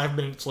 25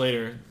 minutes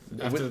later,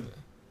 after.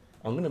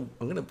 I'm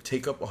gonna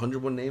take up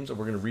 101 names and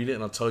we're gonna read it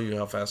and I'll tell you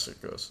how fast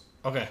it goes.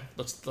 Okay,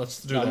 let's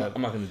do No, that.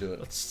 I'm not gonna do it.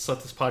 Let's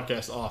set this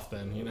podcast off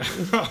then. You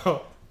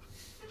know,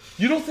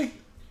 You don't think?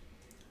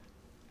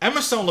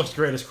 Emma Stone looks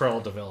great as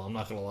Cruella de Vil. I'm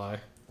not gonna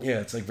lie. Yeah,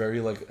 it's like very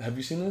like. Have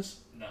you seen this?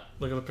 No,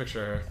 Look at the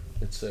picture of her.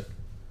 It's sick.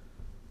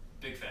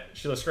 big fan.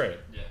 She looks great.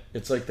 Yeah.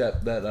 It's like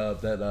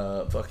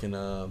that fucking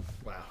Wow.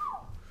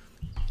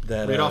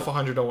 that Read off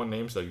 101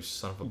 names though, you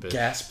son of a bitch.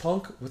 gas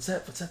punk. What's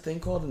that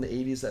thing called in the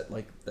 80s?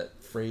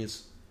 That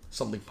phrase,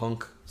 something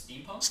punk.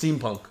 Steampunk.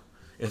 Steampunk.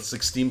 It's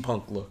like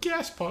steampunk look.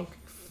 Gas punk.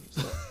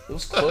 It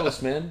was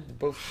close, man.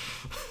 Both.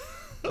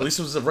 At least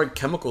it was the right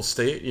chemical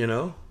state, you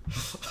know.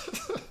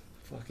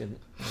 Fucking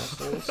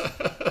assholes.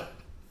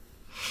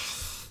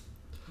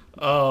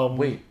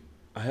 Wait,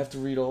 I have to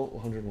read all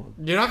 101.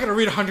 You're not gonna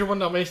read 101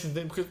 Dalmatians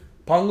because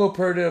Pongo,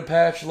 Perdita,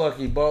 Patch,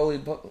 Lucky,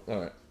 Bally. All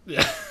right.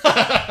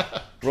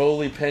 yeah.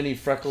 Roly, Penny,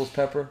 Freckles,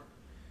 Pepper.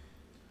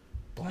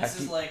 This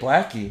is like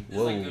Blackie. This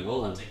Whoa, is like Good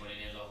Will whoa. Hunting when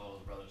he names all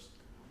his brothers.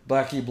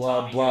 Blackie,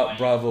 Blob, Tommy, Blop, Johnny.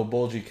 Bravo,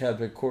 Bulgy,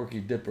 Cadpick, Corky,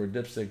 Dipper,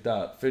 Dipstick,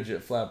 Dot,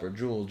 Fidget, Flapper,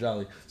 Jewel,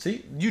 Jolly.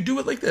 See, you do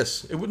it like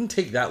this. It wouldn't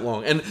take that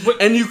long, and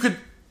you could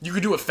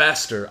do it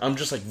faster. I'm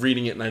just like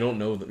reading it, and I don't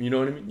know them. You know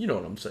what I mean? You know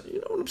what I'm saying? You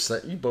know what I'm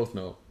saying? You both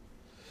know.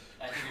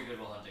 I think you're Good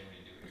Will Hunting when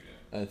you do what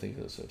you're doing. I think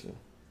that's so too.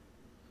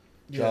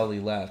 Jolly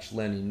Latch,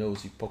 Lenny,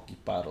 Nosy, Pokey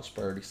Bottle,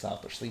 Spurdy,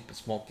 Sopper, Sleepy,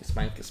 Smoky,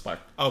 Spanky, Spark.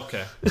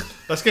 Okay.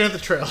 Let's get into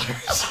the trailers.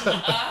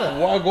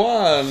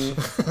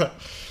 Wagwan.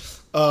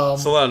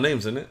 It's a lot of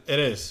names, isn't it? It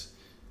is.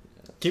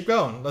 Keep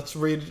going. Let's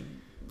read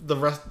the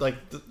rest,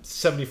 like the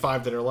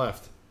 75 that are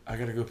left. I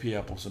gotta go pee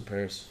apples and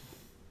pears.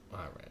 All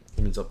right.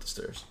 That means up the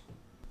stairs.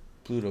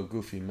 Pluto,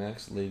 Goofy,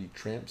 Max, Lady,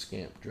 Tramp,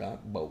 Scamp,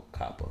 Jock, Boat,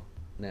 Copper,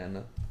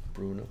 Nana,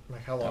 Bruno,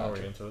 Like, how long are we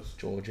Dodger, into this?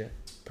 Georgia,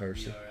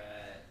 Percy. Alright.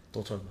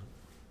 Don't talk about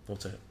it.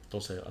 Don't say it.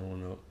 Don't say it. I don't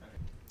want to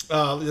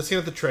know it. Let's get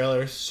at the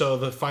trailers. So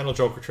the final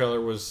Joker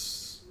trailer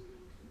was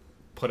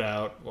put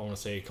out, I want to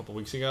say, a couple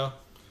weeks ago.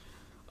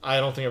 I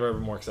don't think I've ever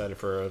been more excited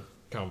for a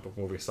comic book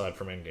movie aside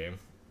from Endgame.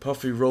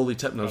 Puffy, Roly,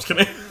 Tep. No, I'm just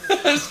kidding.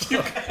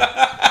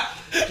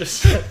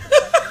 Just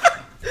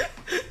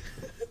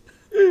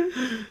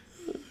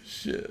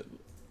Shit.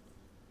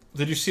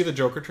 did you see the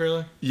Joker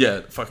trailer?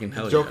 Yeah, fucking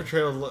hell The Joker yeah.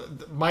 trailer.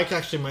 Mike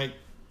actually might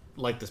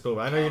like this movie.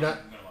 I know you're not.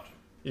 I'm gonna watch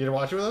it. You gonna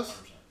watch it with us?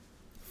 100%.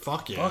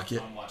 Fuck yeah! Fuck yeah.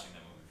 I'm watching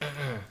that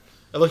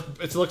movie.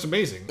 It looks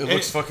amazing. It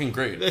looks fucking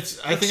great.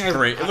 I think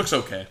great. It looks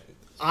okay.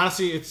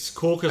 Honestly, it's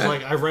cool because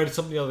like I read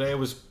something the other day. It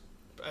was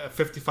a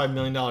 $55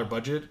 million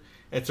budget.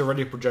 It's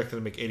already projected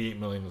to make $88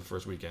 million in the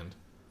first weekend.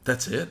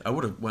 That's it? I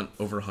would have went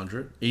over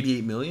 100.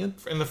 88 million?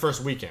 In the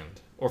first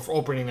weekend, or for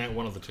opening night,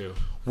 one of the two.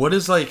 What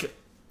is like...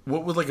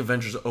 What would like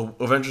Avengers... Oh,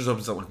 Avengers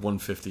opens at like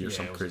 150 or Yeah,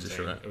 some it was crazy insane.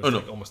 shit, right? It Oh, was no.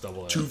 like almost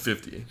double that.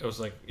 250. It was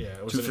like, yeah,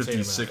 it was 256, an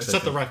insane amount. It I set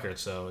the think. record,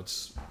 so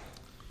it's.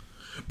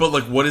 But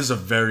like, what is a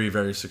very,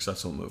 very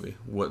successful movie?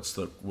 What's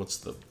the...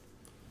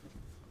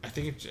 I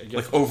think it's.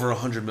 Like over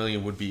 100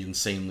 million would be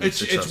insanely it's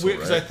successful, weird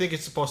because right? I think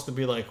it's supposed to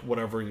be like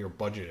whatever your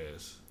budget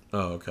is.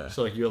 Oh, okay.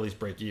 So like you at least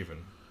break even.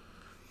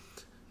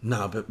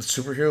 Nah, but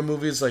superhero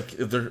movies, like,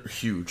 they're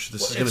huge.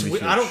 This is going to be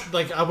huge. I don't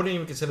like. I wouldn't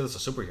even consider this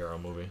a superhero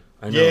movie.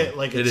 I know. Yeah,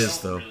 like It it's, is,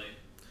 though. Really.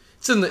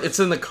 It's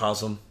in the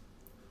cosm.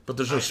 But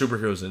there's no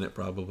superheroes in it,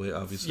 probably,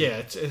 obviously. Yeah,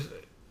 it's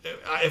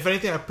if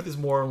anything, I put this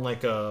more in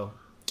like a.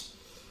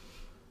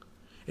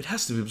 It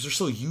has to be, because they're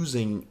still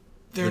using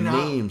They're the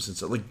not- names and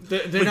stuff. Like,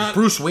 they're like not-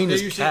 Bruce Wayne they're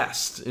is using-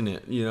 cast in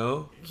it, you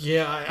know?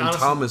 Yeah, And honestly,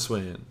 Thomas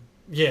Wayne.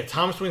 Yeah,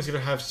 Thomas Wayne's gonna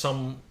have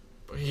some.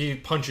 He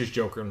punches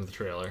Joker in the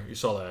trailer. You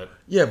saw that.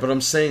 Yeah, but I'm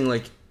saying,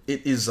 like,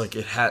 it is like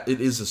it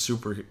is a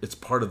super. It's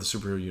part of the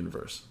superhero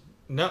universe.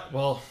 No,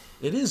 well,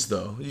 It is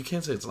though. You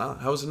can't say it's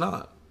not. How is it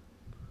not?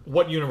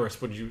 what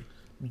universe would you?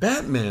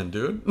 Batman,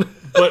 dude.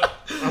 But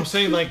I'm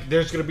saying like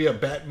there's gonna be a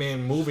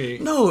Batman movie.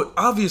 No,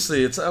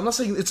 obviously it's. I'm not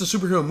saying it's a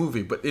superhero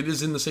movie, but it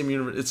is in the same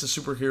universe. It's a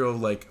superhero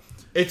like.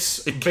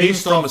 It's It came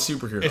based from off, a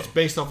superhero. It's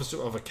based off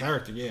of a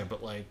character, yeah,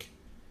 but like,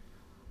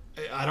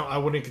 I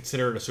wouldn't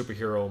consider it a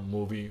superhero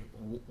movie.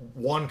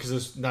 One, because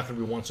there's not going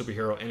to be one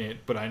superhero in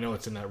it, but I know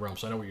it's in that realm,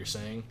 so I know what you're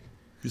saying.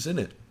 Who's in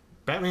it?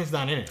 Batman's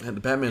not in it.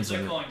 And Batman's It's like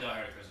in it. calling Die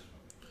Hard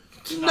a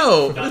Christmas movie.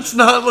 No, it's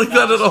not like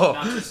that at all.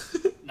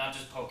 Not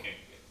just poking,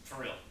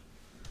 for real.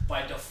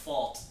 By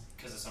default,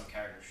 because of some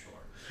character,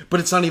 sure. But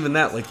it's not even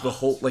that. Like the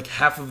whole, like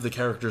half of the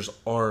characters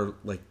are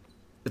like,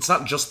 it's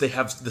not just they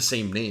have the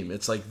same name.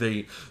 It's like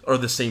they are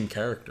the same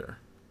character.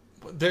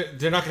 They're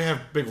not going to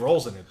have big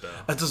roles in it, though.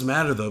 That doesn't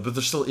matter though. But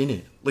they're still in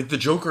it. Like the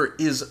Joker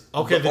is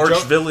Okay, the the arch Jo-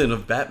 villain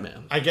of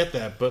Batman, I get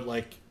that, but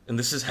like, and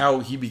this is how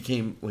he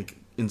became like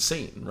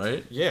insane,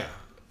 right? yeah,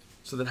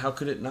 So then how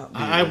could it not be?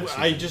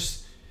 I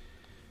just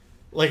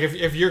like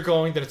if you're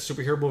going that it's a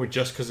superhero movie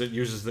just because it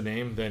uses the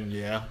name, then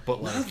yeah,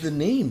 but like, not the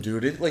name,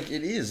 dude. It like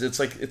it is. It's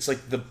like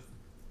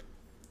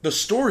the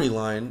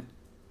storyline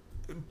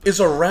is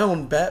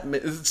around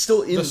Batman. It's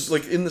still in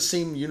like in the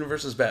same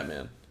universe as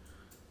Batman.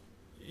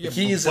 yeah,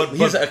 he's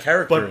a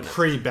character but in it.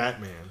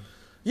 pre-Batman.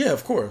 Yeah,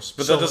 of course.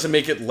 But So, that doesn't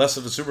make it less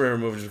of a superhero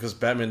movie just because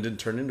Batman didn't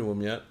turn into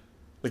him yet.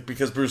 Like,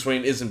 because Bruce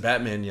Wayne isn't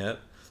Batman yet.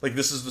 Like,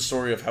 this is the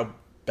story of how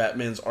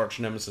Batman's arch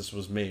nemesis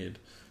was made,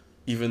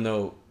 even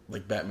though,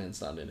 like,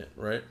 Batman's not in it,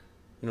 right?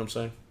 You know what I'm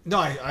saying? No,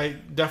 I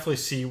definitely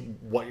see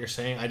what you're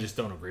saying. I just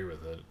don't agree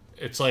with it.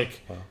 It's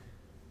like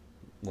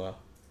Well,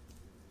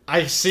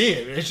 I see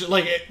it. It's just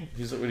like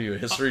he's what are you, a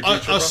history a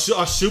teacher, bro?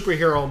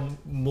 superhero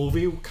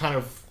movie kind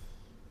of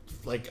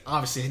like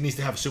obviously it needs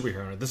to have a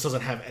superhero in it. This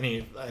doesn't have any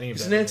of He's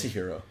that. an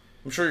anti-hero.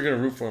 I'm sure you're going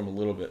to root for him a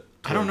little bit.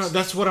 I don't know. towards-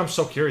 That's what I'm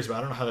so curious about.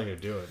 I don't know how they're gonna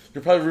do it.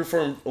 You'll probably root for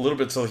him a little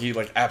bit till he,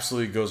 like,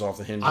 absolutely goes off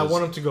the hinges. I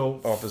want him to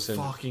go off his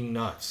hinges. fucking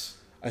nuts.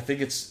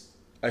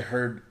 I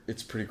heard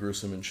it's pretty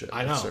gruesome and shit.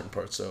 I know in certain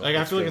parts, so Like I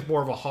that's feel like good. it's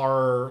more of a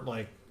horror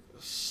like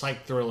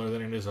psych thriller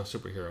than it is a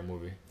superhero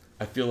movie.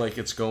 I feel like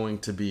it's going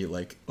to be,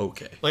 like,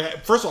 okay.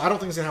 Like first of all, I don't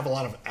think it's gonna have a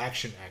lot of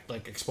action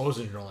like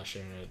explosions and all that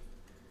shit in it.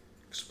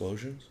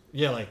 Explosions?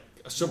 Yeah, like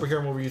a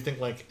superhero movie, you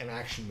think like an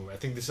action movie. I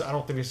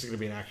don't think this is gonna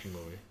be an action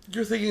movie.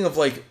 You're thinking of,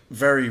 like,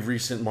 very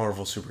recent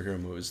Marvel superhero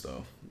movies,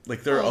 though.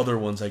 Like, there are other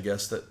ones, I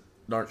guess, that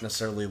aren't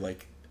necessarily,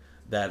 like,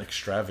 that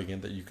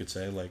extravagant that you could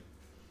say. Like,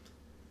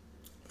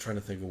 I'm trying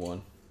to think of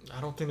one. I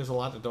don't think there's a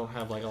lot that don't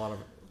have like a lot of.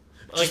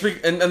 Just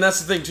and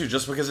that's the thing, too.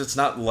 Just because it's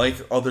not like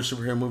other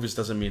superhero movies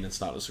doesn't mean it's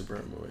not a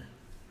superhero movie.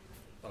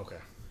 Okay.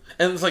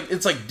 And it's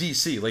like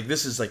DC. Like,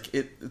 this is, like,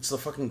 it's the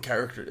fucking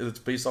character. It's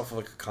based off of,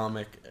 like, a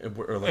comic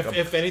or, like,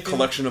 If anything-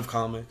 collection of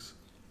comics.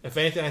 If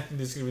anything, I think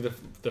this is gonna be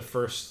the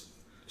first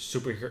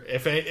superhero.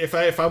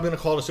 If I'm gonna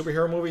call it a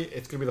superhero movie,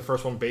 it's gonna be the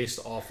first one based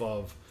off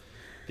of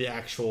the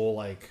actual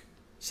like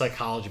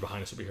psychology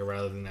behind a superhero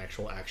rather than the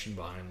actual action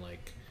behind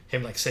like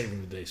him like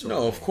saving the day.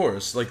 No, of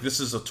course. Like this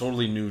is a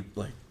totally new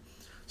like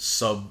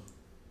sub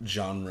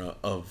genre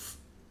of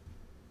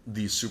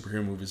these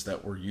superhero movies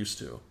that we're used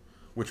to,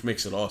 which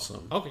makes it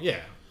awesome. Okay,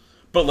 yeah.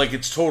 But like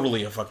it's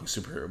totally a fucking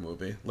superhero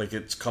movie. Like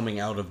it's coming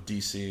out of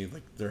DC.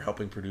 Like they're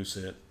helping produce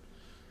it.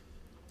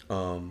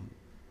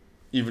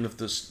 Even if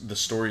the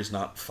story is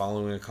not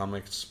following the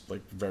comics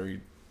like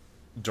very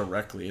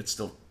directly, it's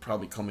still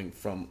probably coming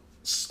from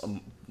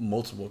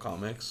multiple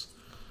comics.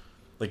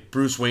 Like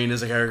Bruce Wayne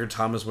is a character,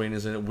 Thomas Wayne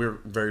is in it. We're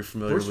very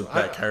familiar with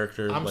that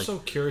character. I'm like, so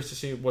curious to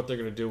see what they're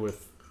gonna do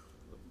with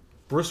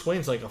Bruce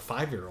Wayne's like a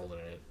 5-year-old in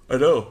it. I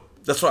know.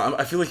 That's why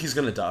I feel like he's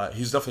gonna die.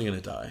 He's definitely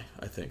gonna die.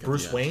 I think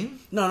Bruce Wayne?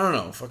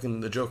 No. Fucking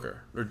the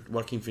Joker or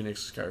Joaquin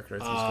Phoenix's character. I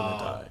think he's gonna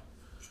die.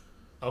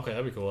 Okay,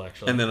 that'd be cool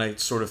actually. And then I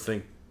sort of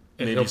think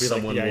And maybe it'll be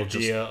someone like the will just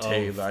idea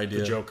take of the idea.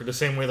 the Joker, the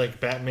same way like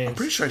Batman. I'm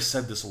pretty sure I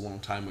said this a long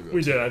time ago.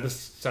 We did. This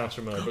sounds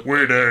familiar, but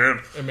We did.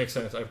 it makes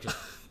sense. I've just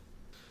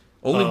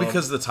Only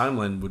because the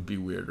timeline would be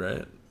weird,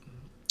 right?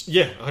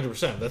 yeah,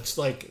 100%. That's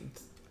like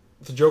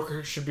the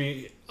Joker should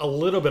be a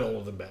little bit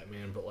older than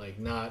Batman, but like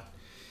not.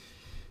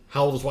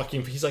 How old is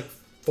Joaquin? He's like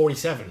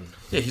 47.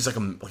 Yeah, he's like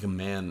a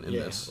man in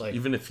Yeah, this. like-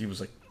 Even if he was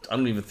like, I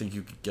don't even think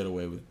you could get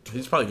away with.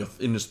 He's probably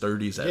in his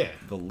 30s at Yeah.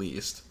 the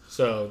least.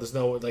 So there's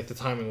no like the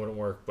timing wouldn't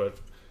work, but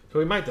so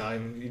he might die.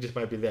 And he just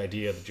might be the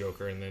idea of the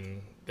Joker, and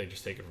then they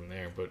just take it from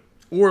there. But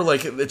Or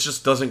like it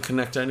just doesn't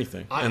connect to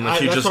anything, and like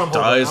he that's just what I'm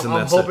dies, hoping. and I'm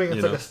that's hoping it. it's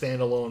You like know?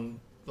 a standalone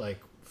like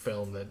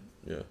film that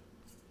Yeah.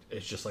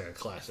 is just like a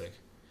classic.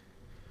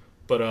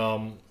 But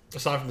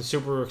aside from the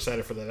super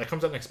excited for that, that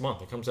comes out next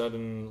month. It comes out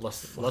in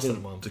less than a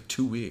month. It's like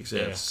 2 weeks.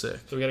 Yeah, it's sick.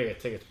 So we gotta get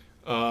tickets.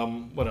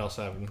 What else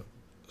happened?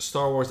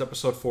 Star Wars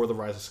Episode 4: The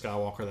Rise of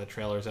Skywalker. That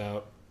trailer's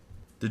out.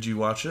 Did you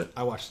watch it?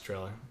 I watched the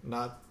trailer.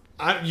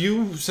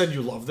 You said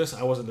you loved this.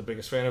 I wasn't the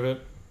biggest fan of it.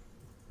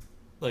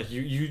 Like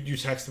you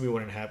texted me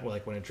when it happened,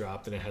 like when it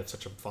dropped, and it had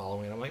such a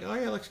following. And I'm like, oh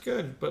yeah, it looks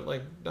good, but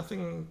like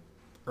nothing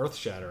earth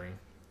shattering.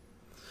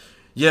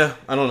 Yeah,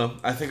 I don't know.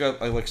 I think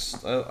I like.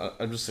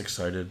 I'm just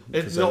excited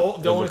because the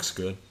it only- looks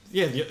good.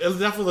 Yeah, it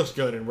definitely looks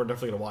good, and we're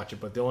definitely gonna watch it.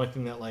 But the only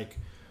thing that like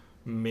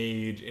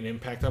made an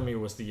impact on me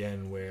was the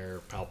end where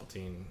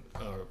Palpatine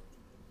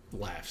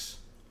laughs.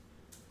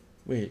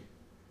 Wait,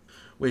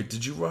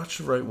 did you watch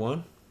the right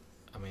one?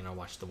 I mean, I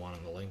watched the one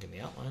on the link in the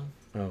outline.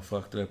 Oh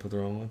fuck! Did I put the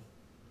wrong one?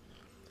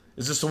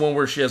 Is this the one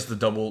where she has the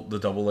double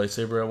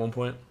lightsaber at one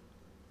point?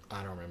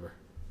 I don't remember.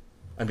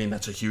 I mean,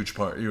 that's a huge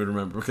part. You would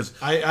remember because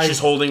I she's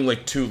holding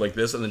like two like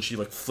this, and then she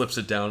like flips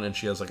it down, and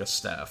she has like a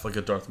staff, like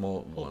a Darth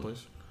Maul one.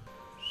 Please.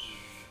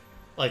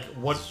 Like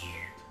what's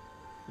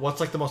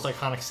like the most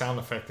iconic sound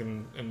effect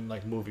in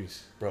like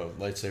movies, Bro,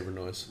 lightsaber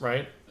noise.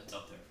 right? That's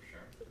up there for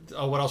sure.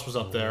 Oh, what else was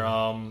up there?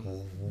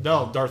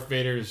 No, Darth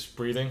Vader's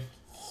breathing.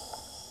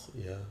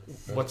 Yeah.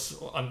 What's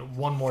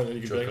one more that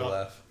you could Joker be like, oh,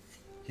 laugh?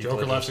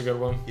 Joker laugh's a good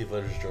one. Heath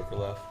Ledger's Joker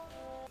laugh.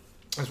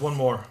 There's one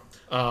more.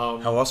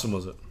 How awesome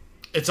was it?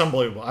 It's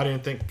unbelievable. I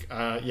didn't think.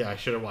 I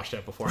should have watched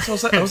that before. I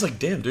was like,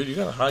 damn, dude, you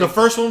got a high. The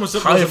first one was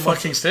high wasn't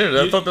fucking much. standard.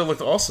 I thought that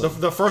looked awesome.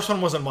 The first one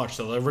wasn't much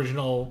though. The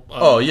original.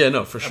 Oh yeah,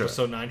 no, for sure.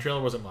 Episode 9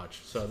 trailer wasn't much.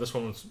 So this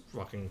one was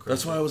fucking crazy.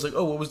 That's why I was like,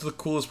 oh, what was the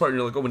coolest part? And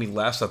you're like, oh, when he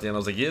laughs at the end. I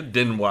was like, you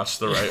didn't watch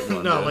the right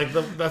one. No, dude.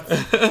 like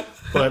that's.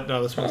 But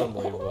no, this one's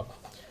unbelievable.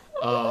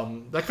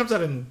 That comes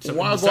out in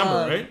December,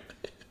 Wagwan. right?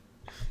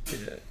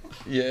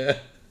 Yeah.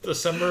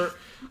 December.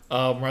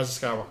 Rise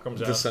of Skywalker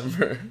comes out.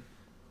 December.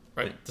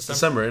 Right.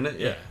 December, isn't it?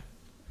 Yeah.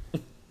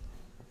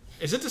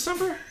 Is it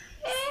December?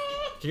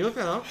 Can you look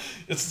that up?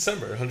 It's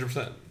December,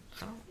 100%.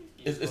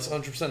 It's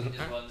 100%.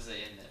 His one's the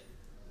end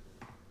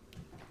it.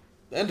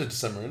 The end of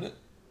December, isn't it?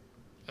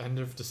 End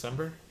of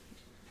December.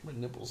 My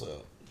nipples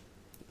out.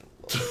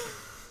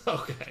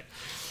 Okay.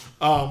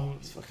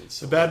 It's fucking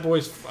so The Bad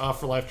Boys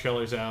for Life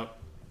trailer's out.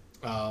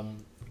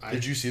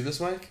 Did you see this,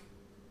 Mike?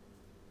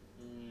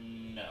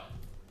 No.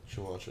 You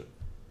should watch it.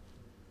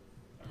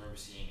 I remember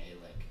seeing a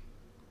link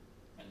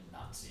and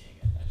not seeing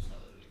it. I just know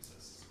that it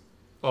exists.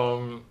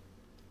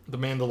 The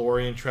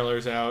Mandalorian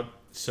trailer's out,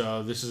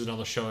 so this is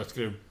another show that's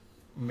gonna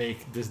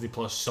make Disney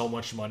Plus so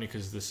much money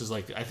because this is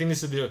like I think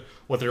this is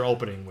what they're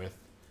opening with.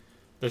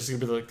 This is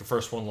gonna be like the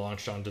first one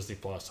launched on Disney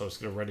Plus, so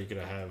it's already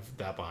gonna have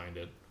that behind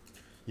it.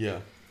 Yeah.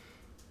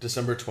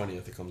 December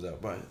 20th it comes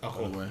out, by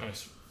Oh, the way.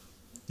 nice.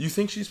 You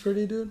think she's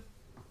pretty, dude?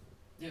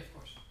 Yeah, of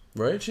course.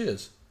 Right? She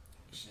is.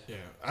 Yeah,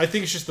 I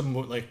think it's just like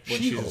when she's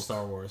in She-Hulk.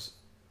 Star Wars.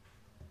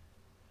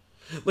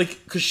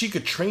 Like, because she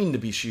could train to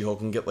be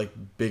She-Hulk and get, like,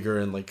 bigger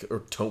and, like, or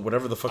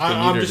whatever the fuck they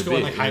I'm need her just to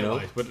going be, like you height know?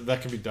 wise, but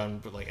that can be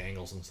done with like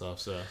angles and stuff.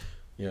 So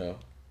Yeah.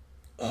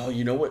 Oh,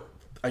 you know what?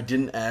 I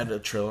didn't add a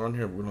trailer on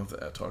here. We don't have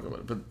to talk about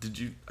it. But did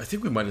you... I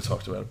think we might have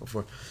talked about it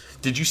before.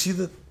 Did you see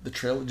the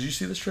trailer? Did you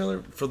see this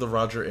trailer for the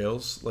Roger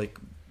Ailes, like,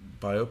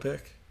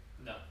 biopic?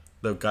 No.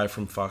 The guy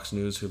from Fox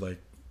News who, like,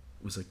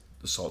 was, like,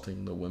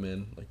 assaulting the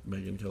women, like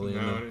Megyn Kelly. no,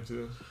 and I them. didn't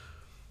do this.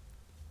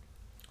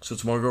 So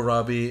it's Margot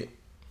Robbie,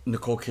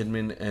 Nicole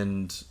Kidman,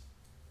 and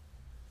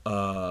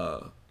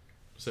Zendaya.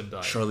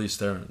 Charlize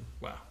Theron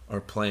Wow.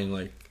 are playing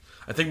like.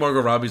 I think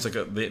Margot Robbie's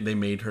like they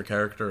made her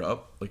character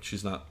up. Like she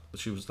was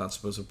not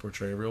supposed to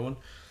portray everyone,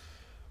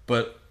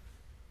 but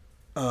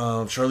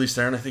Charlize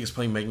Theron I think is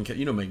playing Megyn Kelly.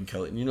 You know Megyn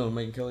Kelly. You know who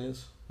Megyn Kelly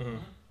is. Mm-hmm.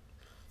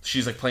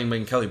 She's like playing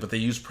Megyn Kelly, but they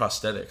use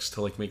prosthetics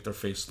to like make their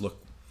face look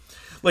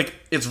like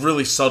it's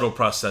really subtle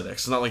prosthetics.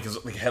 It's not like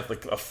it's like have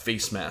like a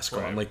face mask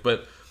on. Right. Like,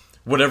 but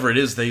whatever it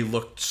is, they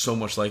looked so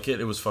much like it.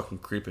 It was fucking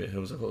creepy. It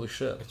was like holy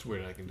shit. It's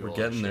weird. I can do. We're all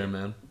getting that there, shit.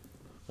 man.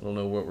 I don't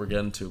know what we're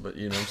getting to, but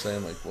you know what I'm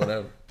saying? Like,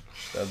 whatever.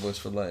 Bad Boys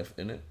for Life,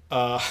 innit?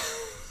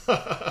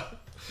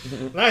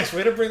 Nice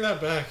way to bring that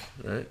back.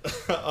 Right?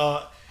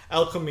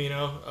 El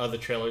Camino. The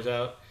trailer's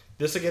out.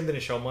 This again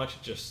didn't show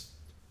much. Just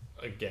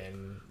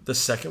again, The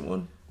second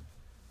one?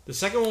 the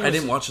second one. Was, I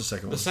didn't watch the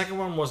second The one. second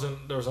one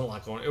wasn't. There wasn't a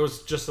lot going. It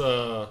was just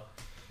a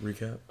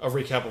Recap?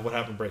 recap of what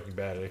happened in Breaking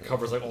Bad. It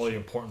covers like all the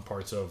important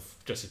parts of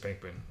Jesse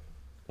Pinkman.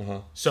 Uh-huh.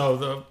 So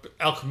the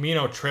El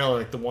Camino trailer,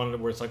 like the one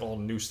where it's like all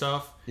new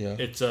stuff. Yeah.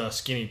 It's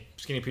Skinny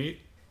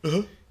Pete.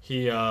 Uh-huh.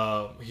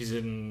 He's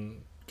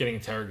in getting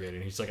interrogated.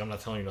 And he's like, I'm not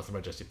telling you nothing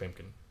about Jesse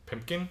Pinkman.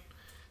 Pinkman.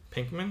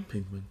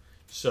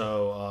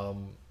 So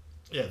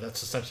yeah,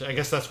 that's essentially. I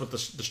guess that's what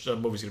the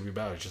movie's gonna be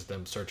about. It's just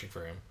them searching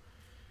for him.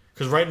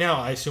 Because right now,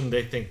 I assume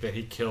they think that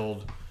he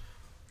killed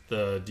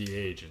the DA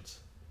agents.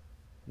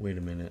 Wait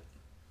a minute.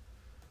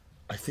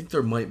 I think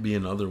there might be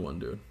another one,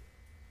 dude.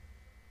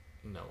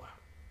 No.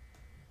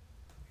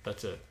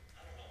 That's it.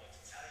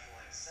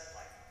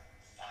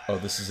 Oh,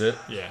 this is it?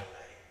 Yeah.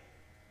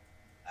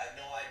 I have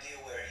no idea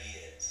where he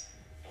is.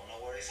 Don't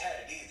know where he's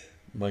headed either.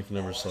 Mike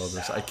never saw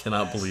this. I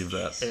cannot believe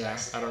that. Yeah,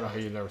 I don't know how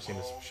you've never seen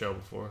this show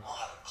before. I don't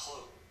have a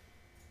clue.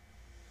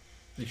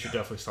 You should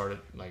definitely start it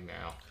like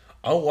now.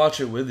 I'll watch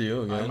it with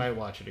you I again. might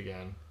watch it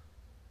again.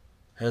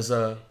 Has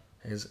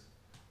Jen's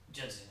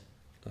in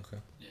it. okay.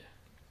 Yeah.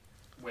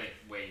 Way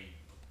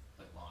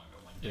like long ago.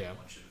 When Yeah.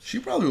 one should have She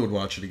probably would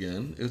watch it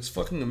again. It's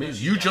fucking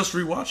amazing. You just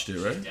rewatched it,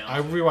 right? down I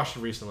to- rewatched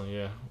it recently.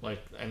 Yeah, like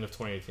end of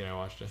 2018, I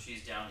watched it.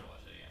 She's down to watch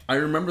it again. I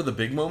remember the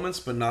big moments,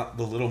 but not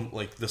the little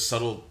like the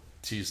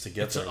subtleties to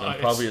get It's, there. uh,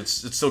 And probably it's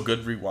still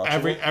good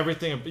rewatchable.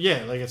 Everything.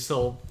 Yeah, like it's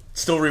still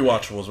Still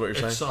rewatchable is what you're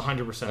saying. it's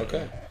 100%.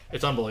 Okay.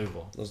 It's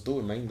unbelievable. Let's do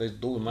it, man. Let's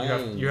do it,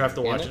 man. You have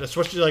to watch Ain't it,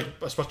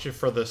 especially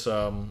for this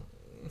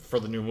for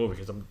the new movie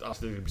because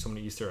obviously there's gonna be so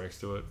many Easter eggs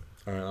to it.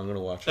 All right, I'm gonna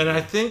watch it. And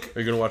I think Are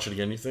you gonna watch it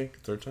again? You think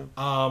third time?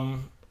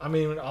 I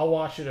mean I'll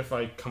watch it if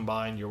I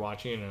combine you're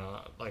watching it and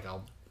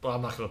but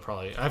I'm not gonna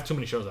probably. I have too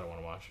many shows that I want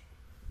to watch.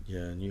 Yeah,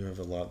 and you have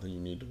a lot that you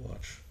need to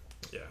watch.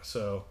 Yeah.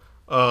 So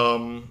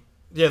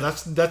yeah,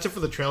 that's it for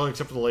the trailer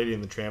except for the Lady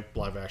and the Tramp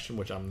live action,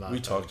 which I'm not. We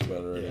talked about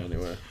it already Yeah.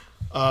 anyway.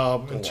 In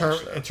watch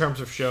that. terms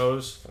of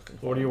shows, Fucking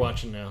what are you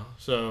watching now?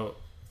 So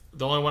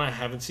the only one I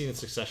haven't seen is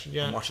Succession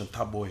yet. I'm watching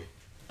Top Boy.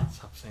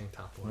 Stop saying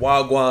Top Boy.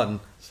 Wagwan.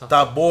 Stop.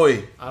 Top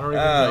Boy. I don't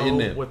even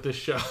know innit? what this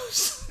show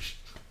is.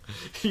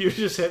 You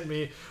just hit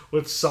me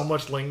with so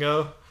much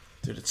lingo.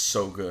 Dude, it's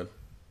so good.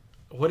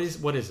 What is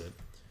it?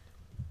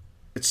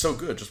 It's so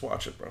good. Just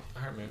watch it, bro.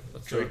 All right, man.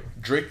 Let's do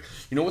it. Drake.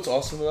 You know what's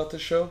awesome about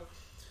this show?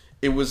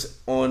 It was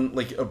on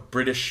like a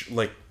British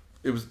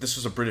This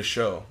was a British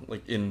show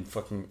like in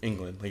fucking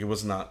England. Like it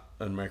was not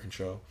an American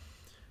show,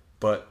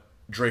 but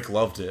Drake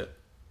loved it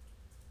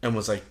and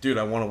was like, "Dude,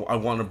 I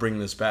want to bring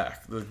this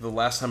back." The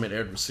last time it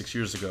aired was 6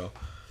 years ago,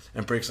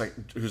 and Drake's like,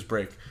 "Who's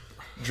Drake?"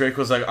 Drake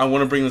was like, "I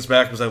want to bring this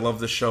back because I love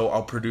this show.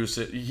 I'll produce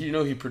it." You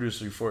know he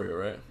produced Euphoria,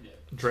 right?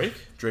 Drake?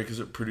 Drake is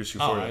produced Oh,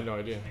 Euphoria. I had no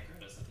idea. Hank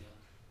Curtis at the end.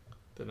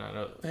 Did not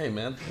know. Hey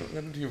man, what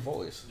happened to your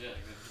voice? Yeah,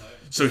 good time.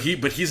 So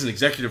he's an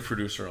executive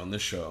producer on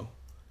this show,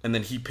 and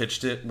then he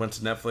pitched it, went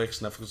to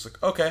Netflix. Netflix was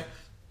like, okay,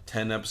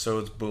 10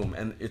 episodes, boom,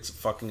 and it's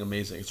fucking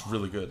amazing. It's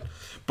really good.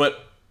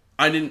 But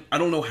I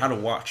don't know how to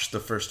watch the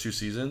first 2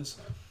 seasons,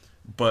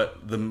 but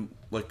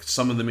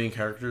some of the main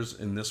characters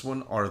in this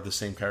one are the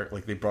same character.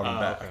 Like they brought them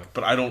back, okay.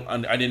 but I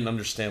didn't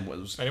understand what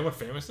it was. Anyone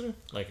famous in it?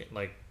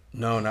 Like.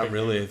 No, not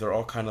really. They're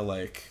all kind of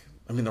like.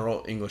 I mean, they're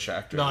all English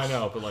actors. No, I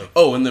know, but like.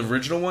 Oh, and the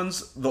original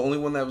ones, the only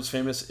one that was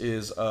famous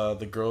is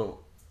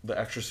the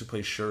actress who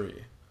plays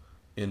Shuri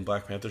in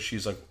Black Panther.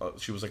 She's like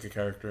she was like a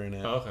character in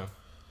it. Oh,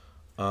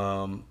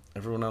 okay.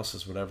 Everyone else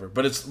is whatever,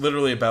 but it's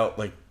literally about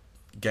like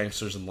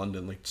gangsters in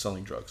London like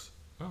selling drugs.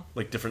 Oh.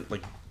 Like different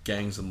like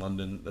gangs in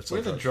London that sell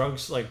Where the drugs.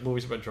 drugs, like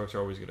movies about drugs, are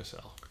always gonna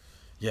sell.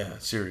 Yeah,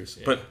 serious.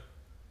 Yeah. But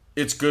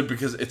it's good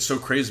because it's so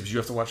crazy because you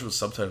have to watch it with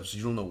subtitles.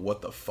 You don't know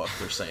what the fuck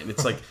they're saying.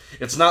 It's like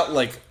it's not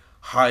like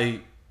high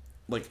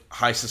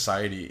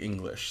society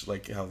English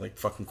like how like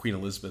fucking Queen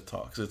Elizabeth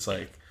talks. It's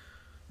like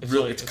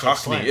it's Cockney.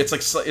 slang.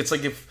 It's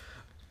like if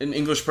an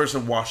English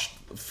person watched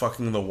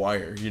fucking The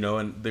Wire, you know,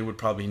 and they would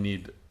probably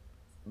need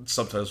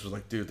subtitles. Was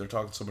like, dude, they're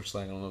talking so much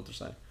slang. I don't know what they're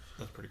saying.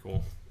 That's pretty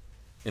cool.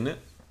 Isn't it?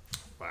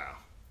 Wow.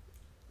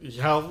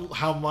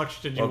 How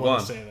much did you Oh, go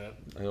want on. to say that?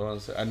 I don't want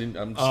to say. I didn't.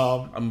 I'm. Just,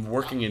 Um, I'm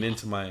working it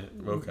into my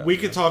vocab. We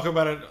could talk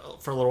about it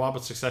for a little while,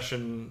 but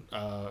Succession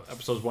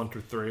episodes 1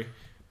 through 3,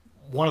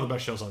 one of the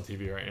best shows on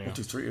TV right now. 1,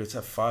 2, 3. It's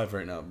at 5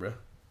 right now, bro.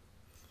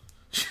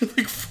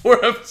 like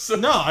 4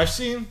 episodes. No, I've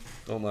seen.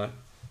 Don't lie.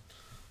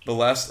 The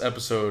last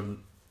episode.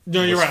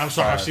 No, you're was right. I'm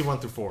sorry. I've 5. seen 1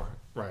 through 4.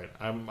 Right.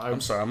 I'm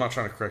sorry. I'm not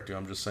trying to correct you.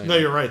 I'm just saying. No,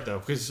 you're right though,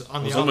 because on I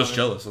the was outline, almost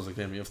jealous. I was like,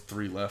 damn, you have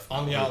 3 left.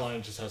 on the outline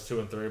it just has 2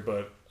 and 3,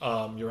 but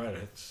you're right.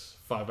 It's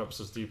 5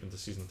 episodes deep into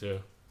season 2.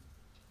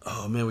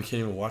 Oh man, we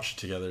can't even watch it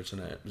together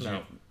tonight.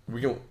 No.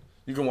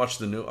 You can watch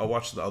the new. I'll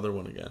watch the other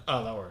one again.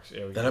 Oh, that works.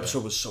 Yeah, we That can do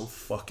episode was so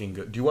fucking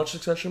good. Do you watch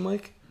Succession,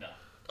 Mike? No.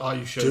 Oh,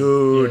 you should,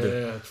 Dude.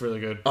 Yeah, it's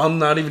really good. I'm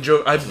not even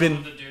joking. I've With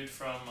been. the dude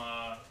from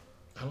I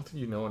don't think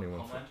you know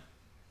anyone. Homeland.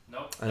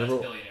 Nope. I That's never-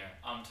 Billionaire.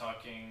 I'm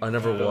talking. I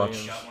never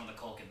watched- Got one of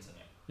the Culkins in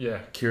it. Yeah,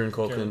 Kieran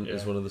Culkin Kieran, yeah.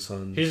 is one of the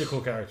sons. he's a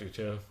cool character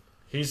too.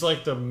 He's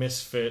like the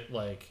misfit,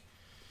 like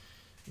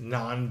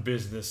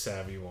non-business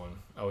savvy one.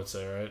 I would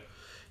say, right?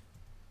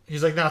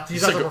 He's like not.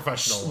 He's not like a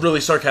professional. one.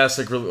 really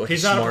sarcastic. Really, like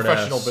He's a not a smart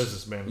professional ass.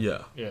 businessman.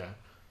 Yeah. yeah.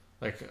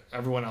 Like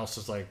everyone else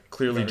is like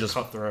Clearly very just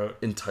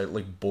cutthroat,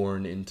 like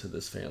born into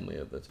this family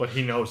at the but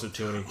he knows it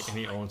too, and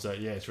he owns that.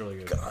 Yeah, it's really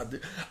good.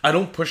 God, I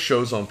don't push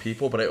shows on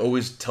people, but I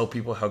always tell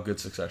people how good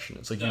Succession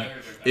is. Like, No, you, I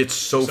heard about it's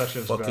so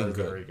Succession's fucking very,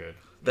 good. very good.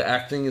 The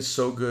acting is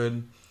so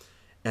good,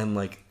 and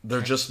like they're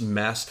just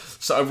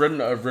So I've read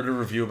a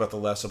review about the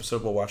last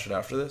episode. We'll watch it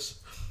after this,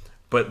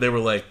 but they're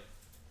like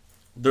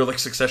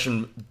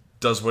Succession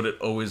does what it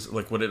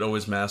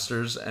always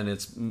masters, and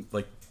it's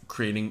like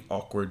creating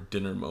awkward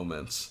dinner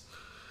moments.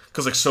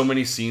 Because like so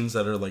many scenes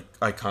that are like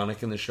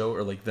iconic in the show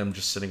are like them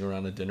just sitting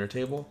around a dinner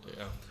table.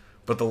 Yeah.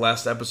 But the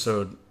last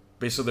episode,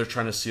 basically they're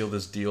trying to seal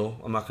this deal.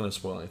 I'm not going to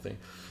spoil anything.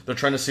 They're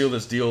trying to seal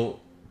this deal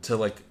to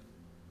like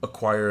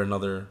acquire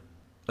another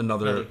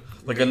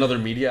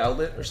media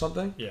outlet or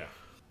something. Yeah.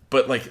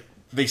 But like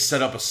they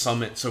set up a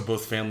summit so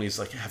both families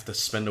like have to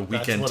spend a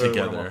weekend literally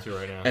what I'm together. up to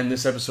right now. And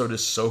this episode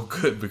is so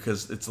good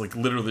because it's like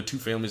literally the 2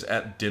 families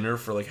at dinner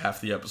for like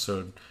half the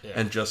episode, Yeah.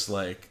 and just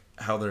like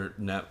how they're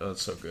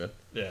it's so good.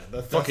 Yeah,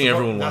 that's Fucking the part,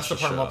 everyone That's the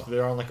watched part the I'm up show. to.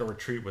 They're on like a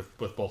retreat with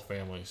both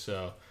families,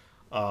 so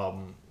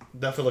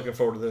definitely looking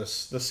forward to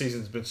this. This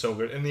season's been so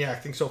good, and the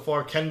acting so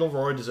far. Kendall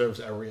Roy deserves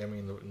every Emmy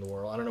in the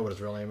world. I don't know what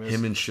his real name is.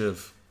 Him and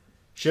Shiv.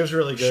 Shiv's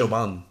really good,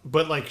 Shoban.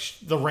 but like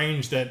the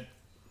range that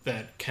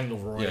Kendall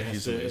Roy Yeah, has,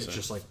 he's it's amazing.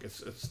 just like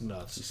it's He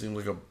nuts. seems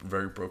like a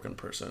very broken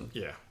person.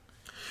 Yeah,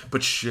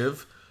 But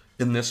Shiv,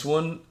 in this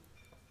one,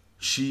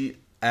 she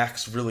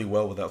acts really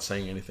well without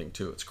saying anything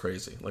too. It's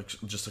crazy. Like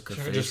just like her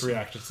face. just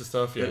reactions to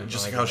stuff. Yeah,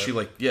 Just no, like I how get she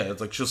it.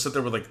 it's like she'll sit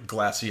there with like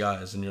glassy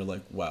eyes, and you're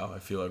like, wow, I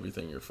feel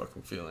everything you're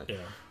fucking feeling. Yeah.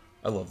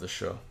 I love this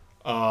show.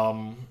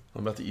 I'm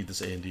about to eat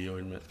this A&D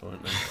ointment.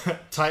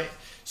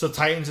 So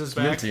Titans is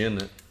back. Minty,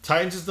 isn't it?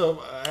 Titans is the.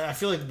 I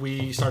feel like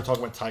we started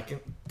talking about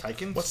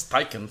Titans. What's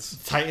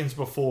Titans? Titans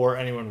before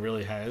anyone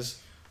really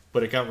has,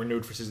 but it got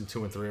renewed for season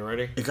 2 and 3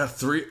 already. It got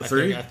three.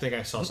 I think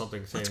I saw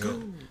something saying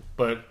that.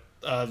 But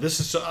this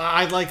is so.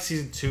 I like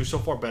season 2 so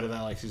far better than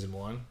I like season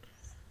 1.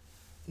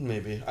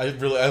 Maybe.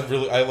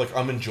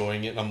 I'm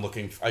enjoying it.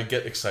 And I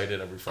get excited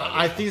every Friday.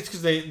 I think it's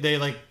because they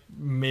like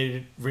made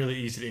it really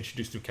easy to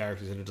introduce new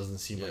characters and it doesn't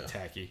seem like Yeah.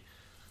 tacky.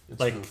 it's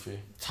like goofy.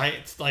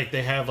 Titans, like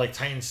they have like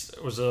Titans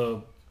was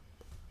a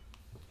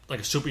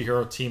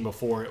superhero team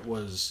before it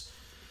was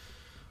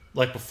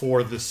like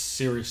before this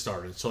series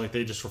started. So like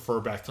they just refer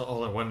back to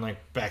when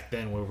like back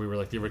then when we were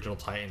like the original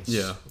Titans.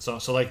 Yeah. So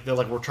like they're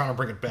like we're trying to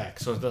bring it back.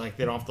 So they're like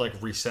they don't have to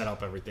like reset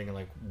up everything and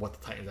like what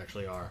the Titans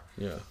actually are.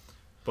 Yeah.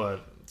 But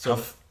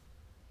so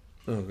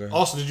Okay.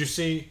 also did you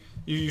see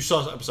you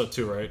saw episode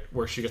 2, right?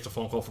 Where she gets a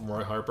phone call from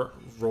Roy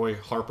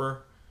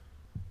Harper.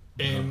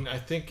 And I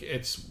think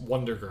it's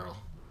Wonder Girl.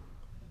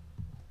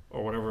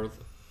 Or whatever.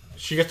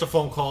 She gets a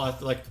phone call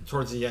at like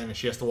towards the end and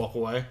she has to walk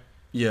away.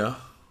 Yeah.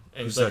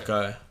 And Who's he's like, that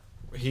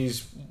guy?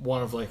 he's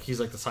one of he's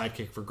like the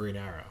sidekick for Green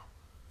Arrow.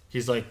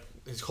 He's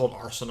called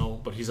Arsenal,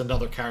 but he's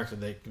another character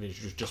they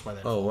introduced just by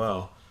that. Oh phone wow.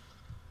 call.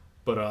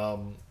 But I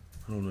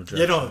don't know. Jack.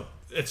 yeah, no,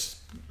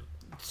 it's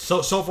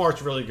so far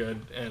it's really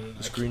good. And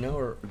Is Green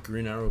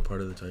Arrow part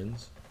of the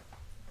Titans?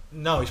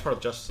 no, he's part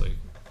of Justice League.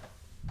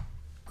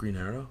 Green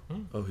Arrow?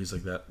 Oh, he's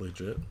like that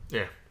legit.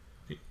 Yeah,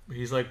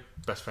 he's like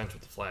best friends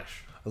with the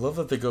Flash. I love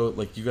that they go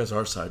like, you guys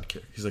are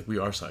sidekick. He's like, we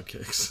are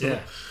sidekicks. Yeah.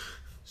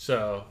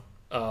 So,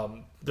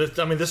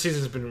 this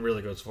season's been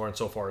really good so far, and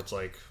so far it's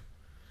like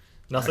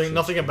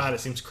nothing about it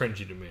seems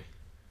cringy to me.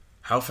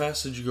 How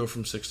fast did you go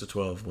from 6 to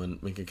 12 when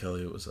Minka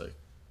Kelly was like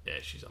Yeah,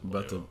 she's about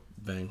unbelievable. to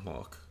bang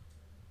Hawk?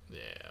 Yeah,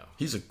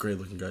 He's a great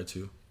looking guy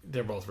too.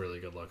 they're both really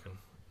good looking.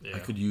 Yeah. I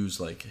could use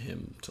like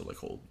him to like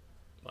hold.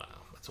 Wow,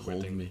 that's a weird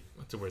Hold thing. me.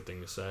 That's a weird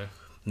thing to say.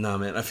 Nah,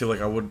 man. I feel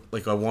like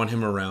I want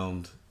him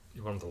around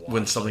You want him to watch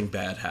when something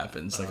bad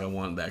happens. Like I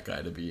want that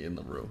guy to be in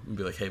the room and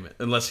be like, hey man.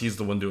 Unless he's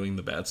the one doing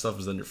the bad stuff,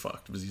 because then you're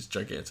fucked because he's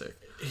gigantic.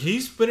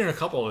 He's been in a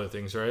couple other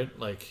things, right?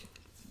 Like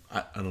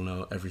I don't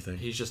know everything.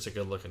 he's just a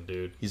good looking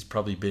dude. He's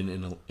probably been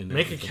in Minka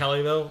everything.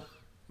 Kelly though,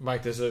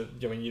 Mike. You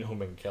know who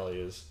Minka Kelly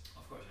is.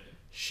 Of course I do.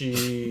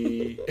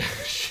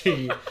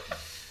 She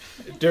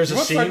there's You a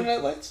watch Friday scene.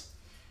 Night Lights?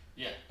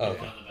 Yeah, Oh, one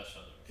okay. of the best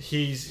shows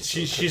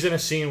ever. She's in a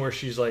scene where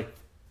she's like,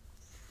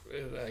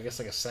 I guess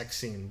like a sex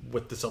scene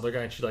with this other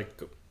guy, and she like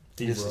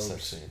It's a sex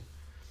derobes. scene.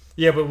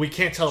 Yeah, but we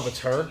can't tell if it's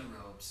her.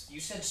 robes. You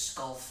said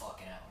skull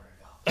fuck an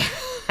hour ago.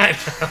 I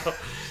know.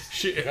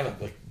 She, You gotta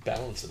like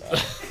balance it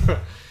out.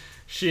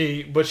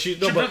 she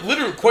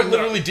literally, quite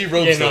literally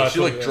derobes Yeah, no, though. I She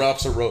like totally-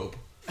 drops a robe.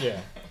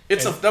 yeah.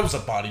 That was a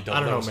body double. I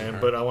don't That know, wasn't man, her.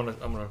 but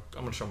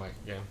I'm gonna show my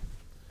game.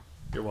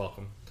 You're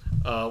welcome.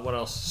 What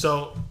else?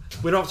 So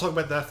we don't have to talk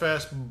about that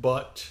fast,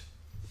 but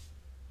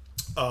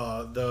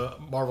the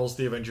Marvel's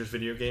The Avengers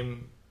video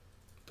game,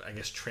 I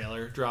guess,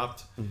 trailer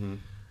dropped. Mm-hmm.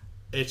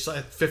 It's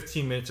like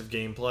 15 minutes of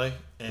gameplay,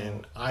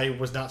 and I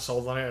was not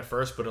sold on it at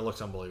first, but it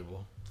looks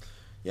unbelievable.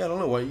 Yeah, I don't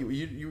know why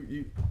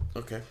you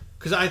okay.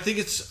 Because I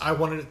think I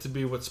wanted it to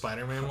be what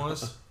Spider-Man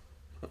was,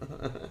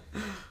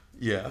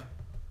 Yeah.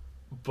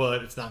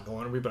 but it's not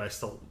going to be. But I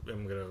still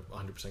am gonna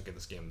 100% get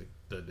this game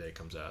the day it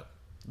comes out.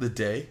 The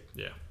day?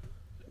 Yeah,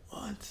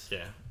 What?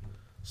 yeah.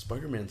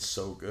 Spider-Man's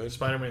so good.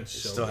 Spider-Man's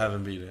so Still good.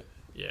 haven't beat it.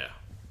 Yeah,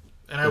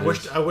 and I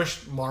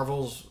wish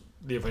Marvel's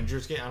The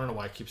Avengers game. I don't know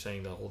why I keep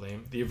saying the whole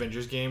name. The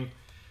Avengers game.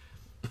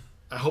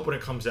 I hope when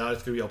it comes out,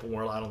 it's gonna be open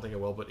world. I don't think it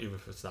will, but even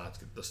if it's not,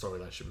 the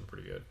storyline should be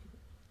pretty good.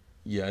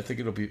 Yeah, I think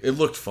it'll be. It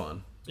looked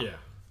fun. Yeah,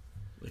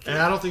 Like, and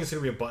I don't think it's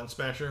gonna be a button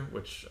smasher,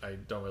 which I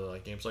don't really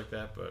like games like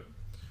that. But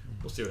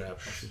we'll see what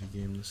happens. shitty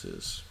game this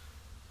is.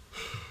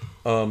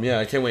 Yeah,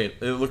 I can't wait.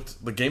 The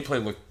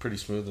gameplay looked pretty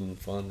smooth and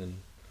fun, and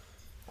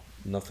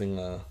nothing,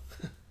 nothing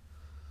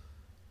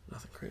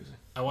crazy.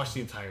 I watched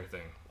the entire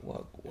thing.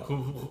 What?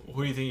 Who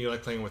do you think you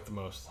like playing with the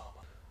most?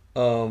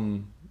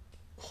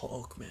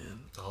 Hulk, man.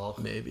 The Hulk.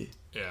 Maybe.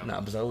 Yeah. Nah,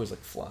 because I always like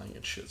flying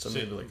and shit. So See-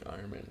 maybe like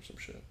Iron Man or some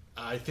shit.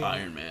 I think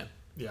Iron Man.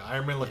 Yeah,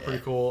 Iron Man looked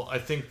pretty cool. I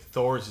think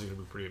Thor's is gonna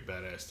be pretty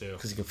badass too.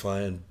 Because he can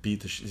fly and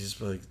beat the shit. He's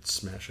just like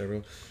smash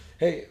everyone.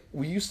 Hey,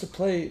 we used to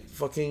play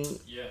fucking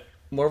Yeah.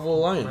 Marvel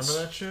Alliance.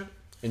 Remember that shit?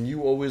 And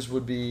you always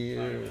would be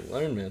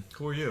Iron Man.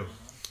 Who are you?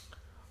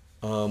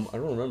 I don't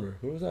remember.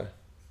 Who was I? I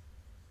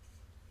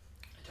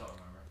don't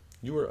remember.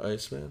 You were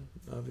Iceman,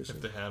 obviously.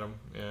 If they had him,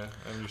 yeah.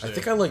 I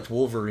think I liked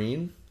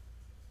Wolverine,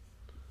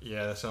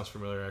 Yeah, that sounds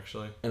familiar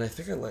actually. and I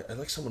think I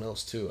like someone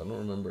else too. I don't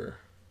remember.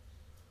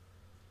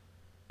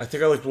 I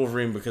think I liked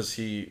Wolverine because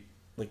he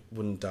like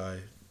wouldn't die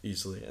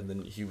easily, and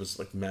then he was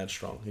like mad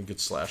strong. He could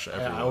slash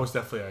everyone. I was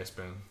definitely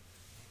Iceman.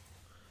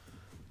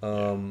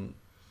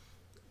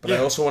 But Yeah. I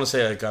also want to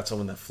say I got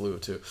someone that flew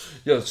too.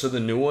 Yeah, so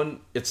the new one,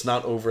 it's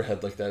not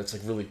overhead like that. It's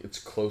like really, it's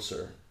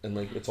closer, and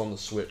like it's on the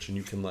Switch, and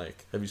you can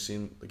like. Have you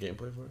seen the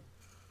gameplay for it?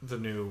 The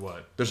new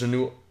what? There's a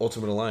new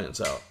Ultimate Alliance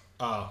out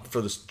Oh,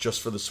 for this,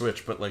 just for the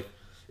Switch, but like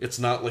it's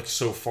not like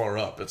so far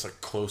up. It's like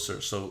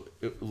closer, so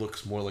it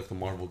looks more like the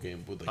Marvel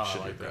game with like I shitty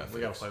like that. graphics. We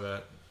gotta play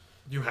that.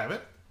 You have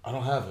it? I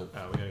don't have it.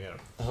 Oh, we gotta get it.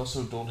 I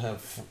also don't have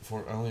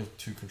four. I only have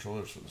 2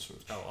 controllers for the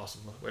Switch. Oh,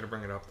 awesome. Way to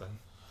bring it up then.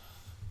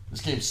 This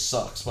game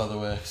sucks, by the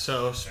way.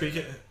 So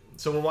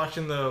we're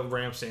watching the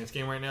Rams Saints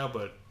game right now.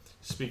 But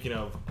speaking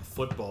of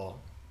football,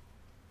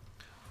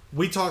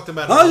 we talked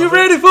about. Are you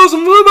ready for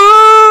some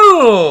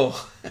football?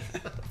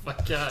 My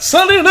God,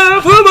 Sunday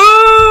night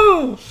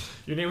football.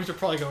 your neighbors are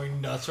probably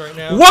going nuts right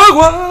now. Walk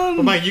But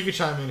one. Mike, you could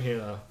chime in here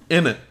though.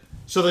 In it.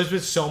 So there's been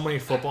so many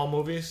football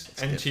movies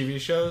and TV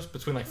shows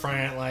between like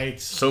Friday Night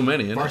Lights, So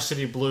many. In it.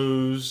 Varsity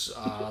Blues,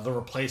 The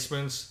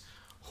Replacements.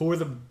 Who are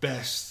the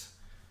best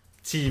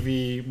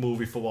TV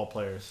movie football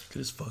players? Look at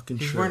his fucking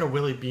He's shirt. wearing a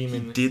Willie He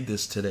Beeman. did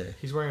this today.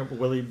 He's wearing a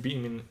Willie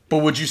Beeman. But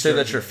would you say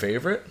that's your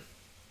favorite?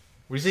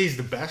 Would you say he's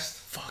the best?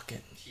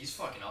 Fucking. He's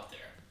fucking up there.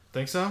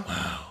 Think so?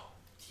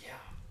 Yeah.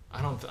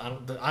 I don't.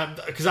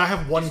 Because I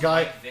have one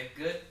guy. Mike Vick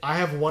good? I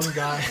have one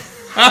guy.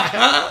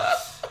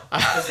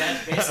 Because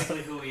that's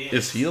basically who he is.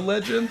 Is he a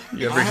legend?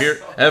 You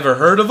ever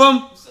heard of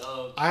him?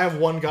 So, I have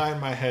one guy in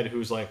my head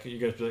who's like, you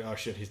guys be like, oh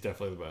shit, he's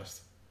definitely the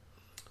best.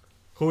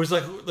 Who is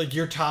like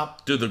your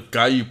top? Dude, the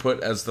guy you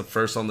put as the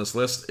first on this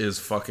list is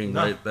fucking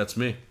No. right. That's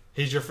me.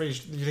 He's your. You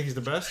think he's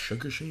the best?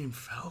 Sugar Shane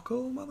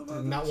Falco,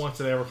 motherfucker. Not once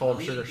did I ever call him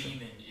Willie Sugar.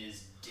 Beeman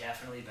is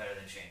definitely better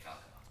than Shane Falco.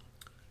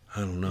 I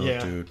don't know,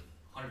 Yeah. dude.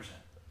 100%.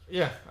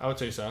 Yeah, I would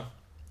say so.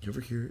 You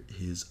ever hear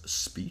his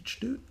speech,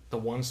 dude? The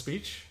one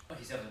speech. But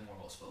he's definitely more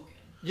well spoken.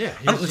 Yeah,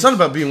 It's not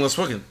about being well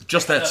spoken.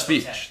 Just that No,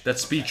 speech. okay. That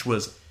speech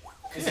was.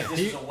 Because if this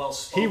he- was a well he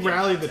spoken.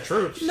 rallied the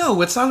troops.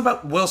 No, it's not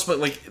about well spoken.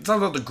 Like it's not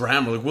about the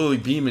grammar. Like Willie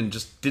Beeman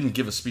just didn't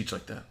give a speech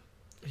like that.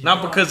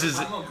 Not because his.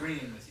 I'm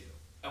agreeing with you.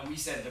 And we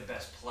said the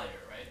best player,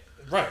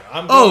 right? Right.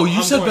 Oh,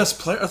 you said best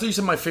player. I thought you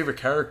said my favorite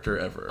character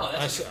ever. Oh,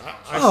 that's a different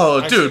question.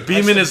 Oh, dude,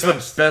 Beeman is the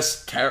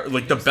best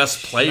like the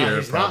best player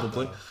he's not,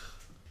 probably. though.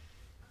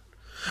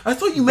 I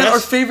thought you meant our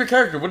Best- favorite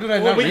character. What did I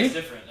not That's read?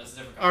 different. That's a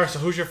different All right, so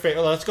who's your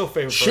favorite? Let's go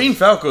favorite. Shane First.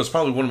 Falco is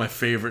probably one of my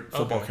favorite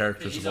football Okay.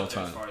 characters He's of all up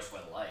there as time. far as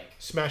what I like.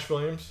 Smash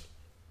Williams.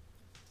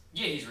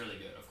 Yeah, he's really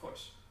good, of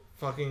course.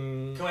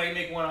 Fucking. Can I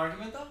make one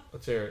argument, though?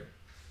 Let's hear it.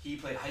 He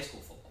played high school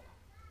football.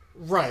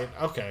 Right.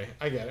 Okay,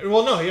 I get it.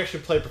 Well, no, he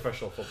actually played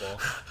professional football.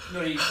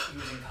 No, he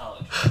was in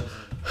college. He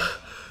wasn't in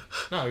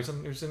professional. No,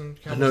 he was in.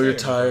 I know you're Cowboy Stadium.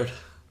 tired.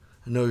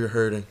 I know you're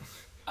hurting.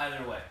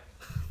 Either way,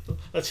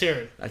 Let's hear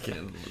it. I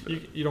can't.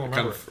 You don't I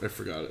remember? I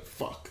forgot it.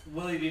 Fuck.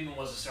 Willie Beeman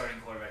was a starting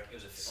quarterback. It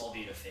was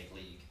albeit a fake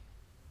league.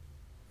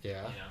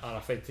 Yeah, Yeah. on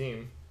a fake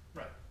team.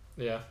 Right.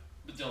 Yeah.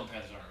 But Dylan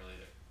Panthers aren't really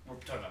there. We're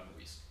talking about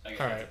movies. I guess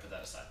All we have right. to put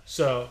that aside.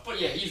 So But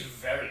yeah, he's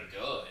very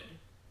good.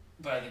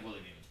 But I think Willie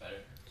Beeman's better.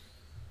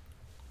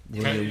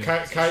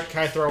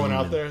 can I throw one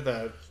out there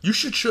that You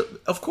should,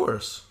 of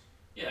course.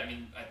 Yeah, I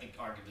mean, I think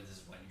arguably this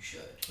is when you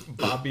should.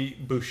 Bobby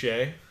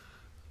Boucher?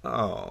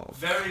 Oh,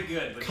 Very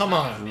good, but Come he's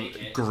not on. gonna make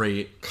it.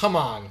 great. Come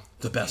on,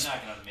 The best.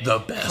 not gonna make The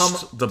it.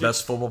 best. The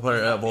best football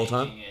player of all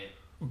time. Making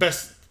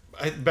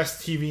it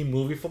best TV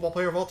movie football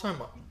player of all time,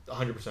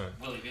 100%.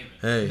 Willie Beeman.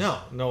 Hey.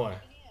 No way.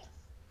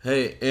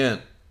 Hey,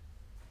 Ant.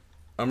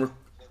 I'm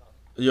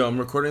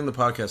recording the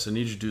podcast. I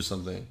need you to do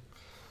something.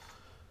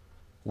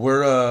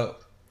 We're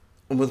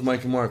with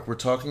Mike and Mark. We're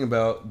talking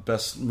about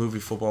best movie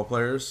football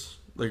players,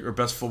 or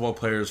best football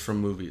players from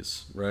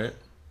movies, right?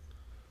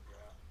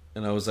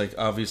 And I was like,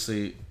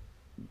 obviously,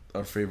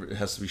 our favorite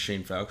has to be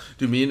Shane Falco.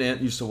 Dude, me and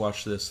Ant used to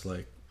watch this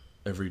like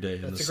every day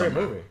in the It's a summer.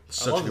 great movie.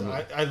 Such I a love good it.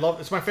 movie. I love.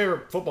 It's my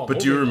favorite football. But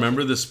movie. do you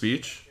remember the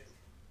speech?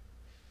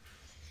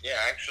 Yeah,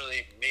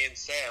 actually, me and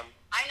Sam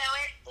I know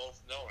it. both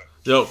know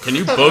it. Yo, can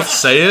you both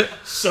say it?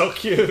 So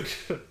cute.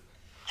 I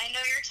know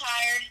you're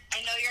tired. I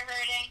know you're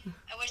hurting.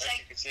 I wish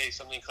You could say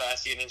something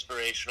classy and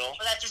inspirational.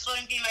 But that just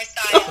wouldn't be my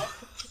style.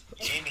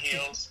 Teen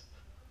heels.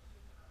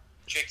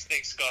 Chicks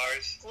think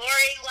scars. Glory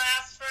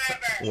lasts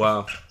forever.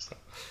 Wow.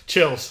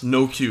 Chills.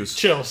 No cues.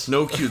 Chills.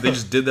 No cue. They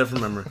just did that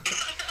from memory.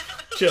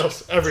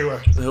 Chills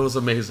everywhere. That was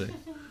amazing.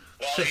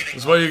 While eating.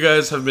 That's why you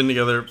guys have been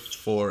together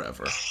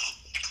forever.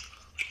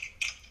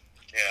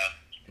 Yeah.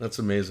 That's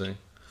amazing.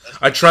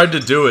 I tried to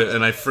do it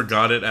and I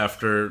forgot it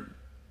after,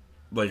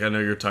 like, I know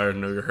you're tired, I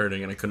know you're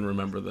hurting, and I couldn't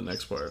remember the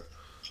next part.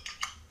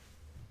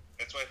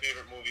 That's my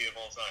favorite movie of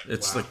all time.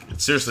 It's like,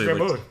 it's seriously, Great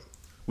like, movie.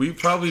 we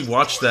probably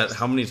watched that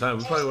how many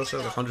times? We probably watched that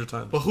like 100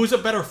 times. But who's a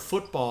better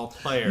football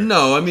player?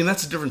 No, I mean,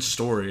 that's a different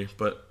story,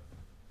 but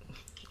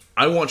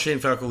I want Shane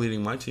Falco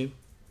leading my team,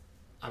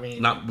 I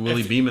mean, not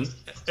Willie if, Beeman.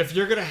 If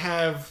you're gonna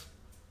have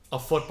a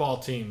football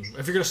team,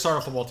 if you're gonna start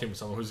a football team with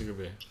someone, who's it gonna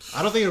be?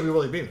 I don't think it'll be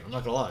Willie Beeman. I'm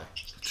not gonna lie.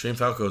 Shane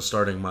Falco is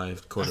starting my I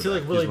quarterback. feel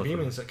like He's Willie my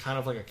Beeman's kind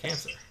of like a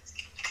cancer.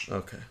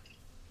 quarterback. Okay.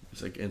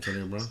 He's like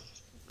Antonio Brown.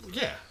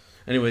 Yeah.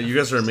 Anyway, you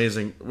guys are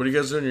amazing. What are you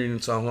guys doing? You're eating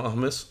some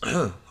hummus?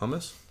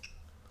 Hummus?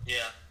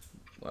 Yeah.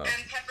 Wow. And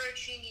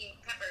pepperoncini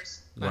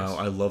peppers. Wow,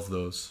 I love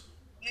those.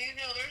 No,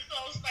 they're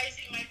so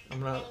spicy. I'm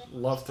gonna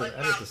love to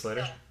edit this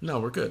later. No,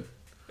 we're good.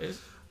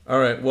 Is- All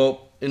right.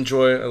 Well,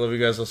 enjoy. I love you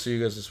guys. I'll see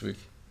you guys this week.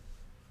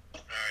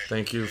 All right.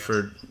 Thank you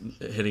for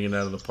hitting it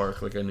out of the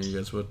park like I knew you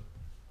guys would.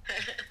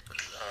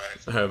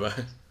 All right. All right,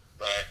 bye.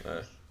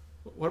 Bye.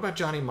 What about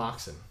Johnny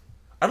Moxon?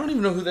 I don't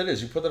even know who that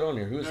is. You put that on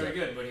here. Who is Very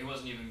that? good, but he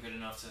wasn't even good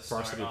enough to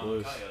start Varsity on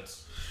Blues.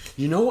 Coyotes.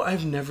 You know,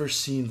 I've never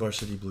seen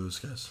Varsity Blues,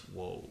 guys.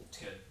 Whoa. It's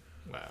good.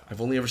 Wow.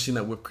 I've only ever seen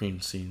that whipped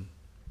cream scene.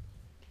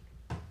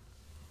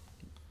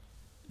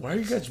 Why are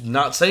you guys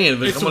not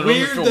saying it? It's Come on,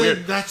 weird feel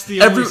that that's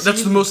the only That's the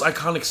scene- most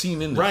iconic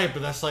scene in there. Right,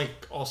 but that's like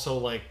also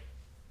like.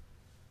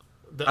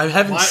 I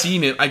haven't why-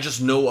 seen it. I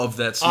just know of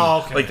that scene.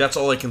 Oh, okay. Like, that's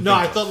all I can No,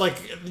 think I of. thought like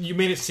you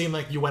made it seem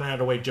like you went out of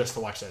the way just to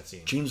watch that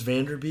scene. James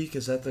Vanderbeek,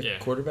 is that the Yeah.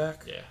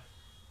 quarterback? Yeah,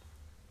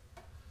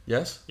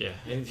 Yes? yeah,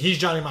 and he's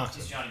Johnny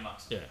Moxon. He's Johnny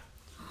Moxon.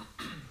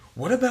 Yeah.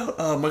 What about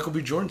Michael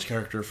B. Jordan's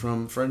character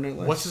from Friday Night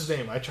Lights? What's his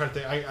name? I tried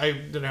to. I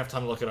didn't have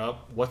time to look it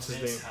up. What's his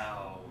Vince name?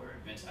 Howard.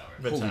 Vince Howard.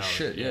 Vince Holy Howard.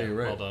 shit, yeah, you're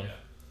right. Well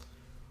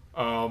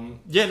done.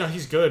 Yeah, no,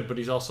 he's good, but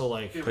he's also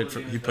like. Good. Played for,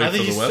 he Willie played I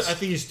think for the he's. West? I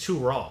think he's too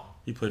raw.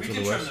 He played We for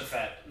can the trim West? the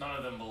fat. None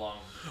of them belong.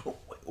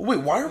 Wait,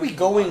 why are we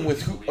going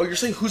with who? Oh, you're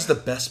saying who's the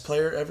best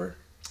player ever?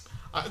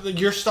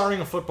 You're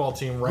starting a football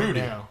team right Rudy.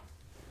 now.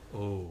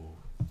 Oh.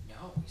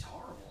 No, he's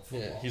horrible at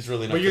football. he's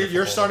really not. But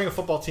you're starting a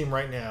football team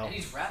right now And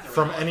he's rather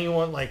from annoying.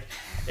 anyone like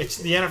it's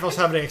the NFL's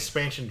having an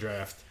expansion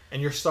draft,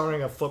 and you're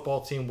starting a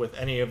football team with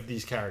any of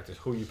these characters.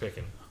 Who are you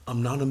picking?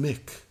 I'm not a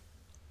Mick.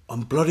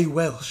 I'm bloody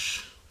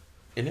Welsh.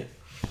 In it?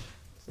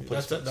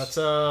 That's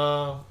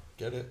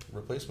Get it?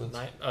 Replacements.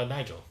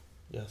 Nigel.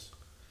 Yes.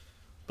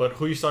 But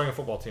who are you starting a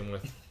football team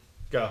with?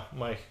 Go,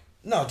 Mike.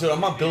 No, dude, I'm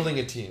not building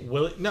a team.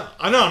 Willie? No,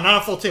 I know,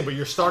 not a full team, but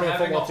you're starting I'm a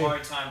having a football team.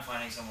 hard time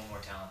finding someone more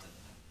talented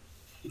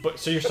than him. But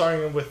so you're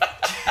starting with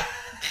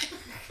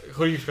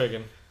who are you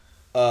picking?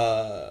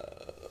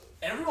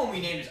 Everyone we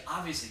named is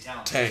obviously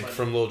talented. Tank but-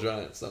 from Little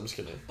Giants. I'm just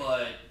kidding.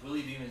 But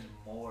Willie Beeman's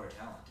more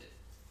talented.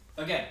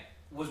 Again,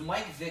 was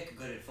Mike Vick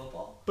good at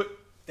football? But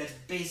That's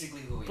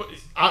basically who he but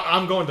is.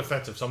 I'm going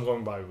defensive, so I'm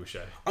going Bobby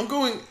Boucher. I'm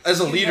going as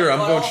a You leader. know- I'm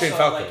but going also, Shane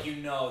Falco. Like, you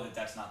know that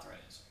that's not the right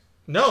answer.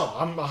 No,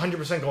 I'm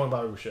 100% going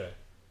Bobby Boucher.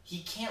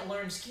 He can't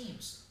learn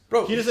schemes.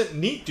 Bro, He doesn't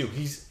need to.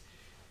 He's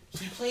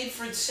He played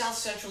for South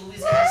Central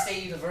Louisiana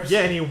State University.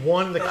 yeah, and he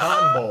won the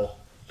Cotton Bowl.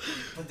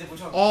 But then we're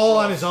talking all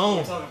pro- on his own.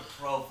 We're talking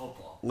pro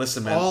football.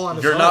 listen, all on man.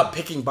 his You're own. not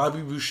picking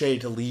Bobby Boucher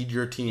to lead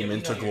your team Yeah, we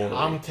into know you're glory.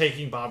 not. I'm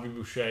taking Bobby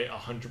Boucher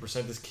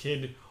 100%. This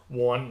kid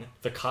won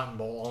the Cotton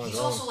Bowl on his He's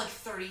own. also like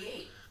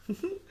 38.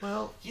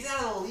 Well, He's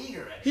out of the league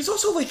already. He's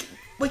also like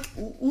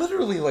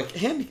literally like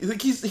handy.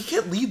 Like he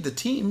can't lead the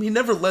team. He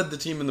never led the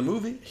team in the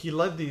movie. he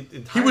led the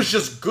entire. He was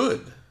just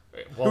good.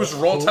 Well, He was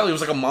raw talent. He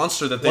was like a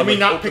monster that they Let me like,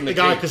 not opened pick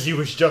the guy cage. because he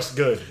was just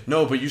good.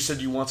 No, but you said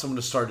you want someone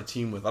to start a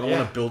team with. I don't Yeah.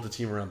 want to build a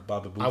team around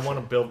Bobby Boucher. I want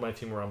to build my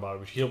team around Bobby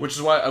Boucher. Which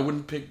is why I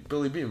wouldn't pick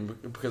Billy Bean,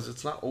 because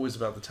it's not always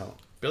about the talent.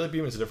 Billy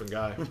Beeman's a different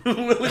guy.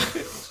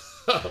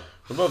 What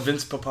about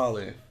Vince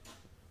Papale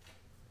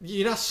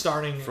You're not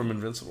starting from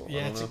Invincible?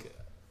 Yeah, I don't know.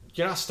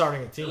 you're not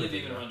starting a team. Billy with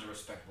Beeman him. runs a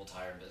respectable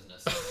tire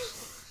business.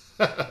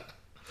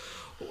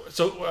 So It's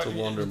a you're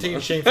taking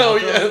laundromat. Shane Oh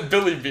Falco? yeah,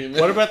 Billy Bean.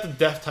 What about the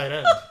deaf tight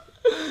end?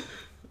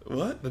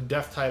 What? The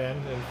deaf tight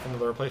end from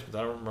the replacements.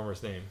 I don't remember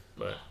his name,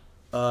 but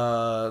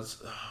I'm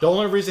the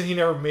only reason he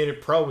never made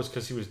it pro was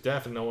because he was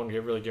deaf and no one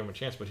really gave him a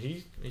chance. But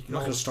he can not gonna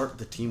always- start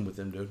the team with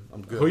him, dude.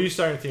 I'm good. Who are you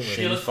starting the team with?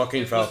 Shane let's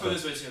fucking let's Falco. put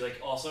it this way too. Like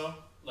also,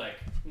 like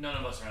none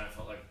of us are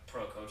NFL like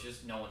pro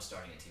coaches. No one's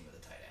starting a team with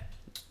a tight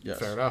end. Yes.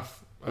 Fair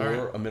enough. All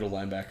Or right. a middle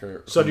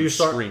linebacker. So who do you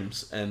start-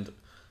 screams and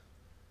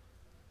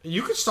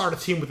You could start a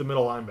team with the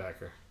middle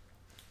linebacker.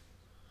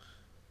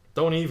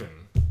 Don't even.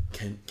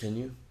 can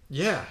you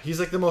Yeah, he's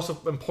like the most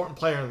important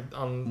player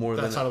on more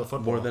that than side of the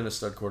football. more than a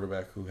stud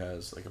quarterback who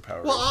has like a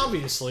power. well, rating.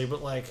 obviously,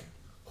 but like,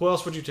 who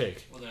else would you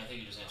take? Well, then I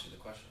think you just answered the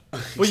question.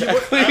 Well, you-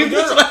 Exactly.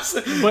 That's what I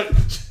said.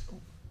 But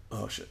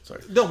Oh shit!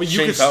 Sorry. No, but you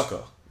Shane could-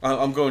 Falco.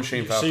 I'm going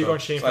Shane So Falco. you're going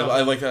Shane I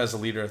Falco? like that as a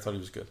leader. I thought he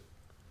was good.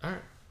 all right,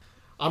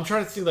 I'm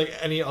trying to see like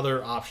any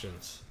other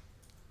options.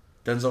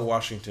 Denzel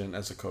Washington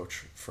as a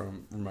coach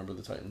from Remember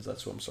the Titans.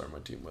 That's who I'm starting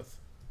my team with.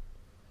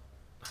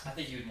 I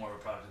think he was more of a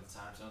product at the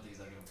time, so I don't think he's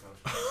that good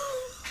of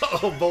a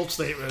coach. Oh, bold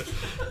statement.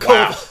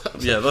 Wow.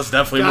 Yeah, let's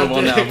definitely God move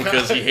on now damn.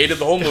 because he hated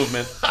the whole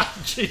movement.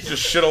 Jesus.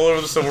 Just shit all over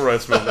the civil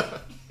rights movement.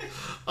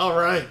 All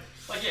right.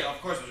 Like, yeah,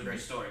 of course it was a great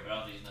story, but I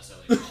don't think he's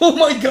necessarily. Oh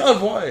my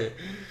God! Why?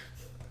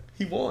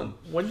 He won.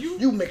 When you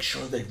You make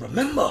sure they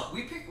remember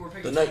We're the picking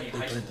night too they many high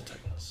played school the people.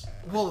 Titans.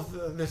 well,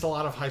 there's a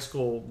lot of high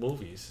school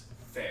movies.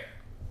 Fair.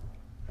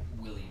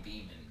 Willie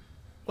Beeman.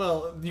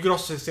 Well, you could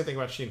also say the same thing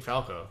about Shane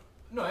Falco.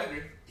 No, I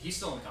agree. He's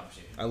still in the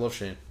conversation. I love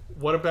Shane.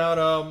 What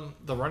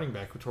about the running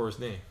back who tore his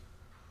knee?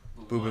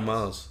 Booby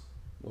Miles.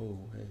 Whoa,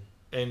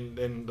 hey.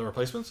 And the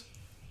replacements?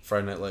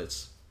 Friday Night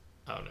Lights.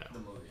 Oh The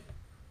no, movie.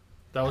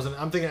 that was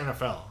I'm thinking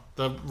NFL.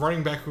 The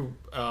running back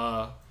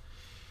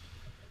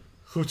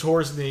who tore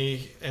his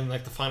knee in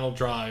like the final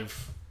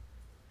drive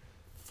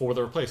for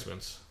the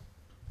replacements.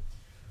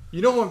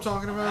 You know who I'm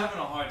talking I'm about?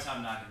 having a hard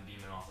time knocking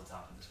Beeman off the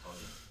top of this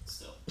podium.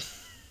 Still.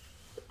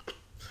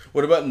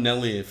 What about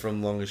Nelly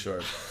from Longest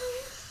Yard?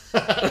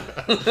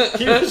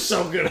 He was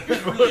so good.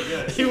 really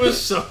good. He was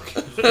so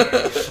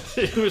good.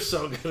 He was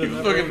so good. He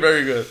was fucking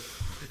very good.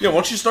 Yeah,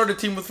 once you start a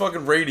team with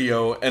fucking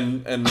Radio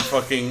and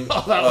fucking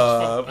Oh, that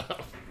was fun.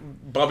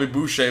 Bobby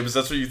Boucher, because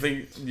that's what you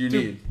think you need.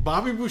 Dude,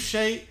 Bobby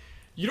Boucher,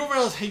 you don't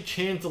realize he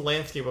changed the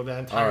landscape of that All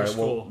entire right,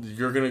 school. well,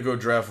 you're gonna go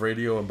draft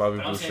Radio and Bobby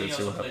But I'm Boucher saying and he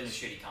see also what played in a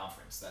happens. shitty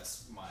conference.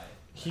 That's my.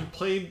 He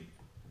played,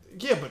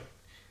 yeah, but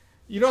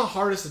you know how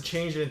hard it is to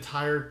change an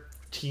entire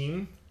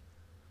team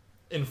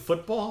in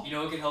football? You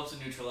know what could help to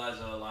neutralize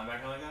a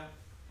linebacker like that?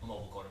 A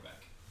mobile quarterback.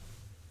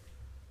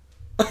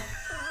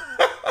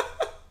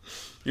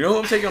 You know what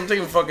I'm taking? I'm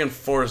taking fucking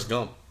Forrest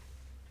Gump.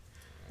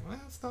 Well,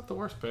 that's not the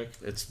worst pick.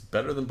 It's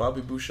better than Bobby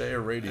Boucher or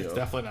Radio. It's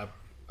definitely not.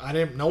 I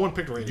didn't. No one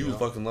picked Radio. You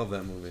fucking love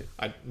that movie.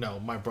 No,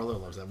 my brother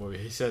loves that movie.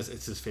 He says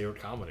it's his favorite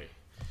comedy,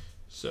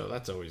 so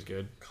that's always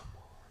good.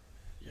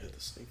 You had to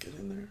sneak it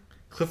in there.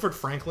 Clifford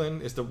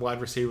Franklin is the wide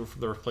receiver for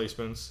the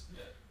replacements.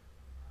 Yeah.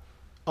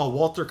 Oh,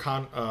 Walter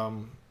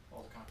Cochran.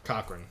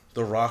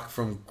 The Rock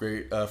from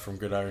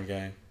Gridiron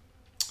Gang.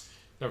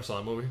 Never saw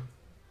that movie.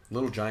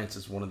 Little Giants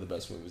is one of the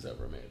best movies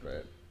ever made,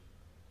 right?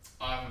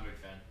 I'm a big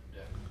fan.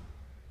 Yeah.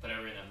 But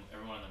everyone in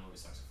that movie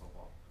sucks at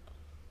football.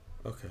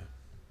 Okay.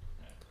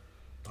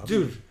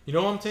 Dude, you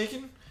know what I'm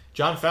taking?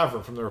 John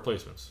Favreau from the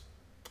replacements.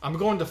 I'm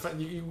going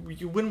defense.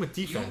 You win with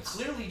You defense.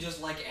 clearly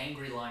just like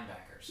angry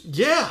linebackers.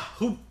 Yeah,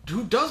 who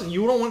doesn't?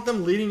 You don't want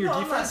them leading your No,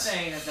 I'm not defense.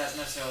 saying that that's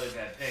necessarily a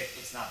bad pick.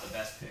 It's not the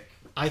best pick.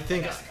 I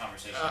think That's the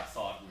conversation I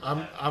thought we were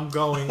having.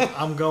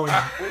 I'm going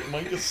Wait,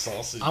 Mike is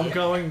saucy. I'm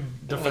going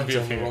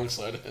defensive here.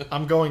 side.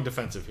 I'm going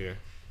defensive here.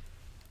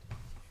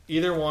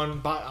 Either one,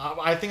 but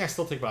I think I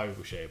still take Bobby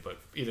Boucher, but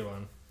either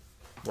one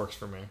works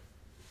for me.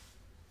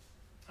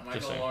 I might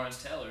Just go saying.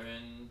 Lawrence Taylor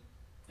in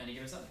Any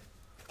Given Sunday.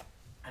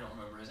 I don't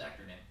remember his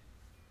actor name.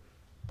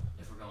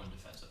 If we're going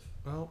defensive.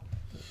 Well,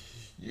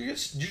 You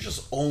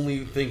just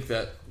only think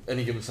that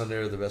Any Given Sunday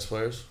are the best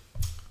players?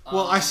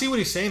 I see what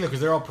he's saying though,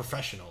 because they're all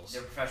professionals.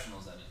 They're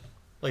professionals in it.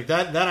 Like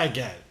that I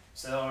get.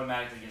 So that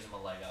automatically gives them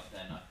a leg up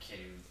than a kid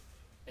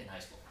in high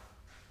school.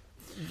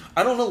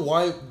 I don't know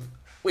why.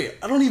 Wait,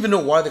 I don't even know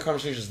why the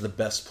conversation is the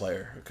best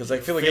player because I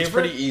feel like it's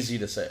Favorite? pretty easy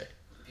to say.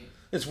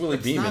 It's Willie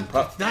It's Beeman, not, it's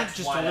not That's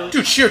just why a that really, was-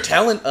 dude. Sheer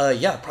talent,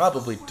 yeah,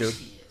 probably, Of course dude.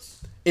 he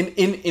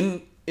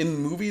is. In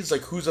movies,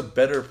 like who's a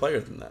better player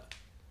than that?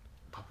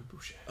 Bobby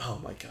Boucher. Oh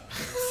my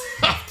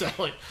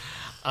god,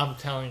 I'm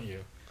telling you,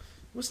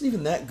 it wasn't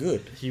even that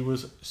good. he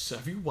was.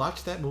 Have you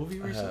watched that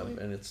movie I recently?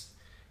 have, and it's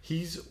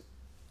He's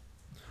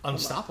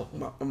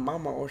unstoppable.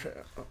 Mama. What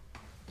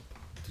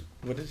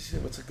did he say?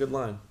 What's a good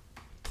line?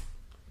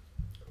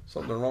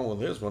 Something wrong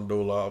with his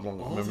medulla.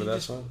 Remember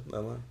that song?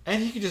 That line?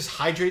 And he could just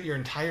hydrate your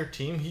entire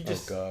team. He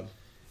just. Oh God.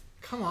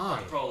 Come on.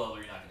 On a pro level,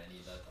 you're not going to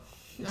need that,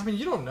 though. I mean,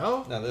 you don't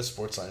know. Now, there's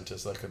sports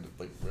scientists that could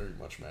like very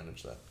much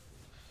manage that.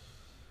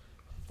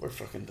 We're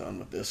fucking done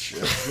with this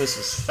shit. Let's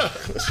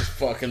just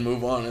fucking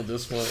move on at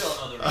this point. We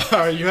all know the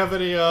All right, you have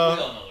any? We all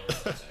know the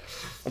results.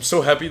 I'm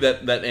so happy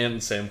that Ant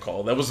and Sam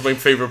call. That was my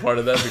favorite part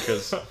of that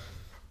because,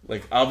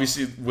 like,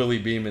 obviously Willie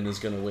Beeman is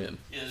gonna win.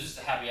 Yeah, it's just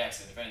a happy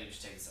accident. If anything,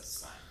 just take this as a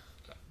sign.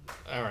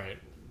 All right,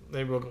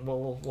 maybe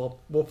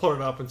we'll put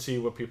it up and see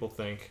what people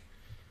think.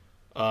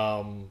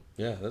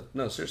 Yeah,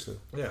 no, seriously.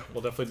 Yeah,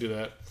 we'll definitely do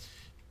that.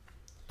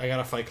 I got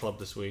a Fight Club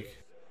this week.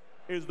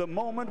 Is the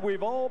moment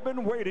we've all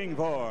been waiting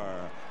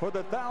for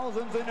the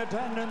thousands in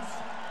attendance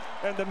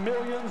and the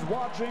millions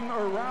watching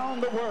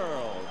around the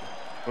world.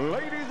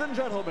 Ladies and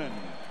gentlemen,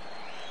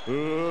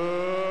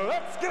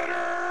 let's get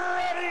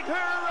ready to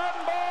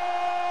rumble!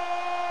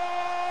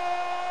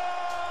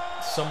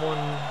 Someone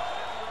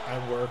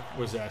at work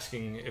was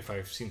asking if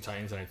I've seen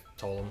Titans, and I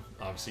told them,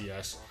 obviously,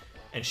 yes.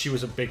 And she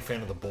was a big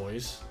fan of the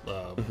boys.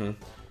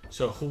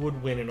 So who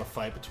would win in a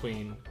fight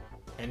between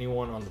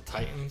anyone on the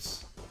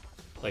Titans?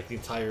 Like the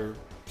entire...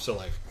 So,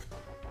 like...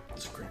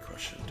 That's a great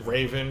question.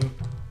 Raven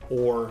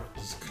or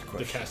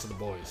the cast of the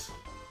boys.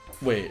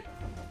 Wait,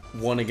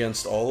 one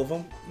against all of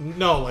them?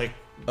 No, like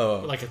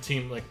a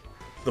team, like...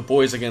 The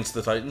boys against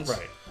the Titans?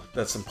 Right.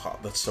 That's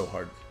That's so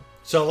hard.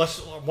 So let's...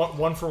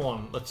 One for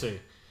one. Let's see.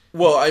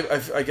 Well,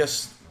 I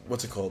guess...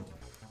 What's it called?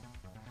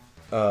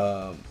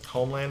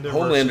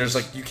 Homelander's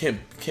like you can't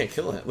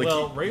kill him. Like,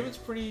 well, Raven's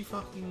pretty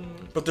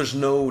fucking. But there's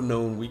no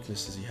known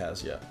weaknesses he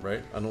has yet,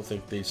 right? I don't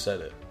think they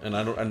said it, and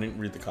I didn't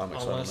read the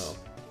comics, so I don't know.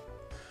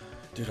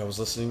 Dude, I was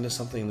listening to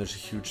something, and there's a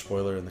huge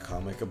spoiler in the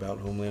comic about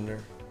Homelander,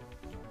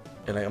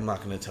 and I'm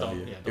not gonna tell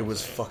you. It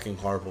was fucking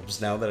horrible.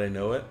 Because now that I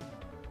know it,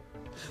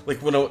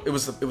 like when it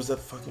was that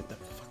fucking.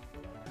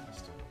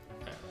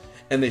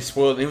 And they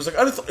spoiled it. He was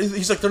like,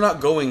 he's like, they're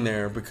not going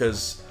there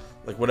because,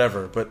 like,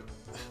 whatever. But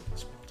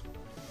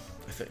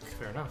I think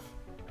fair enough.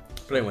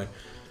 But anyway,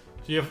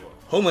 so you have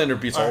Homelander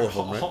beats all of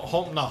them, right?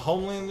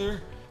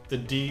 Homelander, the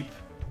Deep,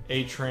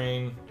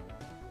 A-Train,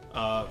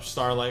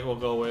 Starlight. We'll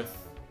go with.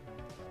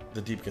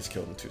 The Deep gets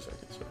killed in 2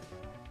 seconds, right?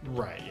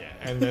 Right. Yeah,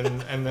 and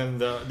then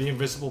the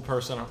Invisible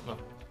Person.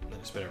 They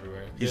spit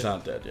everywhere. He's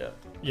not dead yet.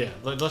 Yeah.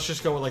 Let's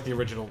just go with like the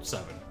original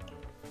 7.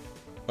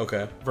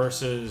 Okay.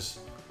 Versus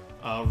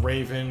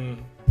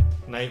Raven,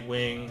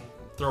 Nightwing.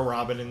 Throw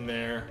Robin in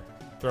there.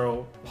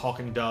 Throw Hawk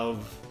and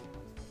Dove.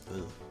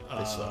 Ugh,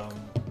 they suck.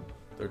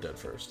 They're dead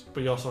first.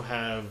 But you also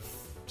have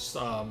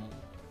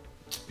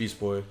Beast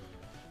Boy,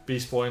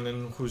 and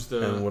then who's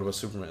the? And what about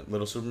Superman?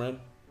 Little Superman.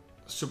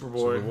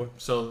 Superboy.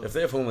 So if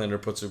they have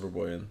Homelander, put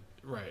Superboy in.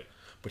 Right.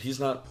 But he's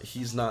not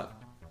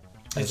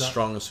as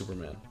strong as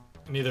Superman.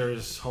 Neither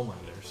is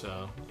Homelander,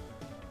 so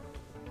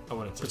I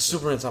wouldn't say. But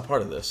Superman's not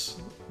part of this.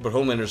 But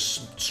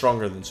Homelander's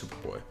stronger than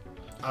Superboy.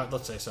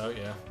 Let's say so,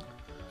 yeah.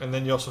 And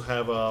then you also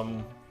have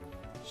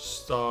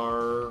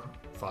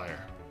Starfire.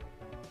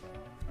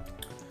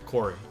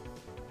 Corey.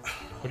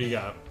 What do you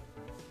got?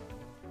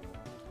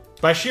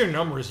 By sheer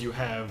numbers, you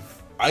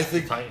have. I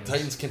think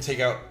Titans can take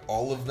out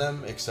all of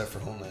them except for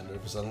Homelander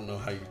because I don't know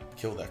how you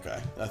kill that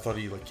guy. I thought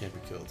he can't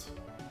be killed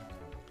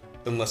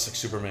unless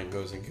Superman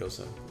goes and kills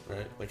him,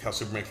 right? Like how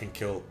Superman can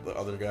kill the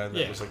other guy.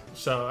 That was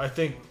so I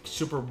think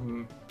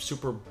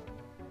Superboy.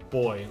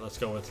 Let's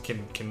go with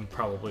can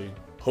probably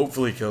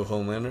hopefully kill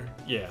Homelander.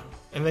 Yeah,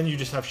 and then you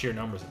just have sheer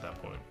numbers at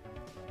that point.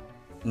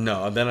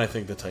 No, then I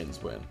think the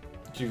Titans win.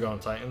 Do you go on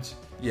Titans?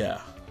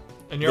 Yeah.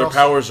 And their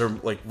powers are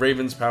like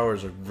Raven's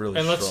powers are really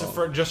and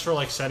strong. And just for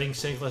like setting's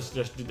sake, let's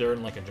just they're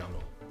in like a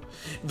jungle.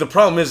 The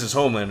problem is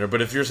Homelander, but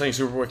if you're saying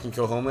Superboy can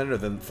kill Homelander,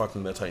 then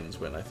fucking the Titans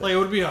win. I think. Like it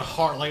would be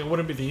it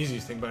wouldn't be the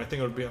easiest thing, but I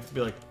think it would have to be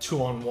like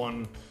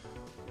 2-on-1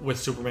 with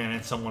Superman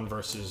and someone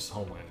versus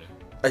Homelander.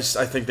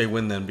 I think they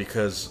win then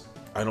because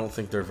I don't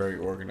think they're very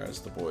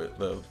organized.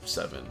 The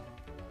 7.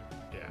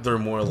 Yeah. They're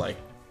more like.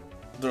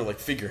 They're like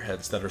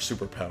figureheads that are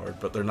super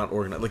powered, but they're not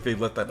organized. Like they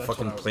let that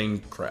fucking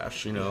plane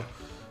crash, you know. Yeah.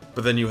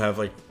 But then you have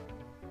like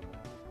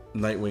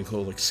Nightwing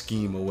who'll like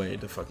scheme a way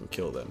to fucking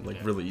kill them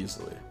really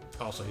easily.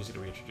 Also, he's gonna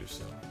be introduced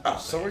soon. Oh,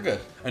 so we're good.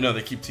 I know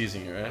they keep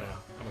teasing you, right? I know.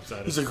 I'm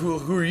excited. He's like,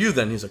 who are you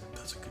then? He's like,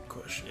 that's a good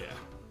question. Yeah.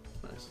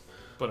 Nice.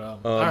 But all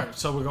right,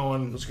 so we're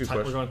going.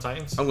 We're going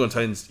Titans. I'm going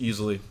Titans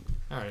easily.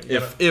 All right.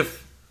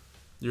 If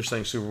you're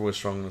saying Superboy's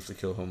strong enough to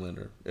kill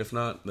Homelander, if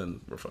not,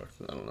 then we're fucked.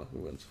 I don't know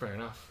who wins. Fair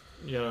enough.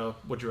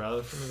 Would you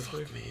rather for me this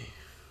week?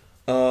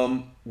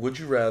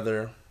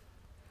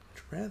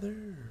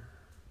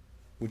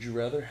 Would you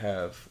rather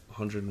have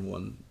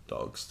 101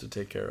 dogs to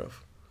take care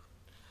of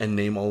and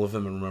name all of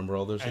them and remember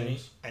all their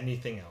names?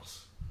 Anything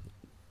else?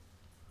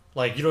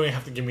 Like you don't even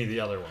have to give me the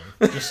other one.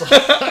 Just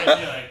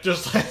like,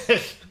 just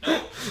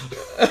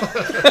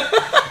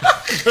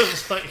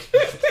like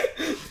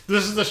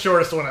this is the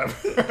shortest one ever.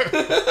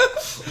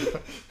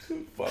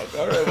 Fuck.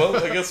 All right. Well,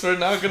 I guess we're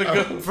not gonna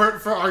go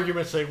for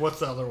argument's sake. What's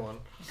the other one?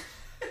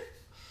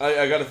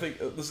 I gotta think.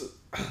 This is.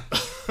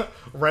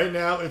 Right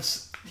now,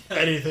 it's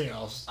anything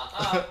else.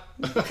 What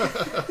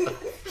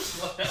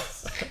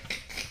else?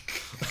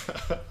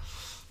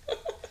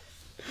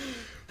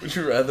 Would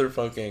you rather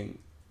fucking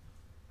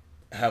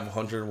have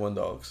 101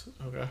 dogs?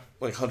 Okay.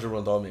 Like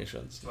 101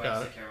 Dalmatians. Do I have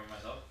to take care of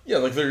myself? Yeah,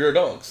 like they're your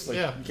dogs. Like,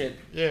 Yeah. You can't.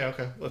 Yeah.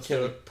 Okay. You Let's can't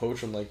do like, it.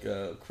 poach them like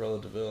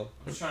Cruella DeVille.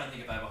 I'm just trying to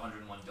think if I have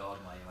 101 dog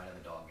money, I might have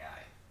a dog guy.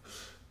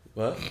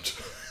 What?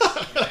 You know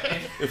what I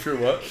mean? If you're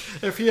what?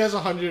 If he has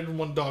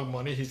 101 dog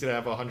money, he's gonna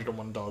have a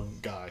 101 dog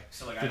guy.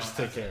 So like to I don't just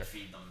have take to care. like,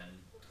 feed them and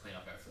clean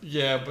up after them.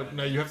 Yeah, but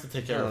no, you have to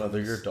take care No, of no, them.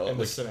 they're your dog. In Like,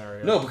 this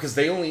scenario. No, because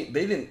they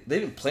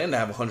didn't plan to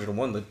have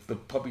 101. The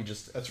puppy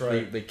just That's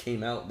right. They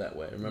came out that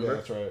way. Yeah, Remember?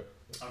 that's right.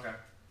 Okay.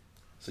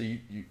 So you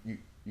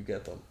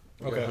get them.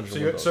 You get Okay.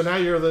 101 So now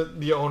you're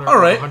the owner. All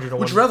right. Of 101.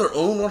 Would you rather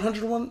own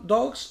 101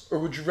 dogs, or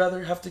would you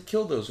rather have to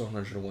kill those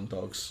 101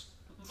 dogs?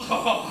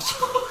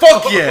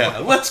 Fuck yeah!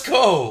 Let's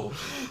go.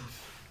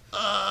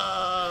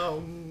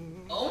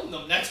 Own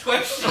them. Next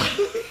question.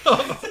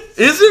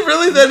 Is it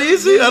really that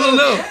easy? I don't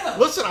know. Yeah.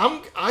 Listen,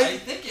 I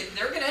think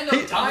they're gonna end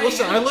up dying.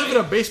 Listen, I live in a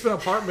anyway.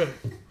 basement apartment.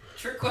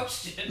 Trick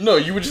question. No,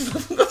 you would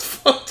just that's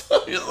fucked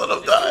up. You just let them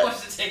If he die.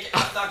 wants to take it,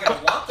 I'm not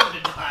gonna want them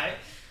to die.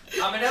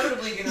 I'm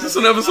inevitably gonna. Is this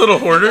an episode of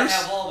I Hoarders?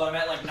 have all, but I'm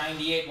at like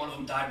 98. One of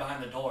them died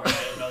behind the door. I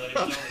didn't know that it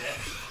was over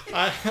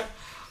there.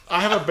 I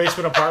have a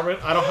basement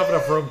apartment. I don't have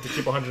enough room to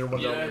keep 101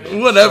 You know what I dogs.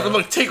 mean? Whatever.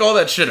 Look, take all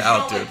that shit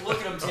out, Not, dude. like,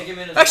 look at him, take him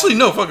in as Actually, one-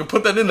 no. Fucking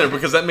put that in there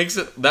because that makes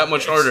it that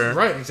much harder.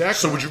 Right, exactly.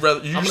 So would you rather?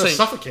 I'm You're gonna saying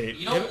suffocate.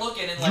 You don't look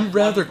at it like you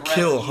rather one breath,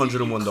 kill you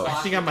 101 dogs. clock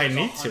I think I might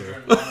need to.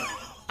 101 of them.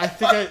 I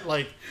think I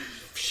like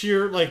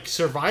sheer like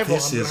survival.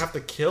 This I'm is- gonna have to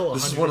kill.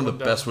 This is one of the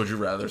 101 best dogs. would you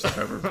rather's I've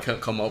ever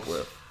come up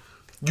with.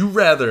 You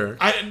rather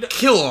I-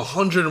 kill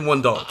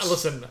 101 dogs.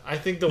 Listen, I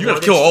think the You gotta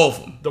wording's- kill all of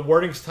them. The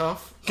wording's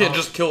tough. You can't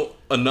just kill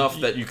enough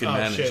that you can oh,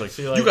 manage. shit. Like,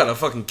 See, like- you gotta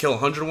fucking kill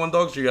 101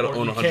 dogs, or you gotta or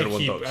own you 101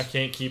 can't dogs. keep, I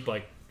can't keep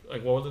like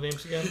what were the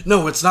names again?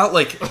 No, it's not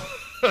like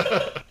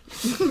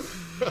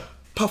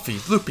Puffy,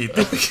 Loopy.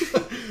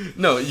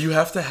 No, you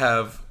have to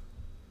have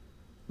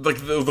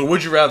like the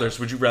would you rather's.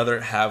 Would you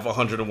rather have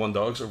 101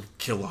 dogs or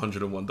kill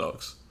 101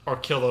 dogs? Or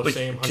kill those Like,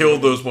 same. kill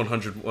 101 those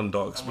 101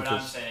 dogs And what I'm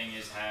because saying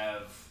is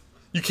have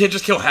you can't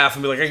just kill half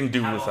and be like I can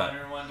do have with that.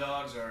 101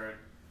 dogs or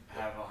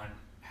have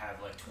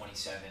like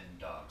 27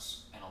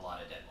 dogs and a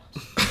lot of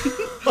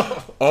dead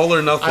ones. All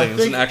or nothing I is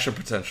think- an action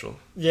potential.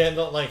 Yeah,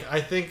 no, like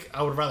I think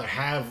I would rather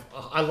have.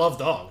 I love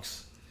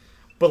dogs,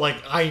 but like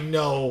I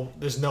know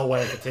there's no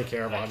way I could take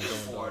care of I can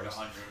 101 afford dogs.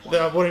 101.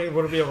 That I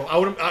wouldn't be able. I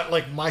wouldn't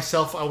like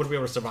myself. I wouldn't be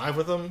able to survive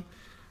with them.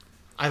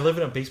 I live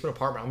in a basement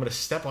apartment. I'm gonna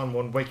step on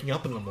one waking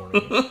up in the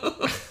morning.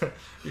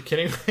 You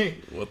kidding me?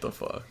 What the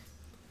fuck?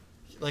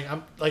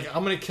 I'm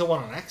gonna kill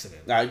one on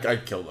accident.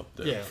 I'd kill them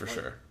dude, Yeah, for like-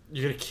 sure.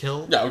 You're gonna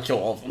kill? Yeah, I would kill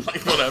all of them.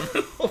 Like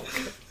whatever.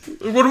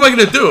 What am I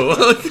gonna do?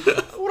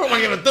 What am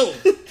I gonna do?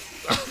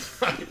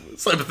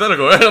 It's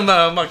hypothetical, right? I'm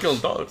not killing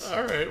dogs.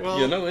 All right. Well,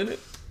 You know, in it.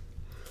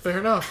 fair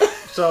enough.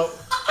 So you.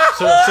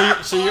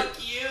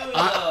 Fuck you, though.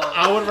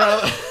 I would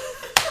rather.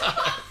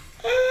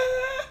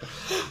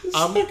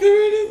 I'm right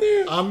in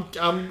there. I'm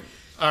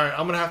all right.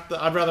 I'm gonna have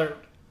to. I'd rather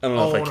I don't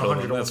know own if I kill them.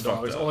 101 That's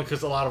fucked dogs, up. only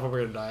because a lot of them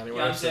are gonna die anyway.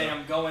 Yeah, I'm so- saying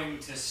I'm going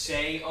to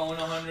say own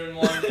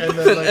 101. and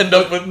then like, End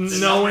up with The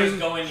number's knowing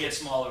going to get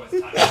smaller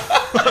with time.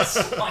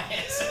 That's my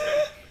answer.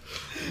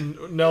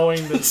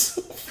 knowing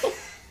that.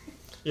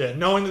 Yeah,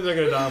 knowing that they're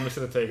gonna die, I'm just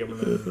gonna take them. And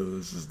then,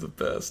 This is the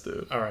best,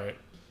 dude. all right.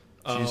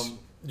 Jeez.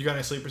 You got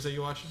any sleepers that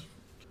you watch?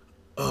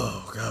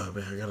 Oh god,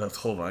 man, I gotta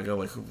hold on. I gotta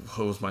like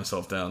hose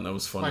myself down. That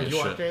was funny Mike, as you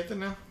shit. watch anything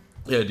now?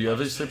 Yeah, do you have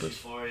any I'm sleepers?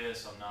 for you,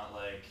 so I'm not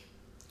like.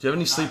 Do you have any I'm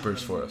not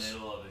sleepers in for the us?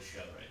 Middle of a show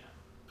right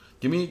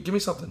now. Give me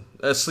something.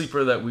 A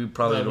sleeper that we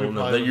probably That we don't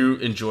know probably that you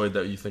enjoyed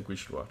that you think we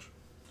should watch.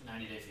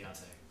 90 Day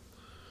Fiance.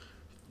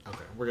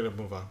 Okay, we're gonna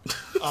move on.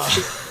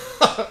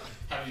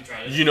 Have you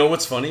tried it? You know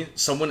what's funny?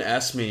 Someone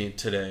asked me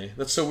today.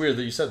 That's so weird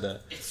that you said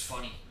that. It's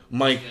funny.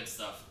 Mike, It's good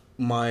stuff.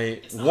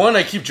 my not one,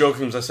 I keep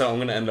joking because I said I'm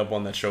gonna end up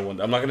on that show one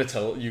day. I'm not gonna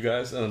tell you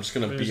guys, and I'm just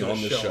gonna We're be just on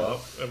gonna this show.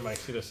 up, and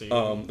Mike's gonna see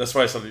you. That's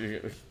why I said that you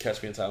could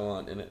catch me in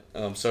Taiwan in it.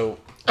 So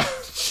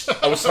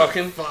I was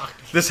talking. Fuck.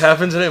 This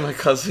happened today. My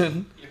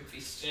cousin. You're a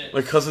piece of shit.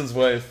 My cousin's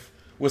wife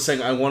was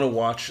saying, I want to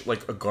watch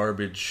like a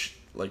garbage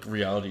like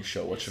reality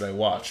show. What should I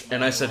watch?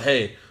 And I said,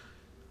 hey,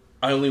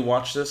 I only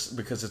watch this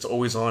because it's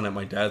always on at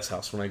my dad's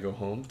house when I go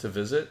home to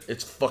visit.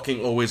 It's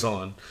fucking always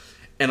on.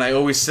 And I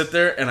always sit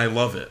there and I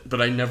love it, but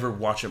I never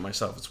watch it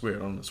myself. It's weird.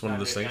 I don't know. It's one of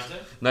 90 those Day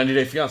things. Fiancé? 90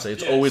 Day Fiance.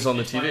 It's Yeah, always on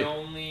the it's TV. my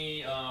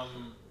only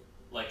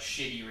like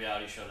shitty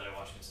reality show that I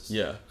watch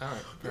consistently. Yeah. All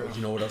right. fair enough.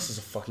 You know what else is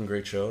a fucking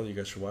great show that you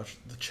guys should watch?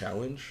 The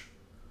Challenge.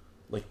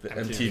 Like the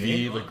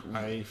MTV? MTV. Like,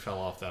 I fell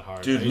off that hard.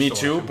 I dude, used me to watch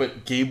too. them.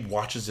 But Gabe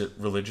watches it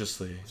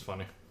religiously. It's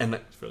funny. And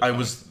really I funny.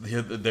 was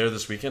there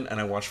this weekend, and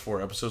I watched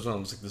 4 episodes, and I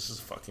was like, "This is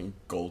fucking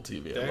gold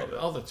TV." I love it.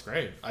 Oh, that's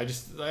great. I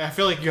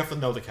feel like you have to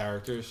know the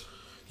characters.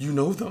 You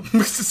know them.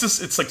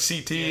 It's like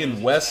CT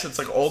and Wes. It's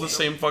like all the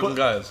same fucking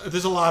guys.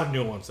 There's a lot of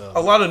new ones though.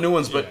 A lot of new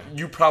ones, but Yeah.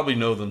 you probably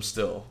know them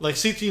still. Like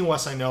CT and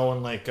Wes, I know,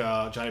 and like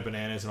Johnny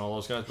Bananas and all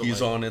those guys. But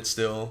He's like, on it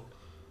still.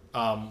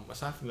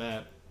 Aside from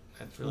that,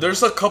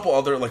 There's a couple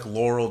other, like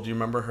Laurel. Do you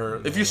remember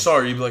her? If you saw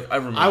her, you'd be like, I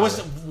remember. I was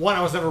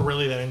her. never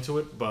really that into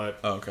it, but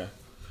oh, okay.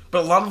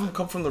 But a lot of them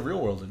come from the real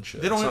world and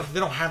shit. They don't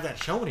have that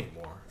show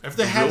anymore. If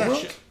they had that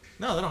show,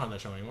 no, they don't have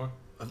that show anymore.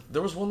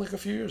 There was one like a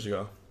few years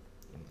ago.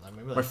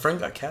 My friend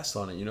got cast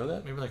on it. You know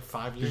that? Maybe like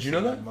 5 years. Did you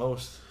know that? At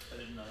most. I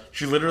didn't know that.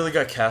 She literally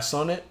got cast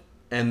on it,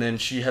 and then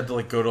she had to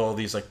like go to all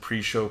these like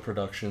pre-show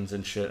productions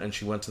and shit. And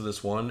she went to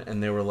this one,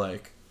 and they were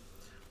like,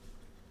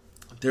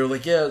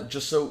 yeah,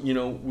 just so you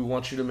know, we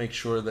want you to make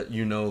sure that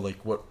you know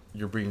like what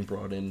you're being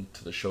brought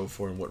into the show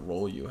for and what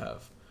role you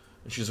have.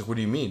 And she's like, what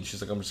do you mean? She's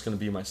like, I'm just going to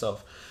be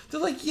myself. They're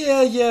like,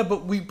 yeah,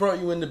 but we brought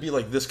you in to be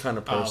like this kind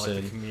of person.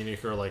 Like the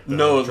comedic or like the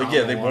no, like,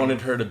 yeah, they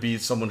wanted her to be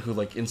someone who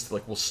like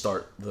will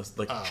start this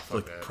like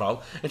that.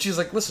 problem. And she's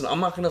like, listen, I'm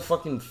not going to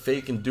fucking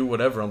fake and do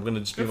whatever. I'm going to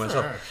just be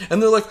myself. And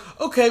they're like,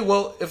 okay,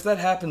 well, if that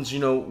happens, you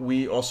know,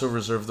 we also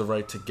reserve the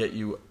right to get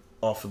you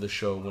off of the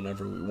show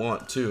whenever we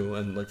want to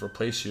and like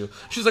replace you.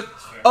 She's like,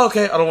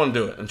 okay, I don't want to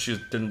do it. And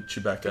she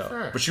backed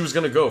out. But she was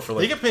going to go for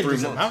like 3 months. You get paid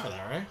decent amount for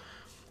that, right?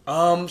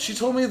 She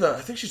told me that.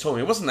 I think she told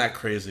me it wasn't that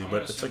crazy,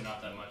 but it's like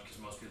not that much because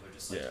most people are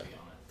just like to be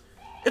on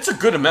it. It's a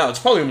good amount. It's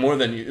probably more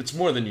than you. It's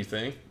more than you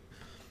think.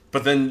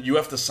 But then you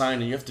have to sign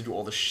and you have to do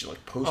all this shit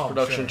like post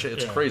production shit.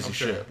 It's crazy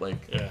shit.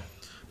 Like,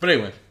 But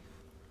anyway,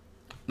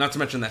 not to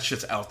mention that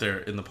shit's out there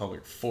in the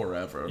public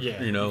forever.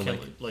 Yeah, you know,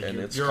 like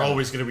and you're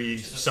always gonna be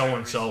so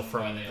and so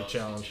from the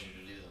challenge.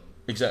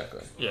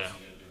 Exactly. Yeah.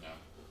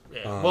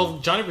 Well,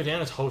 Johnny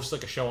Bananas hosts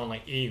like a show on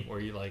like E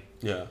where you like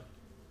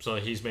So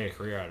he's made a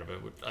career out of it,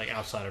 like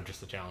outside of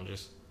just the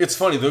challenges. It's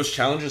funny, those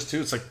challenges too.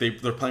 It's like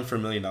they're playing for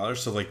 $1 million,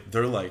 so like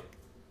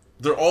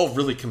they're all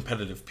really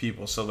competitive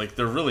people. So like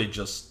they're really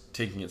just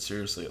taking it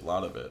seriously. A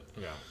lot of it.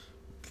 Yeah.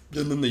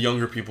 And then the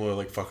younger people are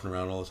like fucking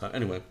around all the time.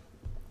 Anyway,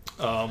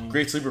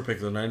 great sleeper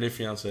pick, the 90 Day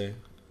Fiance.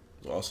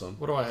 Was awesome.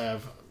 What do I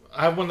have?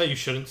 I have one that you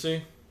shouldn't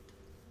see.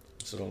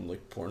 Is it on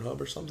like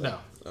Pornhub or something? No,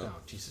 no,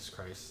 Jesus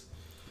Christ!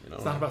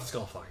 It's not about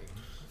skull fucking.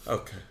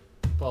 Okay.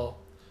 Well.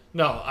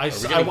 No, I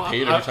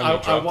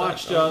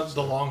watched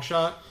The Long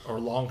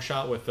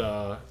Shot with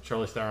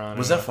Charlize Theron.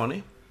 Was that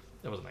funny?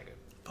 It wasn't that good.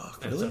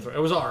 Fuck, really? It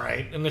was all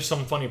right, and there's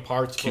some funny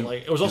parts, but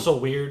like it was also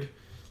weird.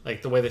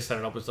 Like the way they set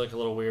it up was like a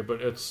little weird,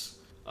 but it's.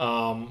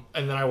 And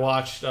then I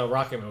watched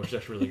Rocket Man, which is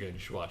actually really good. You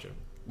should watch it.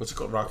 What's it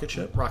called? Rocket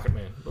Ship. Rocket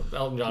Man,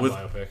 Elton John with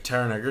biopic.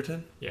 Taron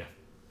Egerton. Yeah.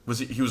 Was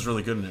he was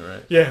really good in it,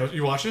 right? Yeah,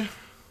 you watch it?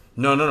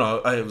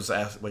 No. I was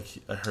asked, like,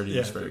 I heard he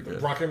was very good.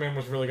 Rocket Man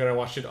was really good. I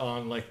watched it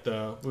on like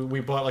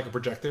we bought like a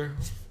projector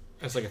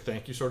as like a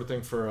thank you sort of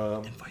thing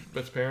for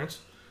Beth's parents.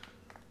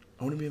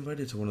 I want to be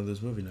invited to one of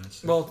those movie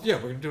nights. Well, yeah,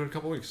 we're gonna do it in a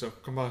couple weeks, so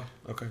come by.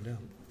 Okay, down.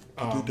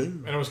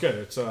 And it was good.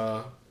 It's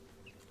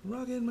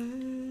Rocket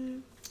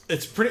Man.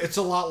 It's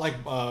a lot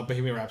like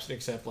Bohemian Rhapsody,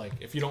 except like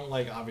if you don't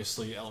like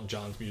obviously Elton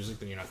John's music,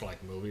 then you're not gonna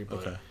like the movie.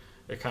 But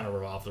it kind of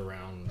revolved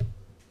around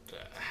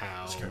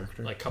how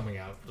like coming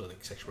out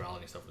like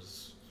sexuality and stuff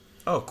was.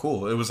 Oh,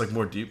 cool! It was like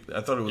more deep.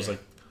 I thought it was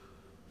like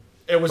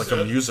it was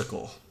like a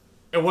musical.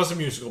 It was a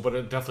musical, but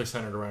it definitely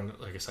centered around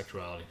like a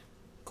sexuality.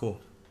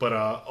 Cool. But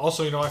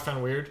also, you know, I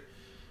found weird.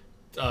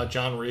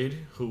 John Reed,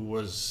 who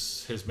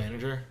was his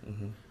manager,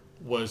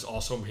 was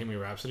also in Bohemian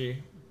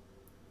Rhapsody.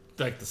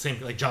 Like the same,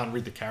 like John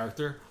Reed, the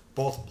character,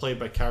 both played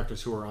by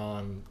characters who were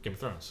on Game of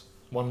Thrones.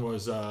 One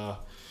was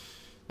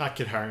not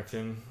Kit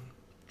Harington,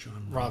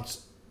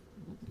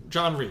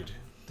 John Reed.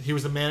 He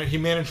was the man. He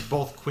managed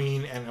both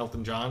Queen and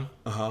Elton John.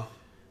 Or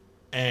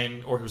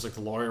he was like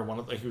the lawyer.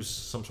 He was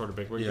some sort of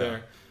bigwig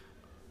there.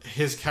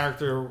 His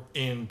character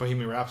in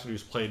Bohemian Rhapsody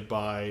was played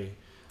by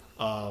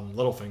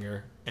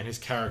Littlefinger, and his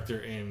character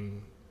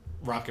in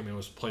Rocket Man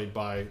was played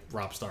by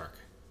Robb Stark.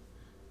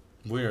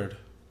 Weird.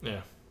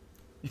 Yeah.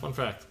 Fun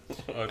fact.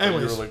 I thought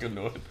you were like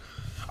annoyed.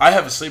 I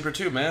have a sleeper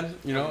too, man.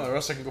 You know, or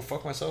else I can go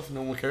fuck myself and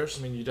no one cares.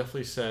 I mean, you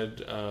definitely said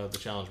the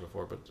challenge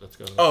before, but let's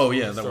go. Oh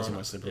yeah, that wasn't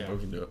my sleeper. Yeah. But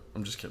we can do it.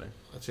 I'm just kidding.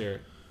 Let's hear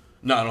it.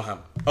 No, I don't have.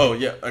 Oh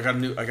yeah, I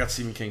got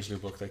Stephen King's new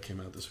book that came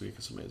out this week.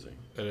 It's amazing.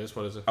 It is.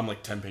 What is it? I'm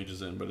like 10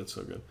 pages in, but it's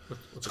so good.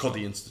 It's called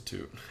The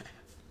Institute.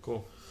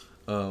 Cool.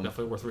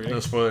 Definitely worth reading. No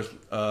spoilers.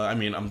 I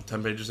mean, I'm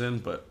 10 pages in,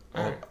 but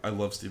I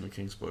love Stephen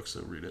King's books,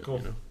 so read it. Cool.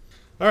 You know?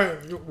 All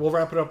right, we'll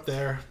wrap it up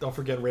there. Don't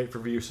forget, rate,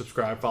 review,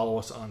 subscribe, follow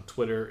us on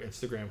Twitter,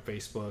 Instagram,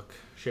 Facebook,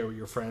 share with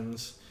your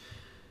friends.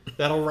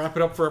 That'll wrap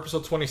it up for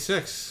episode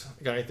 26.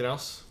 Got anything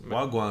else?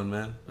 Wagwan,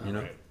 man. You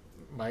know, right.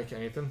 Mike,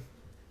 anything?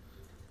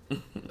 All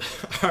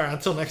right,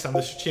 until next time,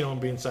 this is Chino and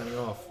Beans signing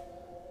off.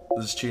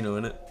 This is Chino,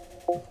 innit?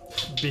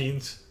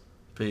 Beans.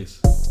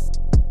 Peace.